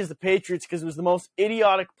naughty is the Patriots because it was the most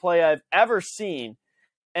idiotic play I've ever seen.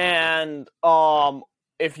 And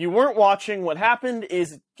if you weren't watching, what happened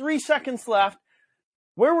is 3 seconds left.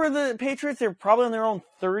 Where were the Patriots? They were probably on their own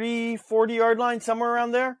 30, 40-yard line, somewhere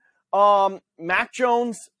around there. Mac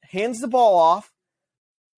Jones hands the ball off.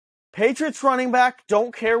 Patriots running back,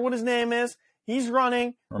 don't care what his name is. He's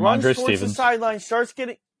running, runs towards the sideline, starts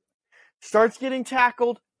getting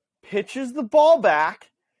tackled, pitches the ball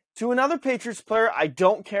back to another Patriots player. I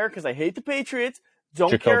don't care because I hate the Patriots.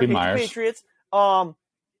 Hate the Patriots.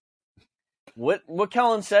 What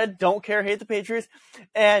Kellen said, don't care, hate the Patriots.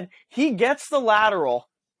 And he gets the lateral.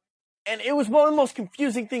 And it was one of the most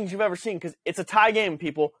confusing things you've ever seen because it's a tie game,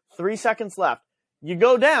 people. 3 seconds left. You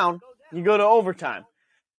go down, you go to overtime.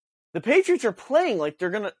 The Patriots are playing like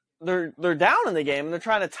they're down in the game and they're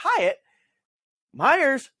trying to tie it.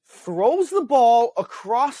 Myers throws the ball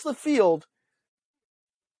across the field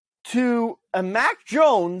to a Mac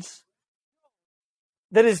Jones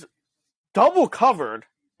that is double covered.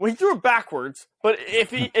 Well, he threw it backwards, but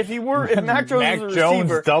if Mac Jones was a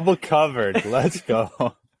receiver, double covered. Let's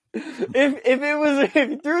go. if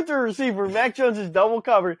he threw it to a receiver, Mac Jones is double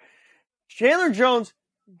covered. Chandler Jones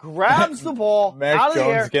grabs the ball out of the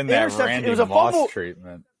air. Getting that Randy Moss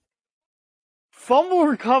treatment. Fumble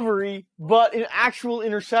recovery, but an actual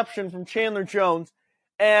interception from Chandler Jones,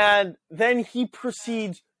 and then he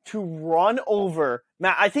proceeds to run over.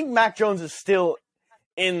 I think Mac Jones is still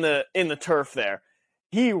in the turf there.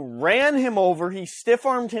 He ran him over. He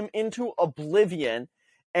stiff-armed him into oblivion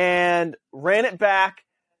and ran it back.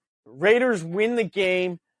 Raiders win the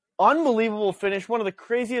game. Unbelievable finish. One of the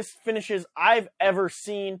craziest finishes I've ever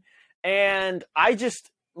seen. And I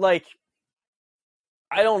just, I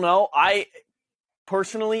don't know.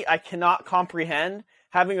 Personally, I cannot comprehend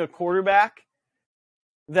having a quarterback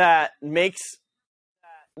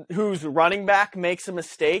whose running back makes a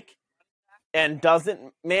mistake and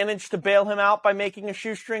doesn't manage to bail him out by making a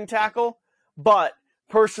shoestring tackle. But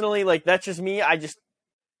personally, that's just me.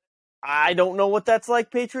 I don't know what that's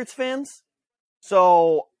like, Patriots fans.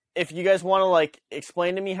 So if you guys want to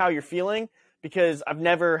explain to me how you're feeling, because I've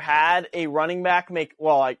never had a running back make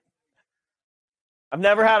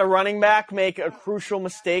a crucial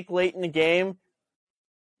mistake late in the game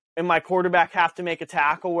and my quarterback have to make a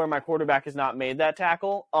tackle where my quarterback has not made that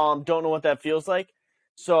tackle. Don't know what that feels like.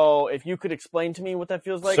 So if you could explain to me what that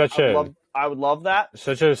feels like, I would love that.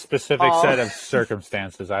 Such a specific set of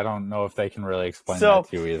circumstances. I don't know if they can really explain that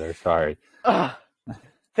to you either. Sorry.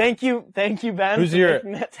 Thank you, Ben, for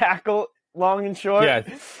making that tackle long and short. Yeah.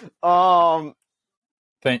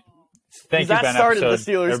 Thank you, Ben. That started the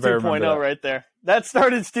Steelers 2.0 right there. That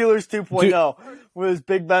started Steelers 2.0 was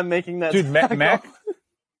Big Ben making that tackle.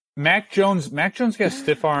 Mac Jones got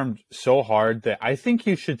stiff-armed so hard that I think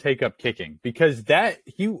he should take up kicking because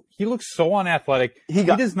he looks so unathletic. He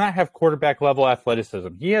does not have quarterback-level athleticism.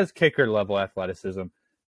 He has kicker-level athleticism.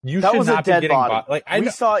 That was a dead body. We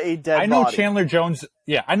saw a dead body. I know Chandler Jones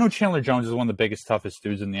is one of the biggest, toughest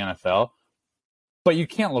dudes in the NFL, but you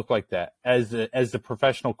can't look like that as the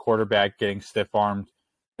professional quarterback getting stiff-armed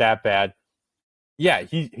that bad. Yeah,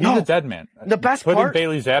 he's a dead man. The best part, put in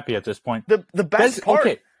Bailey Zappi at this point. The best part.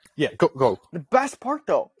 Okay. Yeah, go. The best part,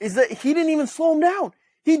 though, is that he didn't even slow him down.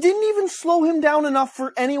 He didn't even slow him down enough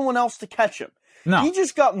for anyone else to catch him. No. He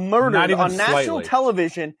just got murdered on national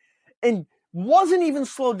television and wasn't even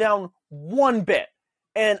slowed down one bit.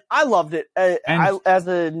 And I loved it. As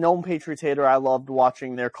a known Patriots hater, I loved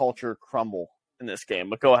watching their culture crumble in this game.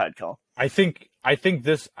 But go ahead, Kel. I think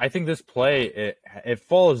this play it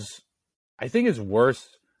falls. I think it's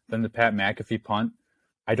worse than the Pat McAfee punt.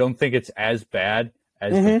 I don't think it's as bad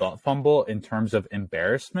as the butt fumble in terms of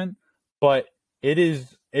embarrassment, but it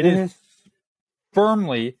is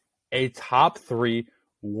firmly a top 3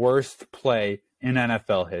 worst play in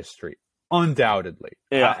NFL history, undoubtedly.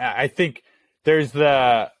 Yeah. I think there's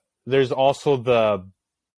also the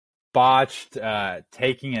botched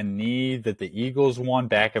taking a knee that the Eagles won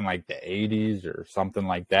back in the 80s or something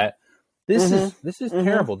like that. This is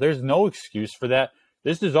terrible. There's no excuse for that.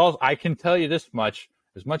 This is all I can tell you this much.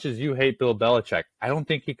 As much as you hate Bill Belichick, I don't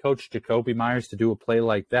think he coached Jacoby Myers to do a play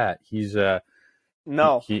like that. He's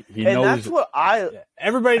no. He and knows. That's what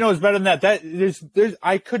everybody knows better than that. There's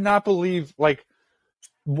I could not believe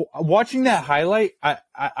watching that highlight.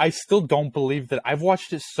 I still don't believe that. I've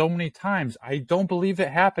watched it so many times. I don't believe it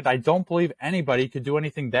happened. I don't believe anybody could do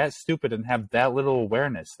anything that stupid and have that little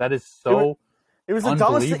awareness. That is so. It was the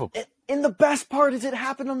dumbest thing. And the best part is it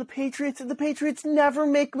happened on the Patriots, and the Patriots never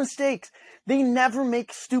make mistakes. They never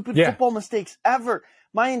make stupid football mistakes, ever.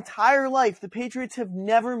 My entire life, the Patriots have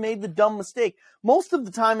never made the dumb mistake. Most of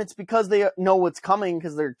the time, it's because they know what's coming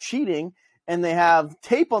because they're cheating, and they have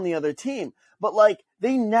tape on the other team. But,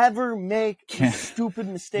 they never make stupid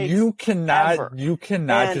mistakes. You cannot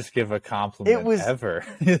and just give a compliment ever.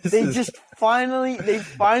 They finally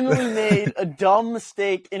made a dumb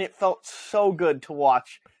mistake, and it felt so good to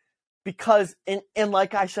watch. Because, and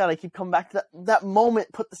like I said, I keep coming back to that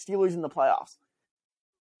moment put the Steelers in the playoffs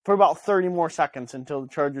for about 30 more seconds until the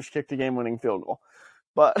Chargers kicked the game-winning field goal.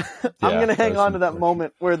 But I'm going to hang on to that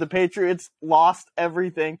moment where the Patriots lost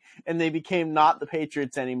everything and they became not the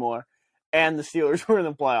Patriots anymore, and the Steelers were in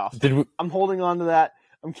the playoffs. I'm holding on to that.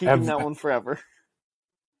 I'm keeping that one forever.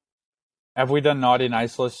 Have we done Naughty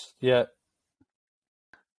Nice list yet?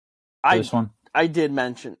 This one? I did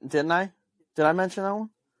mention, didn't I? Did I mention that one?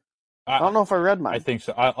 I don't know if I read mine. I think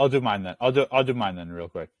so. I'll do mine then. I'll do mine then real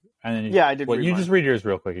quick. And then I did. You just read yours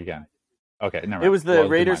real quick again. Okay, never mind. It was the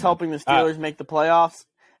Raiders helping the Steelers make the playoffs,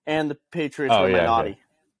 and the Patriots were my naughty.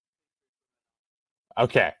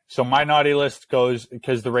 Okay, so my naughty list goes,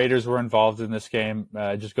 because the Raiders were involved in this game,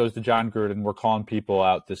 just goes to John Gruden. We're calling people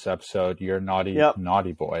out this episode. You're a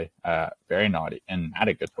naughty boy. Very naughty, and not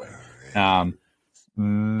a good way.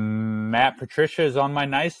 Matt Patricia is on my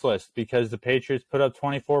nice list because the Patriots put up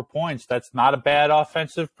 24 points. That's not a bad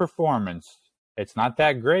offensive performance. It's not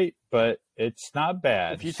that great, but it's not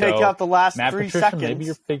bad. If you take out the last Matt 3 Patricia, seconds. Maybe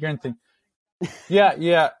you're figuring things. Yeah.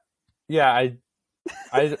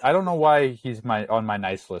 I don't know why he's on my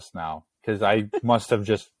nice list now, because I must have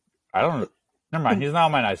just, I don't know. Never mind. He's not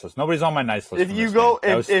on my nice list. Nobody's on my nice list.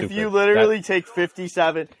 If you literally take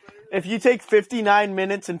 57, if you take 59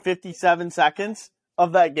 minutes and 57 seconds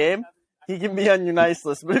of that game, he can be on your nice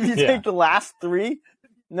list. But if you take the last 3,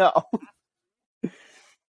 no.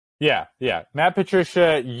 Yeah. Matt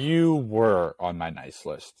Patricia, you were on my nice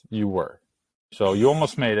list. You were. So you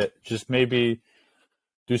almost made it. Just maybe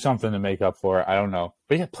do something to make up for it. I don't know.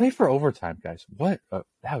 But yeah, play for overtime, guys. What?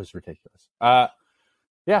 That was ridiculous.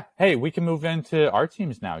 Yeah. Hey, we can move into our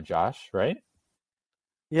teams now, Josh, right?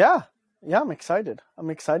 Yeah, I'm excited. I'm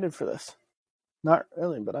excited for this. Not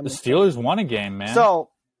really, but I'm excited. Steelers won a game, man. So,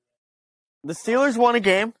 the Steelers won a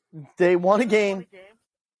game. They won a game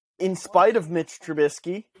in spite of Mitch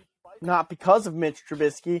Trubisky, not because of Mitch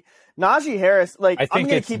Trubisky. Najee Harris, I'm going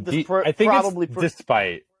to keep this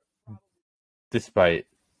despite.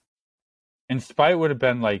 And spite would have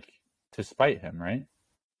been to spite him, right?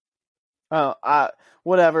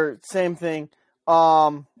 Whatever, same thing.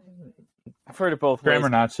 I've heard it both ways. Grammar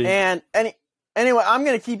Nazi. And anyway, I'm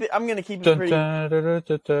gonna keep it pretty.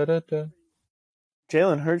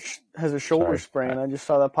 Jalen Hurts has a shoulder sprain. I just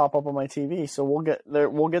saw that pop up on my TV, so we'll get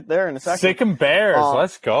there in a second. Sick 'em Bears,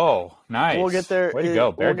 let's go. Nice. We'll get there. Way to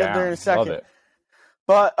go, Bear down. Get there in a second. Love it.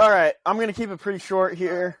 But all right, I'm gonna keep it pretty short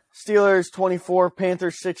here. Steelers 24,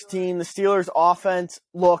 Panthers 16. The Steelers offense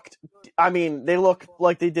they looked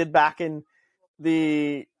like they did back in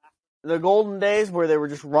the golden days where they were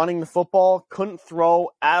just running the football, couldn't throw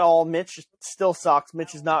at all. Mitch still sucks.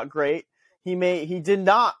 Mitch is not great. He did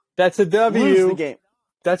not. That's a W. Lose the game.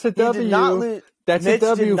 That's a W. He did not lose. That's Mitch a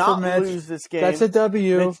W did not for Mitch. Lose this game. That's a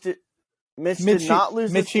W. Mitch did not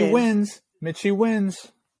lose this game. Mitchie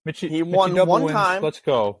wins. He won one wins. time. Let's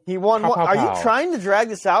go. He won. Are you trying to drag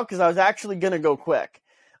this out? Because I was actually going to go quick.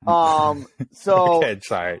 So okay,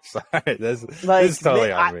 sorry. This is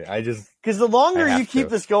totally on me. Because the longer you keep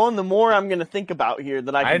this going, the more I'm going to think about here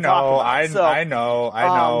that I can talk about. I know.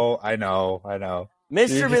 Mitch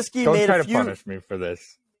Trubisky don't try to punish me for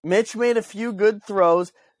this. Mitch made a few good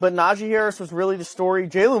throws, but Najee Harris was really the story.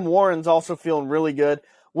 Jaylen Warren's also feeling really good.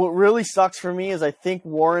 What really sucks for me is I think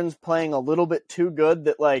Warren's playing a little bit too good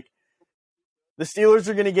that the Steelers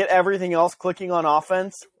are going to get everything else clicking on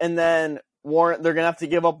offense, and then they're going to have to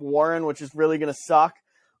give up Warren, which is really going to suck.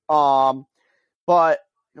 But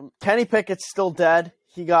Kenny Pickett's still dead.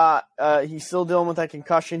 He's still dealing with that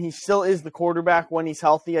concussion. He still is the quarterback when he's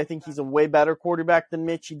healthy. I think he's a way better quarterback than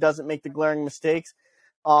Mitch. He doesn't make the glaring mistakes.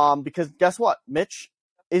 Because guess what? Mitch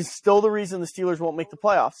is still the reason the Steelers won't make the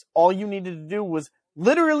playoffs. All you needed to do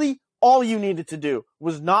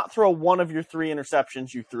was not throw one of your 3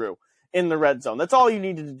 interceptions you threw in the red zone. That's all you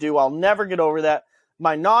needed to do. I'll never get over that.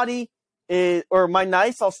 My nice,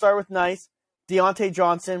 I'll start with nice. Deontay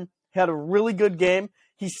Johnson had a really good game.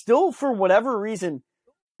 He still, for whatever reason,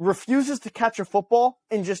 refuses to catch a football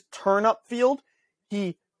and just turn up field.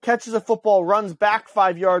 He catches a football, runs back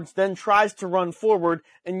 5 yards, then tries to run forward,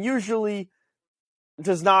 and usually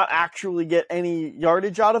does not actually get any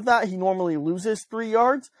yardage out of that. He normally loses 3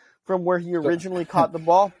 yards from where he originally caught the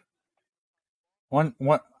ball.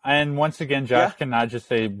 And once again, Josh cannot just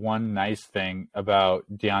say one nice thing about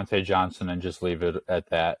Deontay Johnson and just leave it at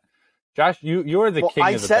that. Josh, you are the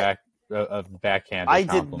king of backhand. I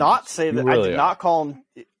did not say that. Really I did not call him.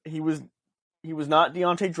 He was not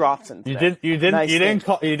Deontay Dropson. Today. You didn't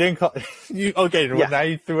call. Okay, well, now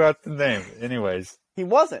you threw out the name. Anyways, he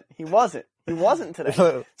wasn't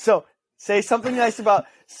today. So say something nice about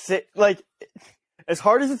as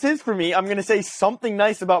hard as it is for me, I'm going to say something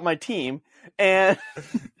nice about my team. And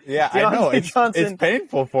yeah, I know it's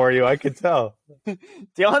painful for you. I could tell.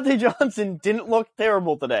 Deontay Johnson didn't look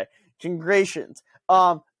terrible today. Congratulations.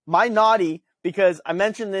 My naughty, because I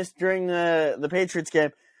mentioned this during the Patriots game.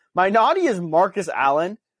 My naughty is Marcus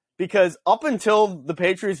Allen, because up until the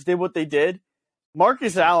Patriots did what they did,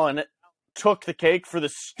 Marcus Allen took the cake for the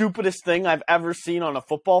stupidest thing I've ever seen on a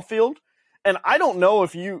football field. And I don't know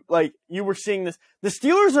if you were seeing this. The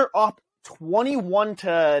Steelers are up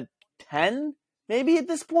 21-10, maybe at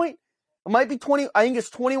this point. It might be 20. I think it's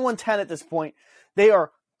 21-10 at this point. They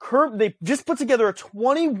just put together a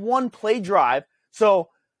 21 play drive. So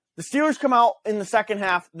the Steelers come out in the second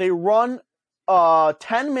half. They run a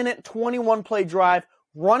 10-minute, 21 play drive,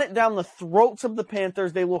 run it down the throats of the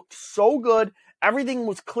Panthers. They looked so good. Everything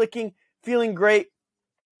was clicking, feeling great.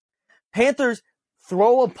 Panthers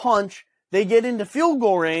throw a punch. They get into field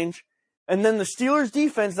goal range, and then the Steelers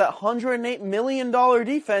defense, that $108 million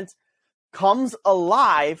defense, comes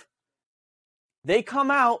alive. They come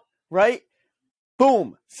out, right?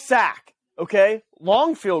 Boom, sack, okay?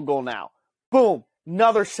 Long field goal now. Boom,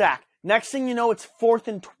 another sack. Next thing you know, it's 4th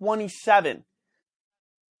and 27.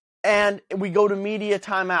 And we go to media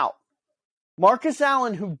timeout. Marcus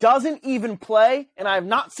Allen, who doesn't even play, and I have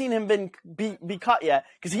not seen him be cut yet,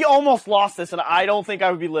 because he almost lost this, and I don't think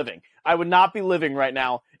I would be living. I would not be living right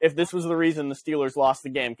now if this was the reason the Steelers lost the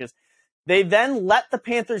game, because they then let the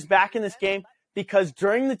Panthers back in this game because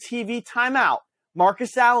during the TV timeout,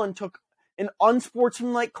 Marcus Allen took an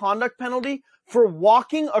unsportsmanlike conduct penalty for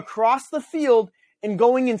walking across the field and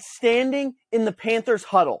going and standing in the Panthers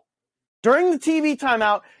huddle. During the TV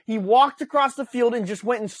timeout, he walked across the field and just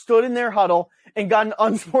went and stood in their huddle and got an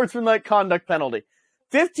unsportsmanlike conduct penalty.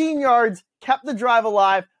 15 yards, kept the drive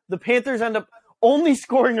alive. The Panthers end up only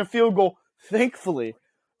scoring a field goal, thankfully.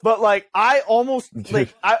 But, I almost,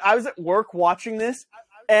 I was at work watching this,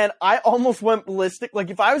 and I almost went ballistic.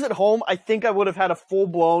 If I was at home, I think I would have had a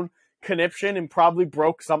full-blown conniption and probably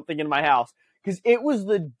broke something in my house. Because it was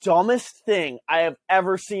the dumbest thing I have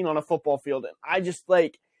ever seen on a football field. And I just,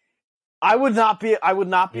 I would not be alive.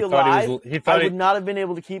 I would not have been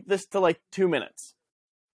able to keep this to 2 minutes.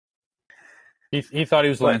 He thought he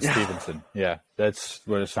was Lance Stevenson. Yeah, that's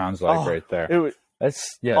what it sounds like right there. That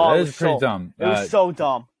is pretty dumb. It was so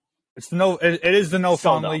dumb. It is the no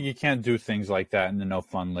fun league. You can't do things like that in the no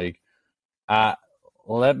fun league. I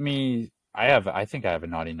think I have a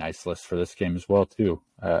naughty nice list for this game as well too,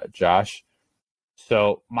 Josh.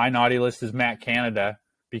 So my naughty list is Matt Canada,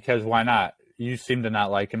 because why not? You seem to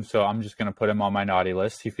not like him, so I'm just going to put him on my naughty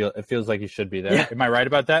list. It feels like he should be there. Yeah. Am I right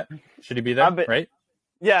about that? Should he be there? Right?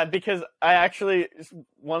 Yeah, because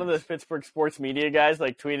one of the Pittsburgh sports media guys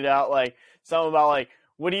tweeted out something about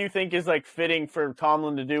what do you think is fitting for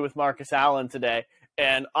Tomlin to do with Marcus Allen today?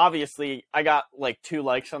 And obviously, I got 2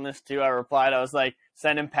 likes on this too. I replied, I was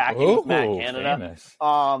send him packing with Matt Canada. Famous.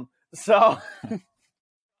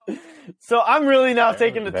 So I'm really now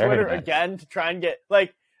taking to Twitter again to try and get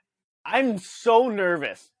I'm so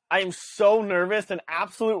nervous. I am so nervous. An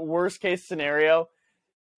absolute worst case scenario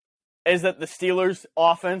is that the Steelers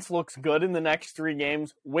offense looks good in the next 3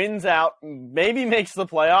 games, wins out, maybe makes the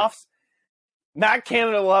playoffs. Matt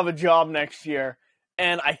Canada will have a job next year.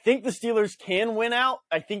 And I think the Steelers can win out.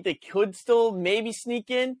 I think they could still maybe sneak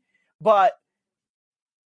in. But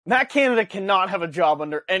Matt Canada cannot have a job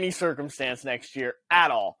under any circumstance next year at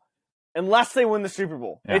all. Unless they win the Super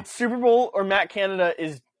Bowl. Yeah. It's Super Bowl or Matt Canada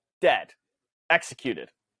is dead. Executed.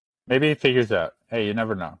 Maybe he figures out. Hey, you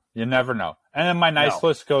never know. You never know. And then my nice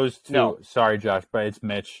list goes to, sorry, Josh, but it's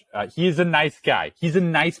Mitch. He's a nice guy. He's a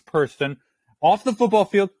nice person. Off the football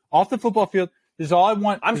field, this is all I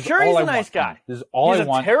want. I'm sure he's a nice guy. This is all I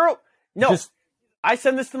want. I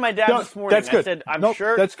sent this to my dad this morning. That's good. I said, I'm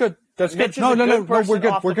sure. That's good. That's good. No, we're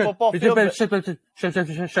good. We're good.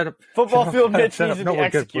 Shut up. Football field Mitch needs to be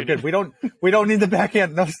executed. We're good. We don't need the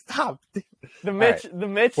backhand. No, stop. The Mitch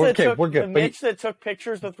that took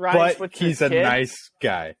pictures with Ryan Switzer's kid. But he's a nice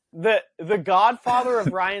guy. The godfather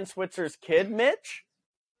of Ryan Switzer's kid, Mitch.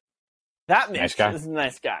 That Mitch is a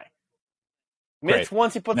nice guy. Mitch, great.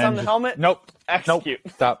 Once he puts on the helmet, execute.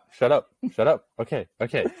 Nope. Stop. Shut up. Okay.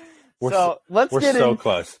 We're so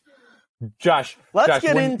close. Josh, but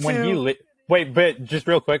just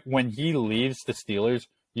real quick, when he leaves the Steelers,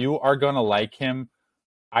 you are going to like him,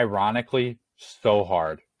 ironically, so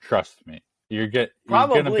hard. Trust me. You're going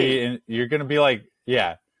to be you're going to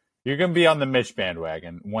be on the Mitch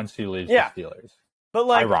bandwagon once he leaves the Steelers. But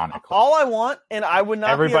ironically, all I want, and I would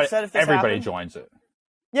not be upset if this everybody happened. Joins it.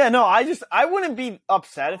 Yeah, no, I wouldn't be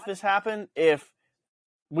upset if this happened if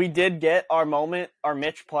we did get our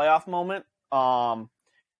Mitch playoff moment.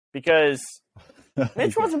 Because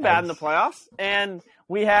Mitch wasn't bad in the playoffs, and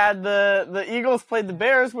we had the Eagles played the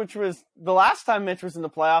Bears, which was the last time Mitch was in the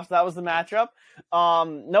playoffs. That was the matchup.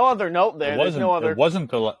 No other note there. It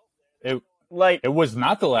was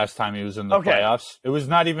not the last time he was in the playoffs. It was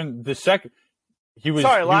not even the second. He was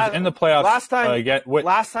in the playoffs last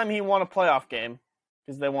time he won a playoff game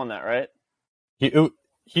because they won that, right?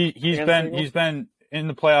 He's been in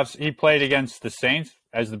the playoffs, he played against the Saints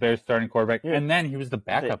as the Bears starting quarterback, and then he was the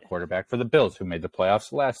backup quarterback for the Bills, who made the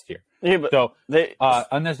playoffs last year. Yeah, but so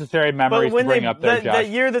unnecessary memories to bring up there, Josh. That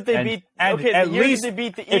year that they beat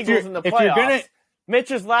the Eagles in the playoffs,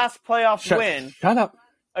 Mitch's last playoff win. Shut up.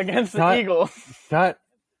 Against the Eagles.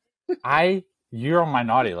 You're on my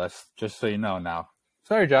naughty list, just so you know now.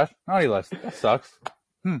 Sorry, Josh. Naughty list. That sucks.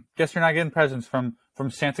 Guess you're not getting presents from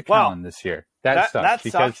Santa Callan this year. That sucks.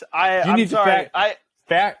 That sucks. I'm sorry. I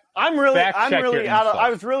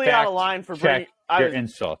was really out of line for bringing your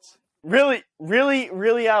insults. Really, really,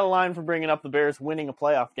 really out of line for bringing up the Bears winning a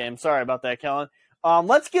playoff game. Sorry about that, Kellen.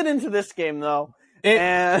 Let's get into this game though.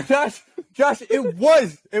 Josh, it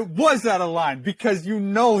was out of line because you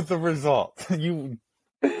know the result. Right.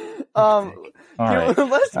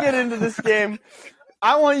 Let's get into this game.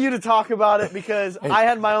 I want you to talk about it because I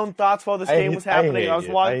had my own thoughts while this game was happening. I was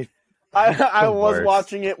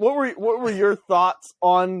watching it. What were your thoughts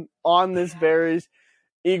on this Bears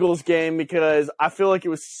Eagles game? Because I feel like it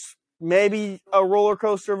was maybe a roller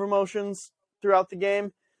coaster of emotions throughout the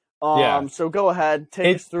game. So go ahead,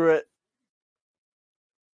 take us through it.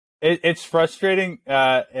 It's frustrating.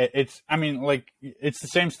 It's the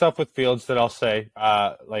same stuff with Fields that I'll say.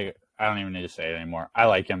 I don't even need to say it anymore. I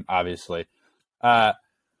like him, obviously.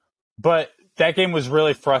 But that game was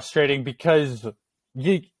really frustrating because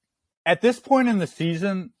at this point in the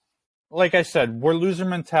season, like I said, we're loser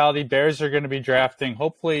mentality. Bears are going to be drafting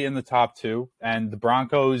hopefully in the top 2, and the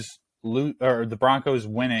Broncos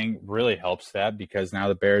winning really helps that because now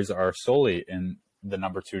the Bears are solely in the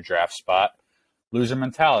number 2 draft spot. Loser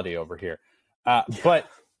mentality over here. But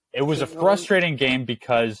it was a frustrating game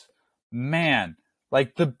because, man,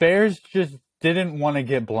 the Bears just didn't want to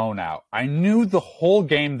get blown out. I knew the whole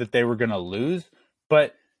game that they were going to lose,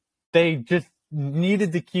 but they just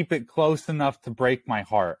needed to keep it close enough to break my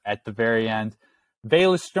heart at the very end.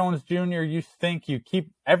 Velus Jones Jr., you think you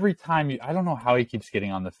keep every time I don't know how he keeps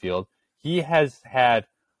getting on the field. He has had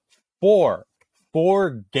four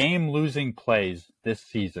game-losing plays this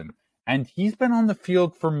season, and he's been on the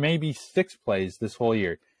field for maybe 6 plays this whole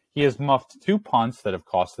year. He has muffed 2 punts that have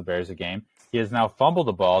cost the Bears a game. He has now fumbled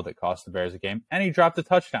a ball that cost the Bears a game, and he dropped a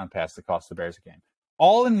touchdown pass that cost the Bears a game.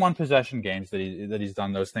 All in one possession games that he's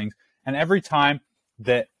done those things. And every time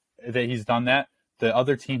that he's done that, the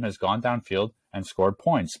other team has gone downfield and scored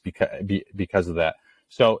points because of that.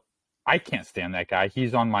 So I can't stand that guy.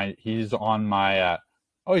 He's on my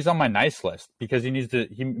nice list because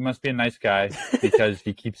he must be a nice guy because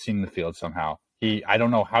he keeps seeing the field somehow. I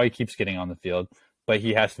don't know how he keeps getting on the field, but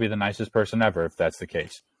he has to be the nicest person ever if that's the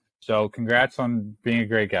case. So congrats on being a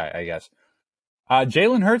great guy, I guess.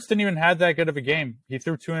 Jalen Hurts didn't even have that good of a game. He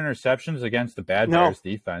threw 2 interceptions against the bad Bears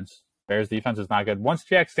defense. Bears defense is not good. Once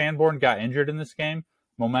Jack Sanborn got injured in this game,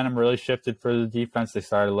 momentum really shifted for the defense. They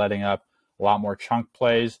started letting up a lot more chunk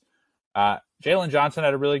plays. Jalen Johnson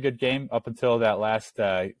had a really good game up until that last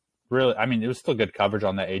it was still good coverage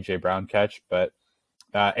on that A.J. Brown catch, but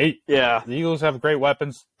the Eagles have great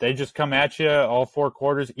weapons. They just come at you all 4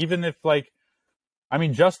 quarters, even if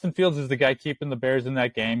Justin Fields is the guy keeping the Bears in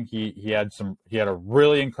that game. He had a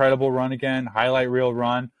really incredible run again, highlight reel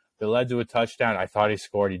run that led to a touchdown. I thought he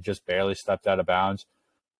scored. He just barely stepped out of bounds.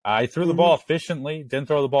 He threw the ball efficiently, didn't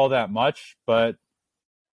throw the ball that much, but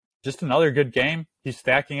just another good game. He's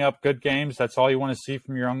stacking up good games. That's all you want to see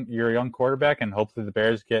from your young quarterback, and hopefully the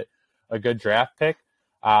Bears get a good draft pick.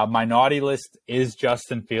 My naughty list is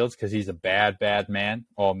Justin Fields because he's a bad, bad man.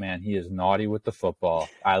 Oh man, he is naughty with the football.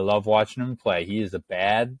 I love watching him play. He's a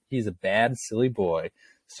bad, silly boy.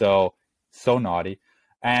 So naughty.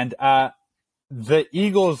 And the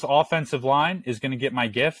Eagles offensive line is going to get my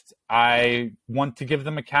gift. I want to give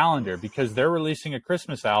them a calendar because they're releasing a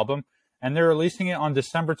Christmas album and they're releasing it on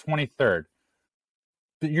December 23rd.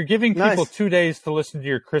 You're giving people 2 days to listen to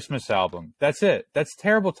your Christmas album. That's it. That's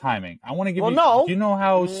terrible timing. I want to give you. Do you know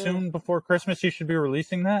how soon before Christmas you should be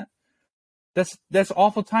releasing that? That's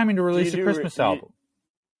awful timing to release a Christmas album.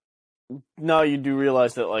 No, you do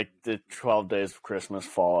realize that the 12 days of Christmas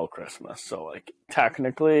follow Christmas. So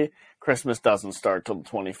technically Christmas doesn't start till the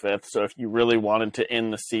 25th. So if you really wanted to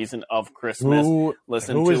end the season of Christmas, who's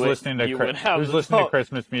listening to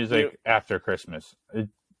Christmas music after Christmas?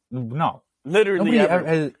 No.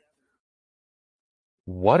 Literally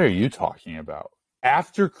What are you talking about?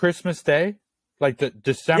 After Christmas Day? The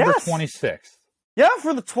December 26th? Yeah,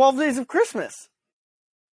 for the 12 days of Christmas.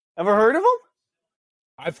 Ever heard of them?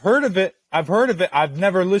 I've heard of it. I've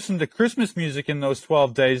never listened to Christmas music in those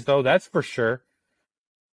 12 days, though. That's for sure.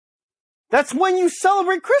 That's when you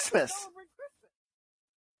celebrate Christmas.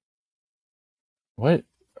 What?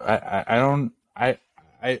 I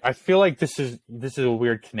I feel like this is a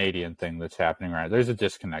weird Canadian thing that's happening right now. There's a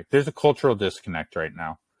disconnect. There's a cultural disconnect right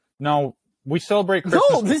now. No, we celebrate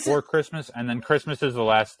Christmas before Christmas, and then Christmas is the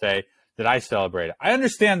last day that I celebrate it. I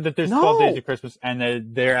understand that there's 12 days of Christmas,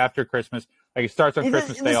 and they're after Christmas. Like it starts on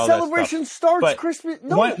Christmas Day. All celebration that stuff. starts but Christmas.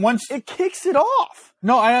 No, once it kicks it off.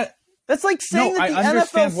 No, that's like saying that the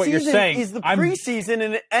NFL season is the preseason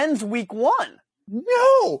and it ends week 1.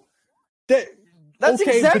 No, that's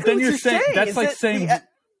okay, exactly but then what you're saying that's like saying.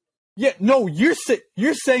 Yeah, no, you're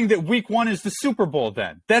saying that week 1 is the Super Bowl.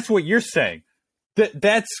 Then that's what you're saying.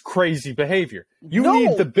 That's crazy behavior. You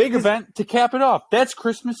need the big event to cap it off. That's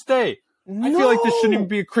Christmas Day. No. I feel like this shouldn't even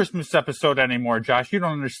be a Christmas episode anymore, Josh. You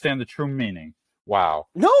don't understand the true meaning. Wow.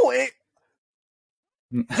 No,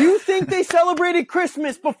 do you think they celebrated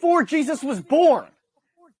Christmas before Jesus was born?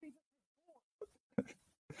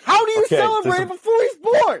 How do you celebrate it before he's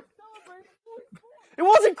born? It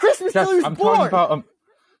wasn't Christmas till he was born.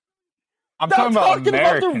 I'm talking about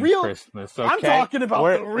American Christmas. Okay? I'm talking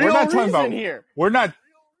about the real reason here. We're not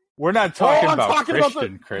talking about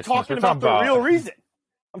Christian Christmas. I'm talking about the real reason.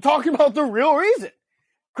 I'm talking about the real reason.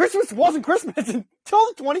 Christmas wasn't Christmas until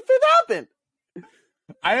the 25th happened.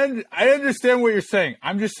 I understand what you're saying.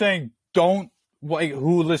 I'm just saying,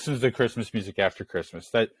 who listens to Christmas music after Christmas?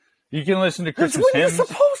 That you can listen to Christmas hymns. You're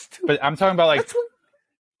supposed to. But I'm talking about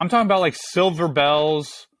like Silver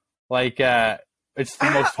Bells, like it's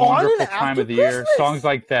the most wonderful time of the year. Songs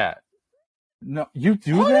like that. No, you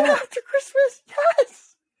do that after Christmas.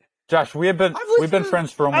 Yes. Josh, we've been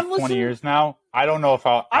friends for almost 20 years now. I don't know if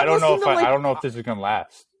I don't know if this is gonna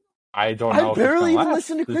last. I don't know. I barely even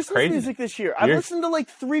listened to Christmas music this year. I've listened to like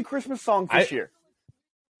 3 Christmas songs this year.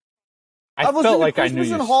 I felt like I knew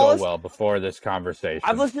you so well before this conversation.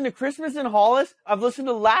 I've listened to Christmas in Hollis. I've listened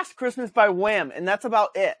to Last Christmas by Wham, and that's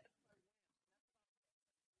about it.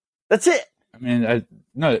 That's it. I mean,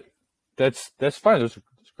 no, that's fine. Those are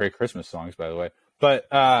great Christmas songs, by the way. But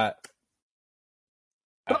I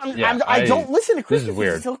don't listen to Christmas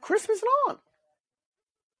until Christmas and on.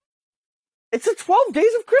 It's the 12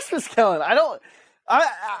 days of Christmas, Kellen.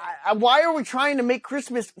 Why are we trying to make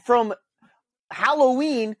Christmas from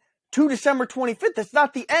Halloween to December 25th? That's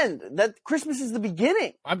not the end. That Christmas is the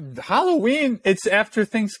beginning. Halloween, it's after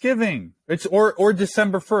Thanksgiving. It's or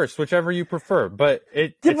December 1st, whichever you prefer. But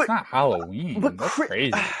it's not Halloween. That's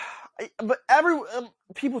crazy. But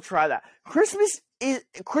people try that. Christmas is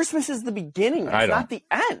the beginning. It's not the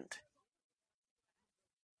end.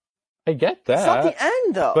 I get that. It's not the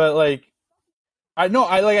end, though. But I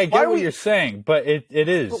get what you're saying, but it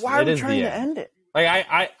is. But why are we trying to end it?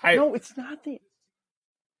 No, it's not the.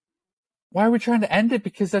 Why are we trying to end it?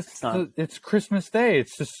 Because it's Christmas Day.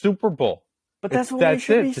 It's the Super Bowl. But that's when we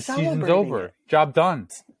should be celebrating. The season's over. Job done.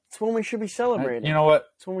 It's when we should be celebrating. You know what?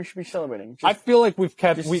 It's when we should be celebrating. I feel like we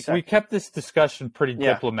kept this discussion pretty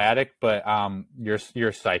diplomatic, but you're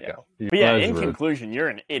psycho. Yeah. But yeah, in conclusion, you're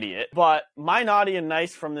an idiot. But my naughty and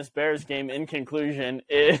nice from this Bears game, in conclusion,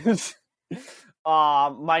 is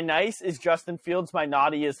my nice is Justin Fields. My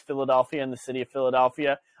naughty is Philadelphia and the city of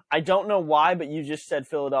Philadelphia. I don't know why, but you just said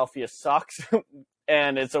Philadelphia sucks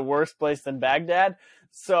and it's a worse place than Baghdad.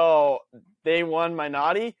 So they won my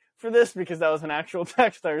naughty for this because that was an actual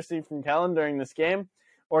text I received from Kellen during this game,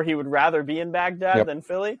 or he would rather be in Baghdad than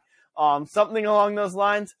Philly. Something along those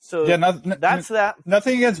lines. So that's that.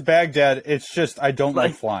 Nothing against Baghdad. It's just I don't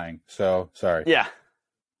like flying. So sorry. Yeah.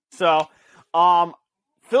 So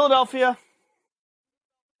Philadelphia,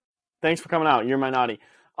 thanks for coming out. You're my naughty.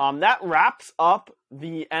 That wraps up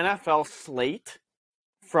the NFL slate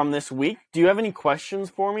from this week. Do you have any questions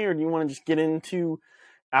for me, or do you want to just get into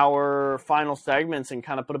our final segments and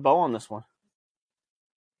kind of put a bow on this one?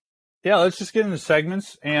 Yeah, let's just get into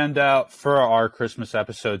segments. And for our Christmas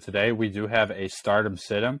episode today, we do have a Stardom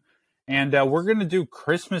Sit-em. And we're going to do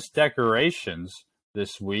Christmas decorations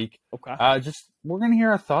this week. Okay. We're going to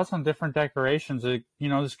hear our thoughts on different decorations.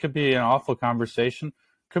 This could be an awful conversation.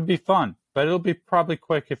 Could be fun, but it'll be probably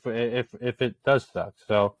quick if it does suck.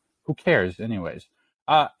 So who cares anyways?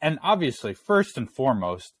 And obviously, first and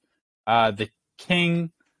foremost, the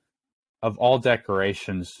king of all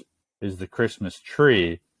decorations is the Christmas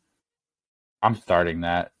tree. I'm starting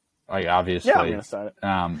that. Obviously. Yeah, I'm gonna start it.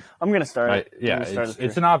 I'm gonna start it. Yeah,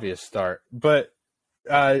 it's an obvious start. But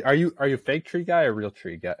are you a fake tree guy or real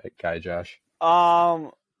tree guy, Josh?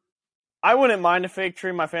 I wouldn't mind a fake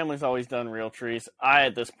tree. My family's always done real trees. I,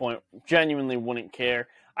 at this point, genuinely wouldn't care.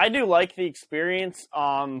 I do like the experience,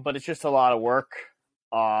 but it's just a lot of work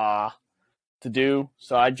to do.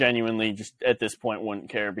 So I genuinely just, at this point, wouldn't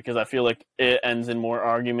care because I feel like it ends in more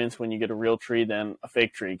arguments when you get a real tree than a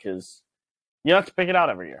fake tree because you don't have to pick it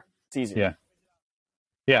out every year. It's easy. Yeah.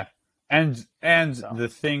 Yeah, and the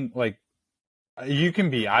thing, like, you can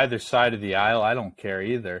be either side of the aisle. I don't care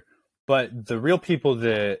either. But the real people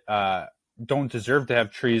that don't deserve to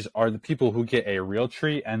have trees are the people who get a real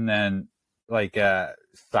tree and then like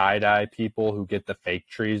side eye people who get the fake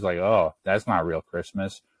trees. Like, oh, that's not real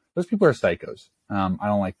Christmas. Those people are psychos. I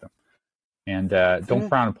don't like them. And don't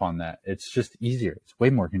frown upon that. It's just easier. It's way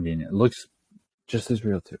more convenient. It looks just as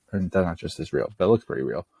real too. And not just as real, but it looks pretty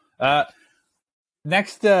real.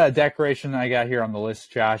 Next decoration I got here on the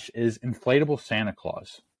list, Josh, is inflatable Santa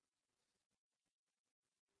Claus.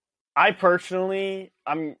 I personally,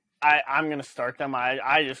 I'm going to start them.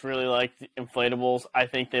 I just really like the inflatables. I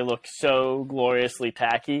think they look so gloriously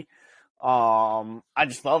tacky. I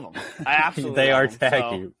just love them. I absolutely they love are them.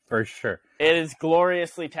 tacky, so, for sure. It is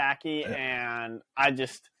gloriously tacky, and I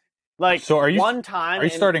just like. So are you one time? Are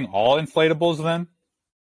you starting all inflatables then?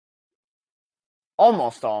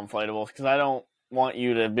 Almost all inflatables, because I don't want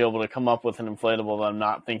you to be able to come up with an inflatable that I'm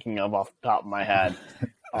not thinking of off the top of my head.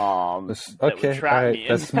 Okay, all right,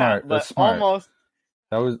 that's smart. But that's smart. Almost.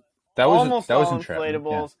 That was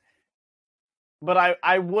inflatables. Yeah. But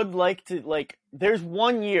I would like to, like, there's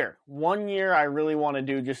one year I really want to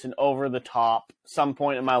do just an over the top, some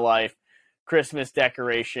point in my life, Christmas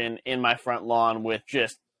decoration in my front lawn with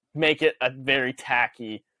just make it a very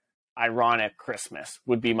tacky, ironic Christmas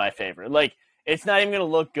would be my favorite. Like, it's not even going to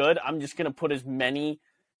look good. I'm just going to put as many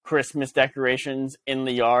Christmas decorations in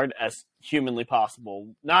the yard as humanly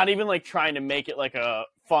possible. Not even like trying to make it like a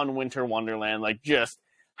fun winter wonderland. Like, just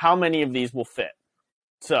how many of these will fit.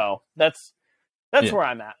 So that's where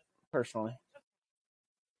I'm at personally.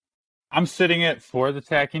 I'm sitting it for the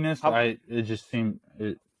tackiness. It just seemed,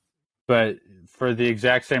 but for the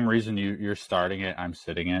exact same reason you're starting it, I'm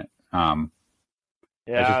sitting it. That's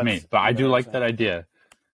just me. But I do like that idea.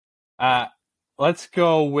 Let's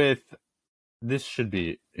go with, this should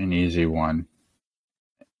be an easy one.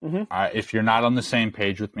 Mm-hmm. If you're not on the same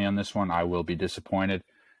page with me on this one, I will be disappointed.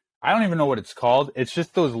 I don't even know what it's called. It's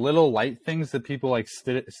just those little light things that people like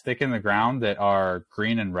stick in the ground that are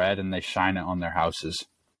green and red, and they shine it on their houses.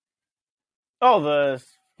 Oh, the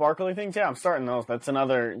sparkly things? Yeah, I'm starting those. That's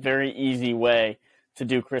another very easy way to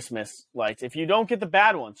do Christmas lights. If you don't get the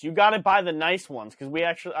bad ones, you got to buy the nice ones, because we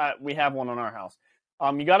actually we have one on our house.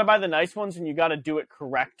 You got to buy the nice ones, and you got to do it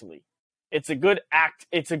correctly. It's a good act.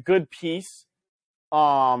 It's a good piece.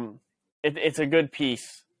 It's a good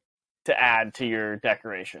piece to add to your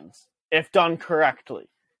decorations if done correctly.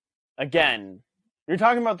 Again, you're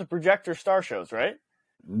talking about the projector star shows, right?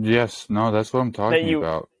 Yes. No, that's what I'm talking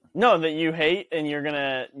about. No, that you hate, and you're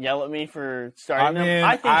gonna yell at me for starting them.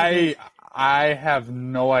 I have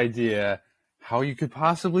no idea how you could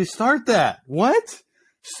possibly start that. What?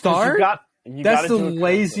 Start? That's the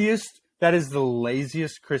laziest. That is the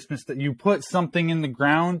laziest Christmas, that you put something in the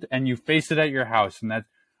ground and you face it at your house, and that,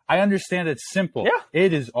 I understand it's simple. Yeah.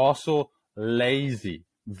 It is also lazy,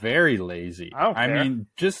 very lazy. I don't care. I mean,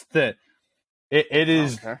 just that it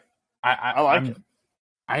is. I like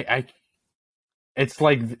it. It's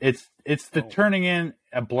like it's the turning in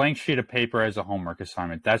a blank sheet of paper as a homework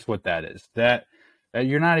assignment. That's what that is. That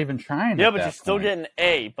you're not even trying. Yeah, but you still get an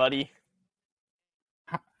A, buddy.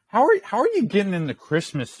 How are you getting in the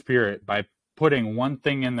Christmas spirit by putting one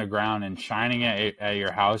thing in the ground and shining it at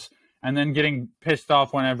your house, and then getting pissed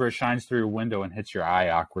off whenever it shines through your window and hits your eye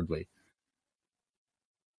awkwardly?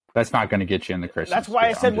 That's not going to get you in the Christmas. That's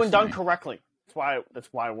why spirit. I said when done correctly. That's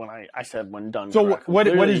why when I said when done. So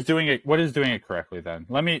correctly. what is doing it correctly then?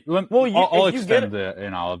 I'll extend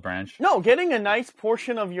an olive branch. No, getting a nice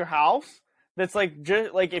portion of your house that's like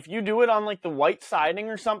just like if you do it on like the white siding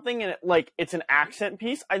or something, and it's an accent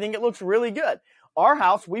piece. I think it looks really good. Our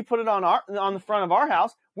house, we put it on the front of our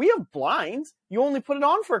house. We have blinds. You only put it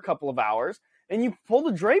on for a couple of hours, and you pull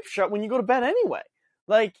the drape shut when you go to bed anyway.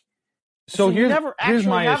 So you never actually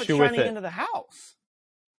my have issue it shining with it. into the house.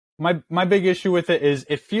 My big issue with it is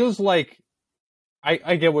it feels like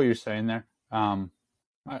I get what you're saying there. I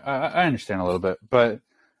understand a little bit, but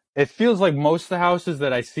it feels like most of the houses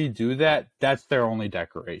that I see do that, that's their only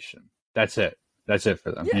decoration. That's it. That's it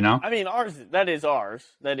for them, yeah, you know? I mean, that is ours.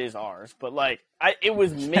 But it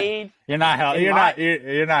was made. You're not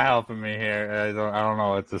helping me here. I don't know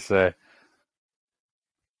what to say.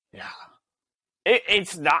 Yeah.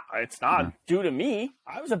 It's not due to me.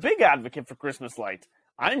 I was a big advocate for Christmas lights.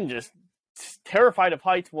 I'm just terrified of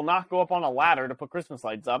heights, will not go up on a ladder to put Christmas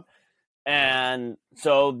lights up. And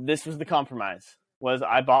so this was the compromise. Was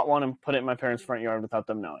I bought one and put it in my parents' front yard without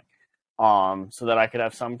them knowing, so that I could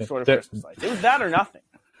have some sort of Christmas lights. It was that or nothing.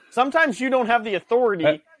 Sometimes you don't have the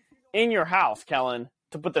authority in your house, Kellen,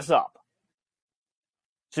 to put this up.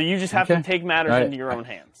 So you just have to take matters into your own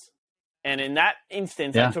hands. And in that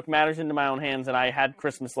instance, I took matters into my own hands, and I had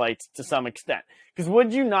Christmas lights to some extent. Because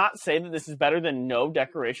would you not say that this is better than no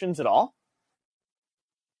decorations at all?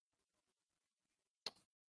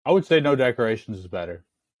 I would say no decorations is better.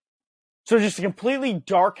 So just a completely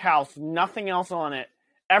dark house, nothing else on it.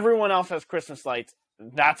 Everyone else has Christmas lights.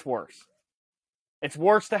 That's worse. It's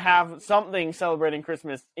worse to have something celebrating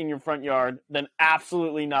Christmas in your front yard than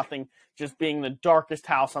absolutely nothing, just being the darkest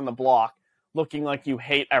house on the block, looking like you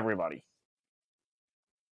hate everybody.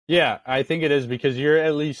 Yeah, I think it is because you're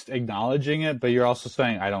at least acknowledging it, but you're also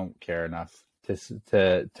saying, I don't care enough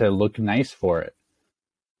to look nice for it.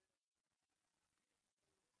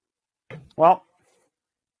 Well,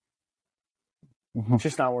 it's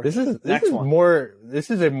just not working. This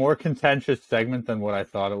is a more contentious segment than what I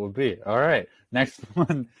thought it would be. All right, next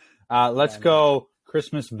one. Let's go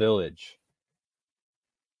Christmas Village.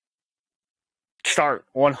 Start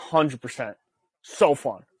 100%. So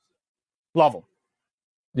fun. Love them.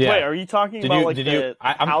 Yeah. Wait, are you talking about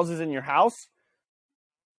houses in your house?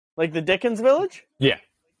 Like the Dickens Village? Yeah.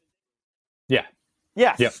 Yeah.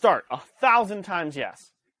 Yes, yep. Start 1,000 times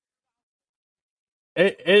yes.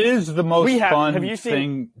 It is the most fun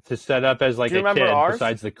thing to set up as like a kid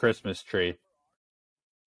besides the Christmas tree.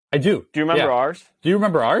 I do. Do you remember ours? Do you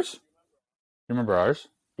remember ours? You remember ours?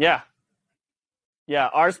 Yeah. Yeah,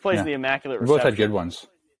 ours plays the Immaculate Reception. We both had good ones.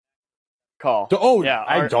 Call. Yeah,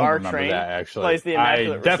 I don't remember that, actually. Plays the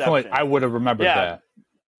Immaculate Reception. I would have remembered that.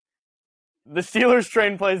 The Steelers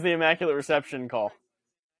train plays the Immaculate Reception call.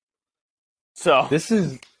 So this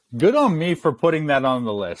is good on me for putting that on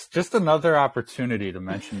the list. Just another opportunity to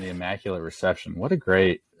mention the Immaculate Reception.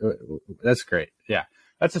 That's great. Yeah,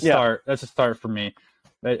 that's a start. That's a start for me.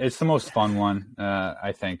 It's the most fun one,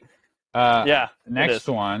 I think. Next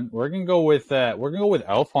one, we're gonna go with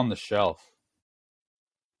Elf on the Shelf.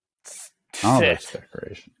 That's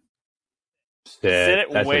decoration. Sit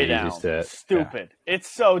it way down. Stupid. Yeah. It's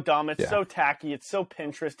so dumb. It's so tacky. It's so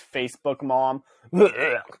Pinterest, Facebook mom.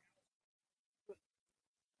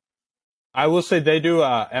 I will say they do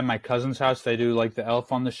at my cousin's house. They do like the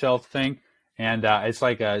Elf on the Shelf thing, and it's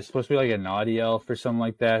like it's supposed to be like a naughty elf or something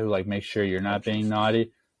like that who like makes sure you're not being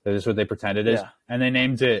naughty. That is what they pretend it is, and they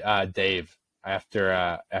named it Dave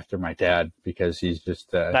after my dad because he's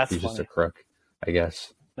just just a crook, I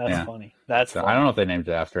guess. That's funny. That's funny. I don't know if they named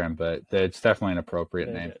it after him, but it's definitely an appropriate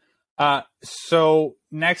name. So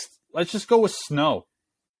next, let's just go with snow.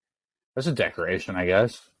 That's a decoration, I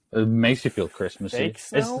guess. It makes you feel Christmassy.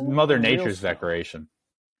 It's Mother Nature's decoration.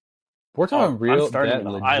 We're talking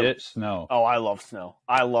legit snow. Oh, I love snow.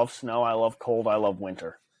 I love snow. I love cold. I love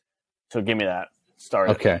winter. So give me that. Start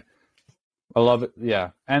it. Okay. I love it. Yeah.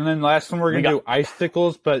 And then last one, we're going to do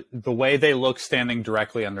icicles, but the way they look standing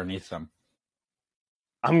directly underneath them.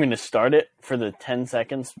 I'm going to start it for the 10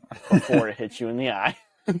 seconds before it hits you in the eye.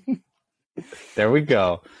 There we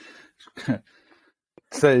go.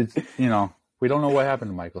 So, we don't know what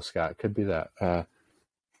happened to Michael Scott. Could be that.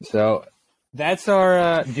 So that's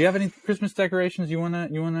our. Do you have any Christmas decorations you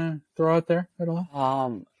wanna throw out there at all?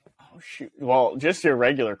 Oh shoot! Well, just your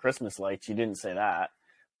regular Christmas lights. You didn't say that.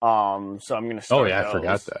 So I'm gonna start. Oh yeah, I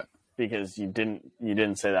forgot that because you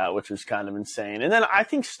didn't say that, which was kind of insane. And then I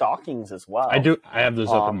think stockings as well. I do. I have those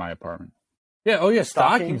up in my apartment. Yeah. Oh yeah,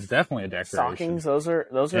 stockings definitely a decoration. Stockings. Those are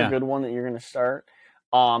a good one that you're gonna start.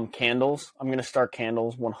 Candles. I'm going to start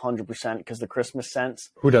candles 100% because the Christmas scents.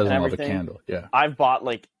 Who doesn't love a candle? Yeah. I've bought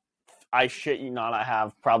I shit you not, I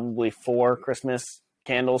have probably 4 Christmas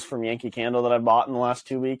candles from Yankee Candle that I've bought in the last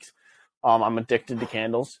 2 weeks. I'm addicted to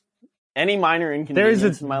candles. Any minor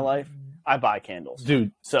inconvenience in my life, I buy candles.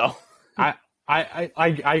 Dude. So I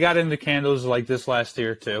got into candles like this last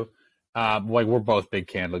year too. We're both big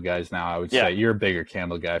candle guys now, I would say. You're a bigger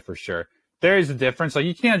candle guy for sure. There is a difference. Like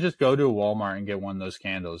you can't just go to a Walmart and get one of those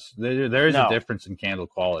candles. There is a difference in candle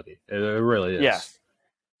quality. It really is. Yes.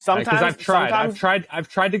 Sometimes I've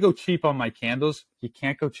tried to go cheap on my candles. You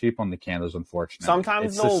can't go cheap on the candles, unfortunately.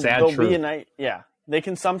 Sometimes they'll be a nice. Yeah, they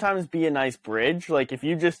can sometimes be a nice bridge. Like if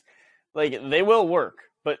you just they will work,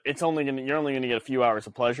 but you're only gonna get a few hours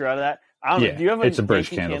of pleasure out of that. I don't know. Do you have it's a bridge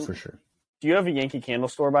candle for sure. Do you have a Yankee Candle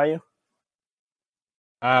store by you?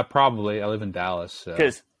 Probably. I live in Dallas.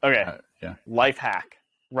 Life hack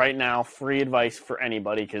right now, free advice for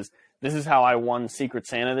anybody because this is how I won Secret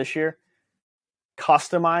Santa this year.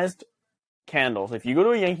 Customized candles. If you go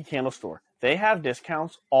to a Yankee Candle store, they have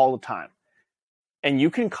discounts all the time, and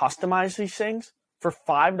you can customize these things for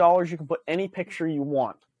 $5. You can put any picture you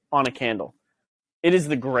want on a candle. It is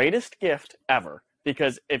the greatest gift ever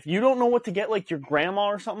because if you don't know what to get, like your grandma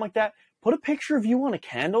or something like that, put a picture of you on a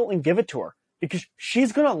candle and give it to her. because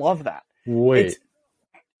she's gonna love that. Wait,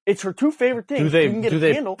 it's her two favorite things. You can get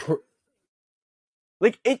a candle.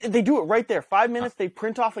 They do it right there. 5 minutes. They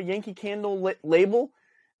print off a Yankee Candle label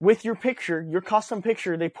with your picture, your custom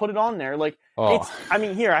picture. They put it on there.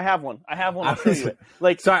 Here I have one. I'll show you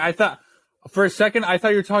it. Sorry, I thought for a second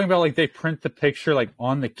you were talking about they print the picture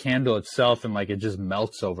on the candle itself and it just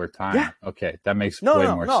melts over time. Yeah. Okay, that makes way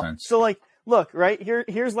more sense. So look right here.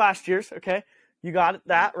 Here's last year's. Okay, you got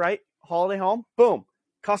that right. Holiday home. Boom.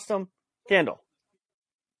 Custom candle.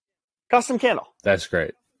 That's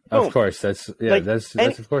great. Boom. Of course, that's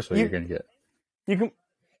of course what you're gonna get. You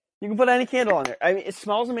can put any candle on there. I mean, it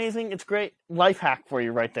smells amazing. It's great. Life hack for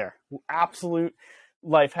you right there. Absolute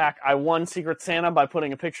life hack. I won Secret Santa by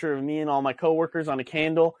putting a picture of me and all my coworkers on a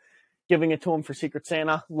candle, giving it to them for Secret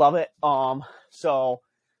Santa. Love it. So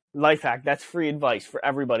life hack. That's free advice for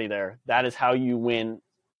everybody there. That is how you win.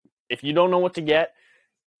 If you don't know what to get,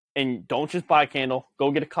 and don't just buy a candle,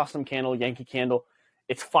 go get a custom candle, Yankee Candle.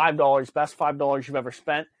 It's $5, best $5 you've ever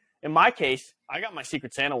spent. In my case, I got my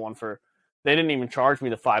Secret Santa one they didn't even charge me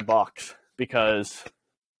the $5 because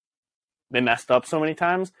they messed up so many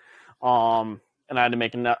times. And I had to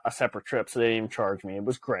make a separate trip, so they didn't even charge me. It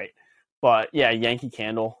was great. But yeah, Yankee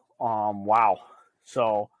Candle. Wow.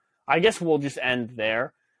 So I guess we'll just end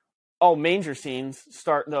there. Oh, manger scenes,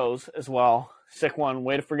 start those as well. Sick one.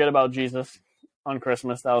 Way to forget about Jesus on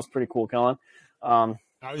Christmas. That was pretty cool, Kellen. I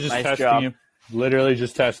was just testing you. Literally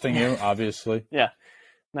just testing you, obviously. Yeah.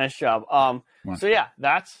 Nice job. So yeah,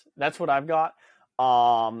 that's what I've got.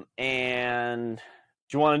 And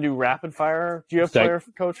do you want to do rapid fire? Do you have player,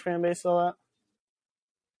 coach, fan base, all that?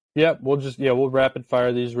 Yeah, we'll rapid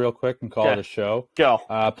fire these real quick and call it a show. Go.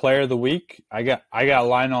 Player of the week. I got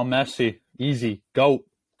Lionel Messi. Easy. Goat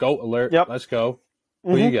alert. Yep. Let's go.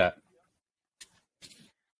 Who you got?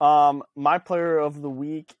 My player of the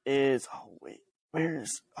week is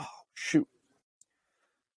shoot.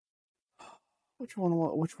 Which one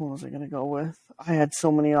was I going to go with? I had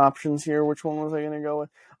so many options here. Which one was I going to go with?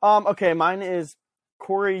 Okay, mine is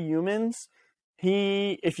Corey Humans.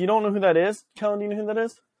 If you don't know who that is, Kellen, do you know who that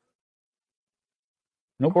is?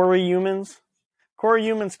 Nope. Corey Humans. Corey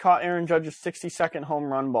Humans caught Aaron Judge's 60-second home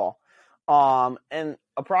run ball. And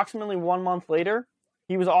approximately 1 month later,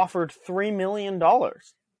 he was offered $3 million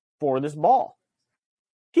for this ball.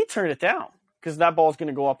 He turned it down because that ball is going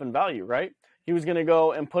to go up in value, right? He was going to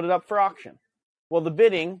go and put it up for auction. Well, the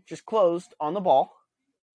bidding just closed on the ball.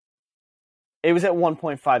 It was at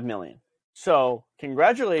 $1.5 million. So,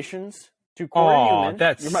 congratulations to Corey Human.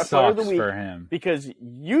 You're my player of the week for him because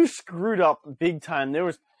you screwed up big time. There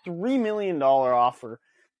was $3 million offer.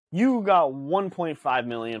 You got $1.5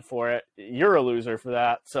 million for it. You're a loser for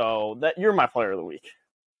that. So you're my player of the week.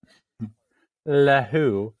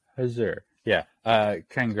 Lahu Hazur. Yeah.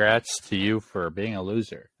 Congrats to you for being a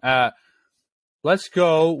loser. Let's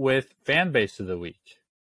go with fan base of the week.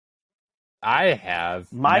 I have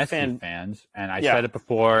Messi fans, and I said it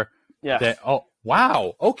before. Yes.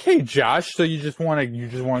 Wow. Okay, Josh. So you just want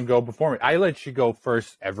to go before me. I let you go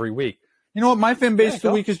first every week. You know what? My fan base of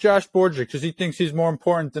the week is Josh Borgic because he thinks he's more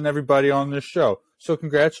important than everybody on this show. So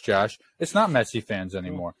congrats, Josh. It's not Messi fans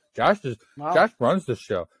anymore. Josh runs the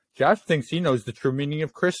show. Josh thinks he knows the true meaning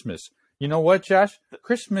of Christmas. You know what, Josh?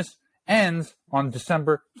 Christmas ends on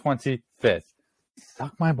December 25th.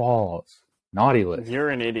 Suck my balls. Naughty list. You're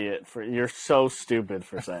an idiot. You're so stupid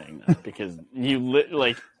for saying that because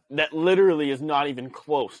that literally is not even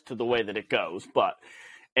close to the way that it goes. Wow.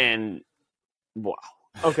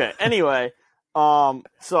 Okay. Anyway, so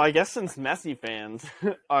I guess since Messi fans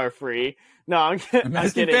are free, no, I'm kidding.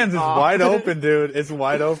 Messi fans is wide open, dude. It's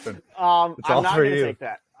wide open. I'm not going to take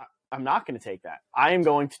that. I'm not going to take that. I am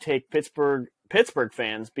going to take Pittsburgh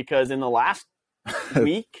fans because in the last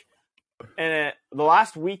week and the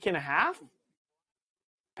last week and a half,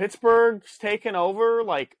 Pittsburgh's taken over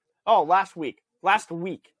last week,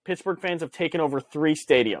 Pittsburgh fans have taken over 3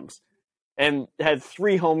 stadiums and had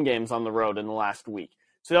 3 home games on the road in the last week.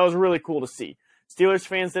 So that was really cool to see. Steelers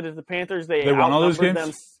fans did it to the Panthers. They won all those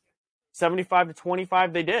games? Them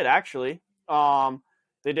 75-25. They did, actually.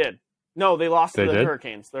 They did. No, they lost to the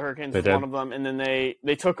Hurricanes. The Hurricanes was one of them, and then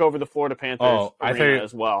they took over the Florida Panthers arena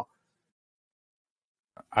as well.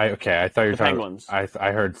 I thought you were talking Penguins.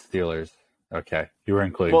 I heard Steelers. Okay, you were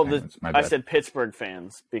including Penguins. My bad. I said Pittsburgh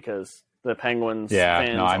fans because the Penguins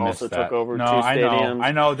fans also took over 2 stadiums.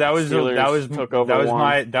 I know that was took over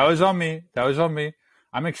that was on me.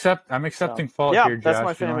 I'm accepting fault here, Josh. That's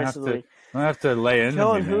my fan base of the week. I don't have to lay into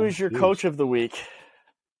Kellen, who is your coach of the week?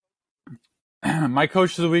 My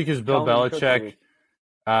coach of the week is Bill Belichick,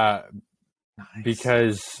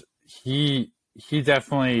 because he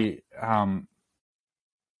definitely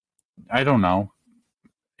I don't know.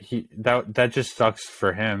 That just sucks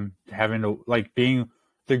for him, having to, like, being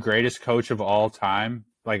the greatest coach of all time,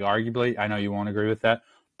 like, arguably. I know you won't agree with that,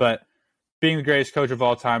 but being the greatest coach of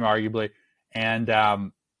all time, arguably,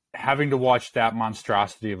 and having to watch that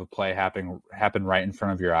monstrosity of a play happen right in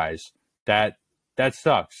front of your eyes. That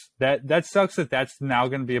sucks. That sucks that's now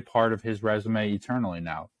going to be a part of his resume eternally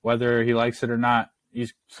now. Whether he likes it or not,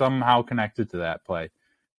 he's somehow connected to that play.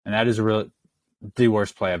 And that is the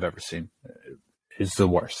worst play I've ever seen. It's the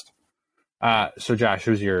worst. So, Josh,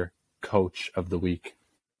 who's your coach of the week?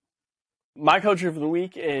 My coach of the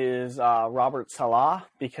week is Robert Saleh,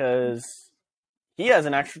 because he has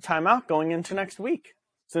an extra timeout going into next week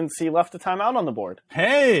since he left the timeout on the board.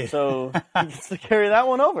 Hey! So he gets to carry that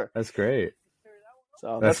one over. That's great.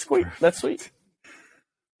 So that's sweet. That's sweet.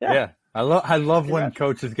 Yeah. I love when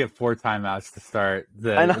coaches get 4 timeouts to start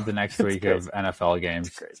the next week of NFL games.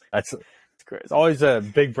 It's crazy. It's crazy. It's always a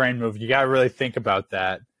big brain move. You got to really think about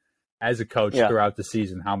that as a coach throughout the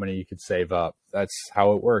season, how many you could save up. That's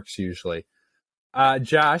how it works usually.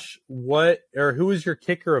 Josh, who is your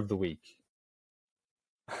kicker of the week?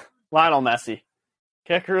 Lionel Messi,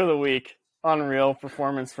 kicker of the week. Unreal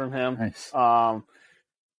performance from him. Nice.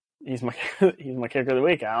 He's my kicker of the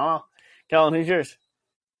week. I don't know. Kellen, who's yours?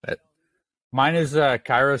 Mine is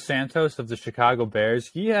Cairo Santos of the Chicago Bears.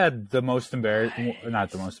 He had not the most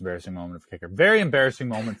embarrassing moment of kicker. Very embarrassing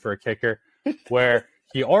moment for a kicker, where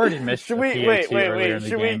he already missed a PAT earlier in the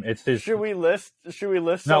game. Should we list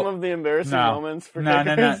some of the embarrassing moments for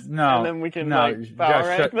kickers? No, and then we can power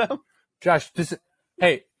rank them. Josh,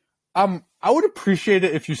 I would appreciate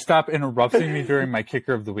it if you stop interrupting me during my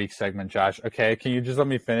kicker of the week segment, Josh. Okay, can you just let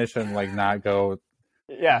me finish and not go?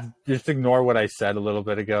 Yeah, just ignore what I said a little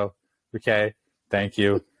bit ago. Okay, thank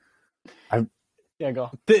you.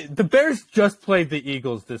 Go. The Bears just played the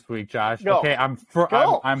Eagles this week, Josh. Go. Okay, I'm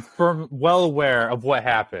well aware of what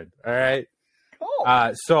happened. All right.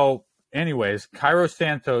 Go. So, anyways, Cairo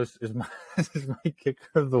Santos is my kicker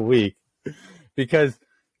of the week, because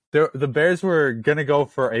the Bears were gonna go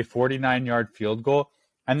for a 49-yard field goal,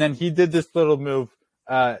 and then he did this little move.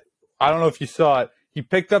 I don't know if you saw it. He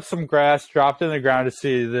picked up some grass, dropped it in the ground to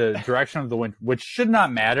see the direction of the wind, which should not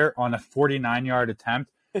matter on a 49-yard attempt.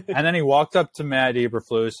 And then he walked up to Matt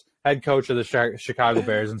Eberflus, head coach of the Chicago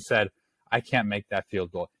Bears, and said, "I can't make that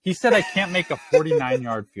field goal." He said, "I can't make a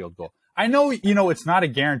 49-yard field goal." I know, it's not a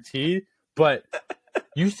guarantee, but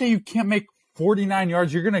you say you can't make 49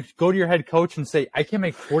 yards, you're going to go to your head coach and say, "I can't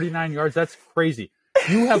make 49 yards. That's crazy."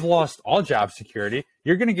 You have lost all job security.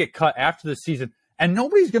 You're going to get cut after the season. And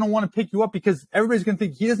nobody's going to want to pick you up, because everybody's going to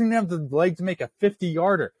think he doesn't even have the leg to make a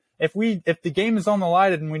 50-yarder. If the game is on the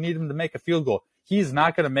line and we need him to make a field goal, he's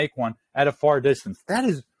not going to make one at a far distance. That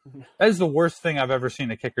is the worst thing I've ever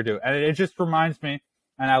seen a kicker do. And it just reminds me,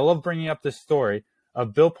 and I love bringing up this story,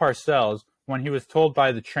 of Bill Parcells when he was told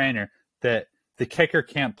by the trainer that the kicker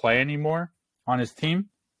can't play anymore on his team.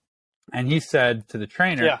 And he said to the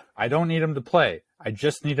trainer, "I don't need him to play. I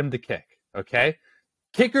just need him to kick." Okay?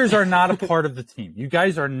 Kickers are not a part of the team. You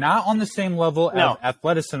guys are not on the same level of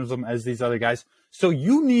athleticism as these other guys. So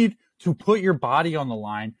you need to put your body on the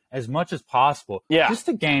line as much as possible, just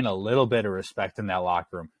to gain a little bit of respect in that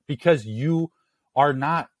locker room, because you're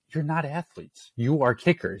not athletes. You are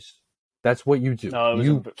kickers. That's what you do.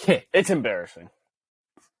 You kick. It's embarrassing.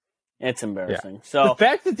 Yeah. So the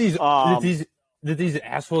fact that these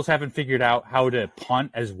assholes haven't figured out how to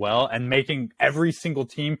punt as well, and making every single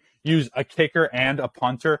team use a kicker and a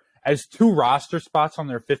punter as 2 roster spots on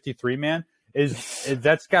their 53-man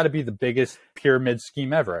that's got to be the biggest pyramid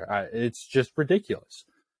scheme ever. It's just ridiculous.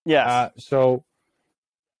 Yeah. So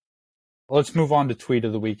let's move on to tweet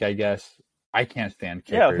of the week, I guess. I can't stand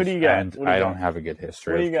kickers. Yeah, who do you got? And I don't have a good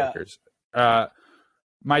history of kickers.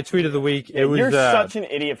 My tweet of the week, you're such an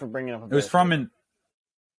idiot for bringing up a It was from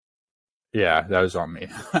Yeah, that was on me.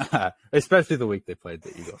 Especially the week they played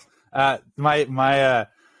the Eagles.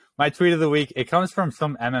 My tweet of the week, it comes from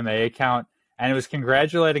some MMA account, and it was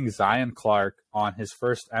congratulating Zion Clark on his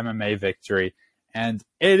first MMA victory. And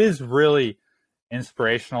it is really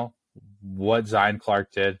inspirational what Zion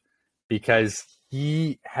Clark did, because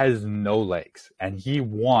he has no legs, and he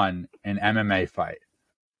won an MMA fight.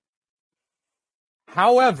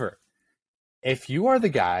 However, if you are the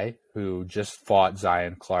guy who just fought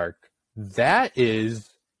Zion Clark, that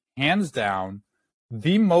is, hands down,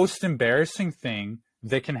 the most embarrassing thing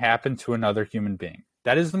that can happen to another human being.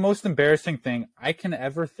 That is the most embarrassing thing I can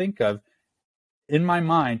ever think of in my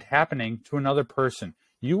mind happening to another person.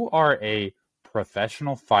 You are a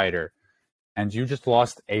professional fighter, and you just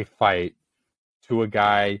lost a fight to a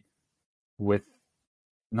guy with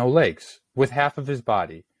no legs, with half of his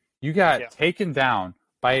body. You got taken down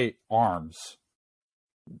by arms.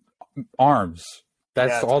 Arms.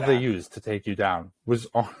 That's all they used to take you down. Was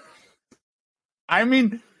arms. I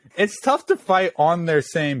mean, it's tough to fight on their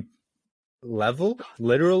same level,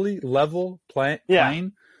 literally level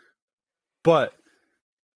plane. But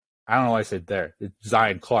I don't know why I said there. It's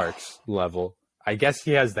Zion Clark's level. I guess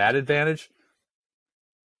he has that advantage.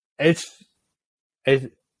 It's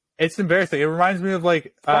embarrassing. It reminds me of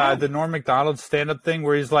like the Norm Macdonald stand-up thing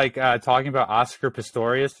where he's like talking about Oscar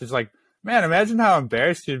Pistorius. He's like, man, imagine how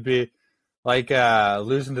embarrassed you'd be like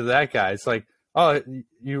losing to that guy. It's like,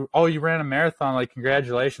 you ran a marathon. Like,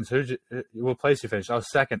 congratulations. What place you finished? Oh,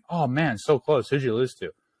 second. Oh man, so close. Who'd you lose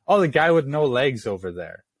to? Oh, the guy with no legs over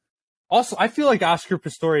there. Also, I feel like Oscar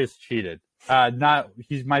Pistorius cheated.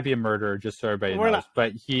 He might be a murderer, just so everybody knows.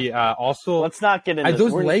 But he also let's not get into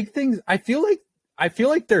those leg things. I feel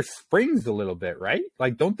like they're springs a little bit, right?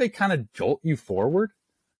 Like, don't they kind of jolt you forward?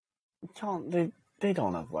 They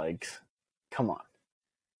don't have legs. Come on.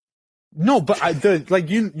 No, but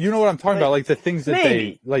you know what I'm talking about, like the things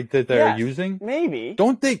that they're using. Maybe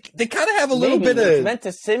don't they kind of have a little bit of meant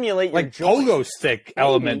to simulate like pogo stick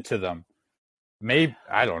element to them. Maybe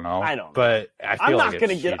I don't know. But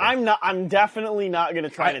I'm definitely not gonna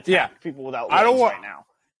try to attack people without legs right now.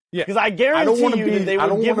 Yeah, because I guarantee you that they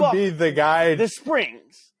would give up the guy the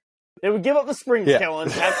springs. They would give up the springs, Kellen,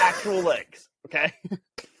 to have actual legs. Okay.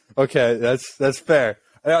 Okay, that's fair.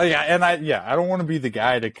 I don't want to be the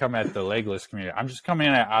guy to come at the legless community. I'm just coming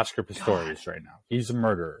in at Oscar Pistorius right now. He's a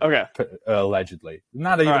murderer. Okay. Allegedly.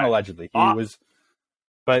 Not even allegedly. He was,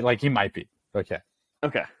 but like he might be. Okay.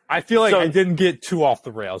 I feel like I didn't get too off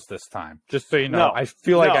the rails this time. Just so you know, I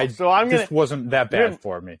feel like this wasn't that bad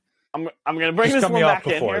for me. I'm going to bring this one back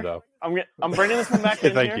in here. Though. I'm bringing this one back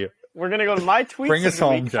in Thank here. you. We're going to go to my tweets. Bring us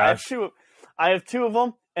home, Josh. I have two of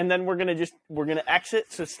them. And then we're gonna exit.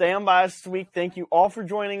 So stay unbiased this week. Thank you all for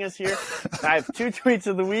joining us here. I have two tweets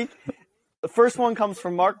of the week. The first one comes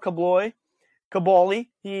from Mark Caboli.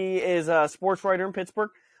 He is a sports writer in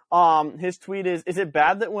Pittsburgh. His tweet is it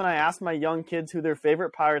bad that when I ask my young kids who their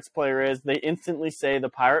favorite Pirates player is, they instantly say the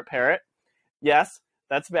Pirate Parrot? Yes,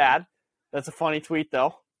 that's bad. That's a funny tweet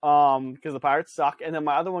though, because the Pirates suck. And then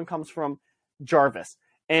my other one comes from Jarvis,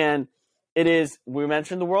 and it is, we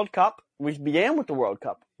mentioned the World Cup. We began with the World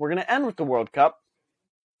Cup. We're going to end with the World Cup.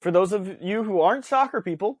 For those of you who aren't soccer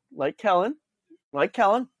people, like Kellen,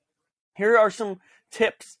 here are some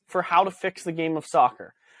tips for how to fix the game of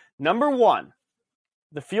soccer. Number 1,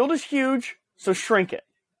 the field is huge, so shrink it.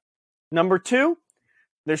 Number 2,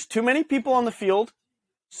 there's too many people on the field,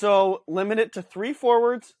 so limit it to 3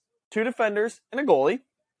 forwards, 2 defenders, and a goalie.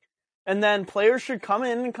 And then players should come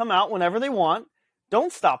in and come out whenever they want.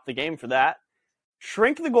 Don't stop the game for that.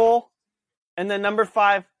 Shrink the goal. And then number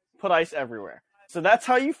 5, put ice everywhere. So that's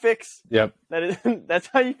how you fix. Yep. That's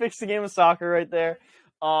how you fix the game of soccer right there.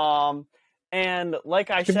 And like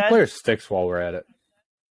I said, give the players sticks while we're at it.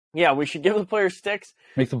 Yeah, we should give the players sticks.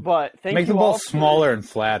 Make the ball smaller and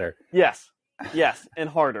flatter. Yes, and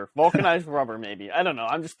harder. Vulcanized rubber, maybe. I don't know.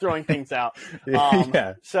 I'm just throwing things out.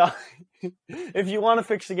 So if you want to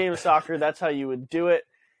fix the game of soccer, that's how you would do it.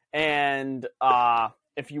 And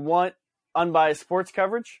if you want unbiased sports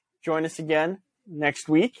coverage, join us again next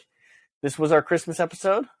week. This was our Christmas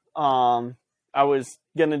episode. I was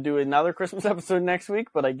going to do another Christmas episode next week,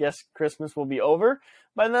 but I guess Christmas will be over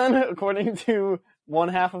by then, according to one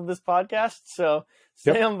half of this podcast. So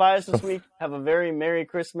stay unbiased this week. Have a very Merry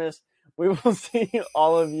Christmas. We will see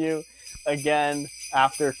all of you again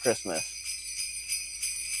after Christmas.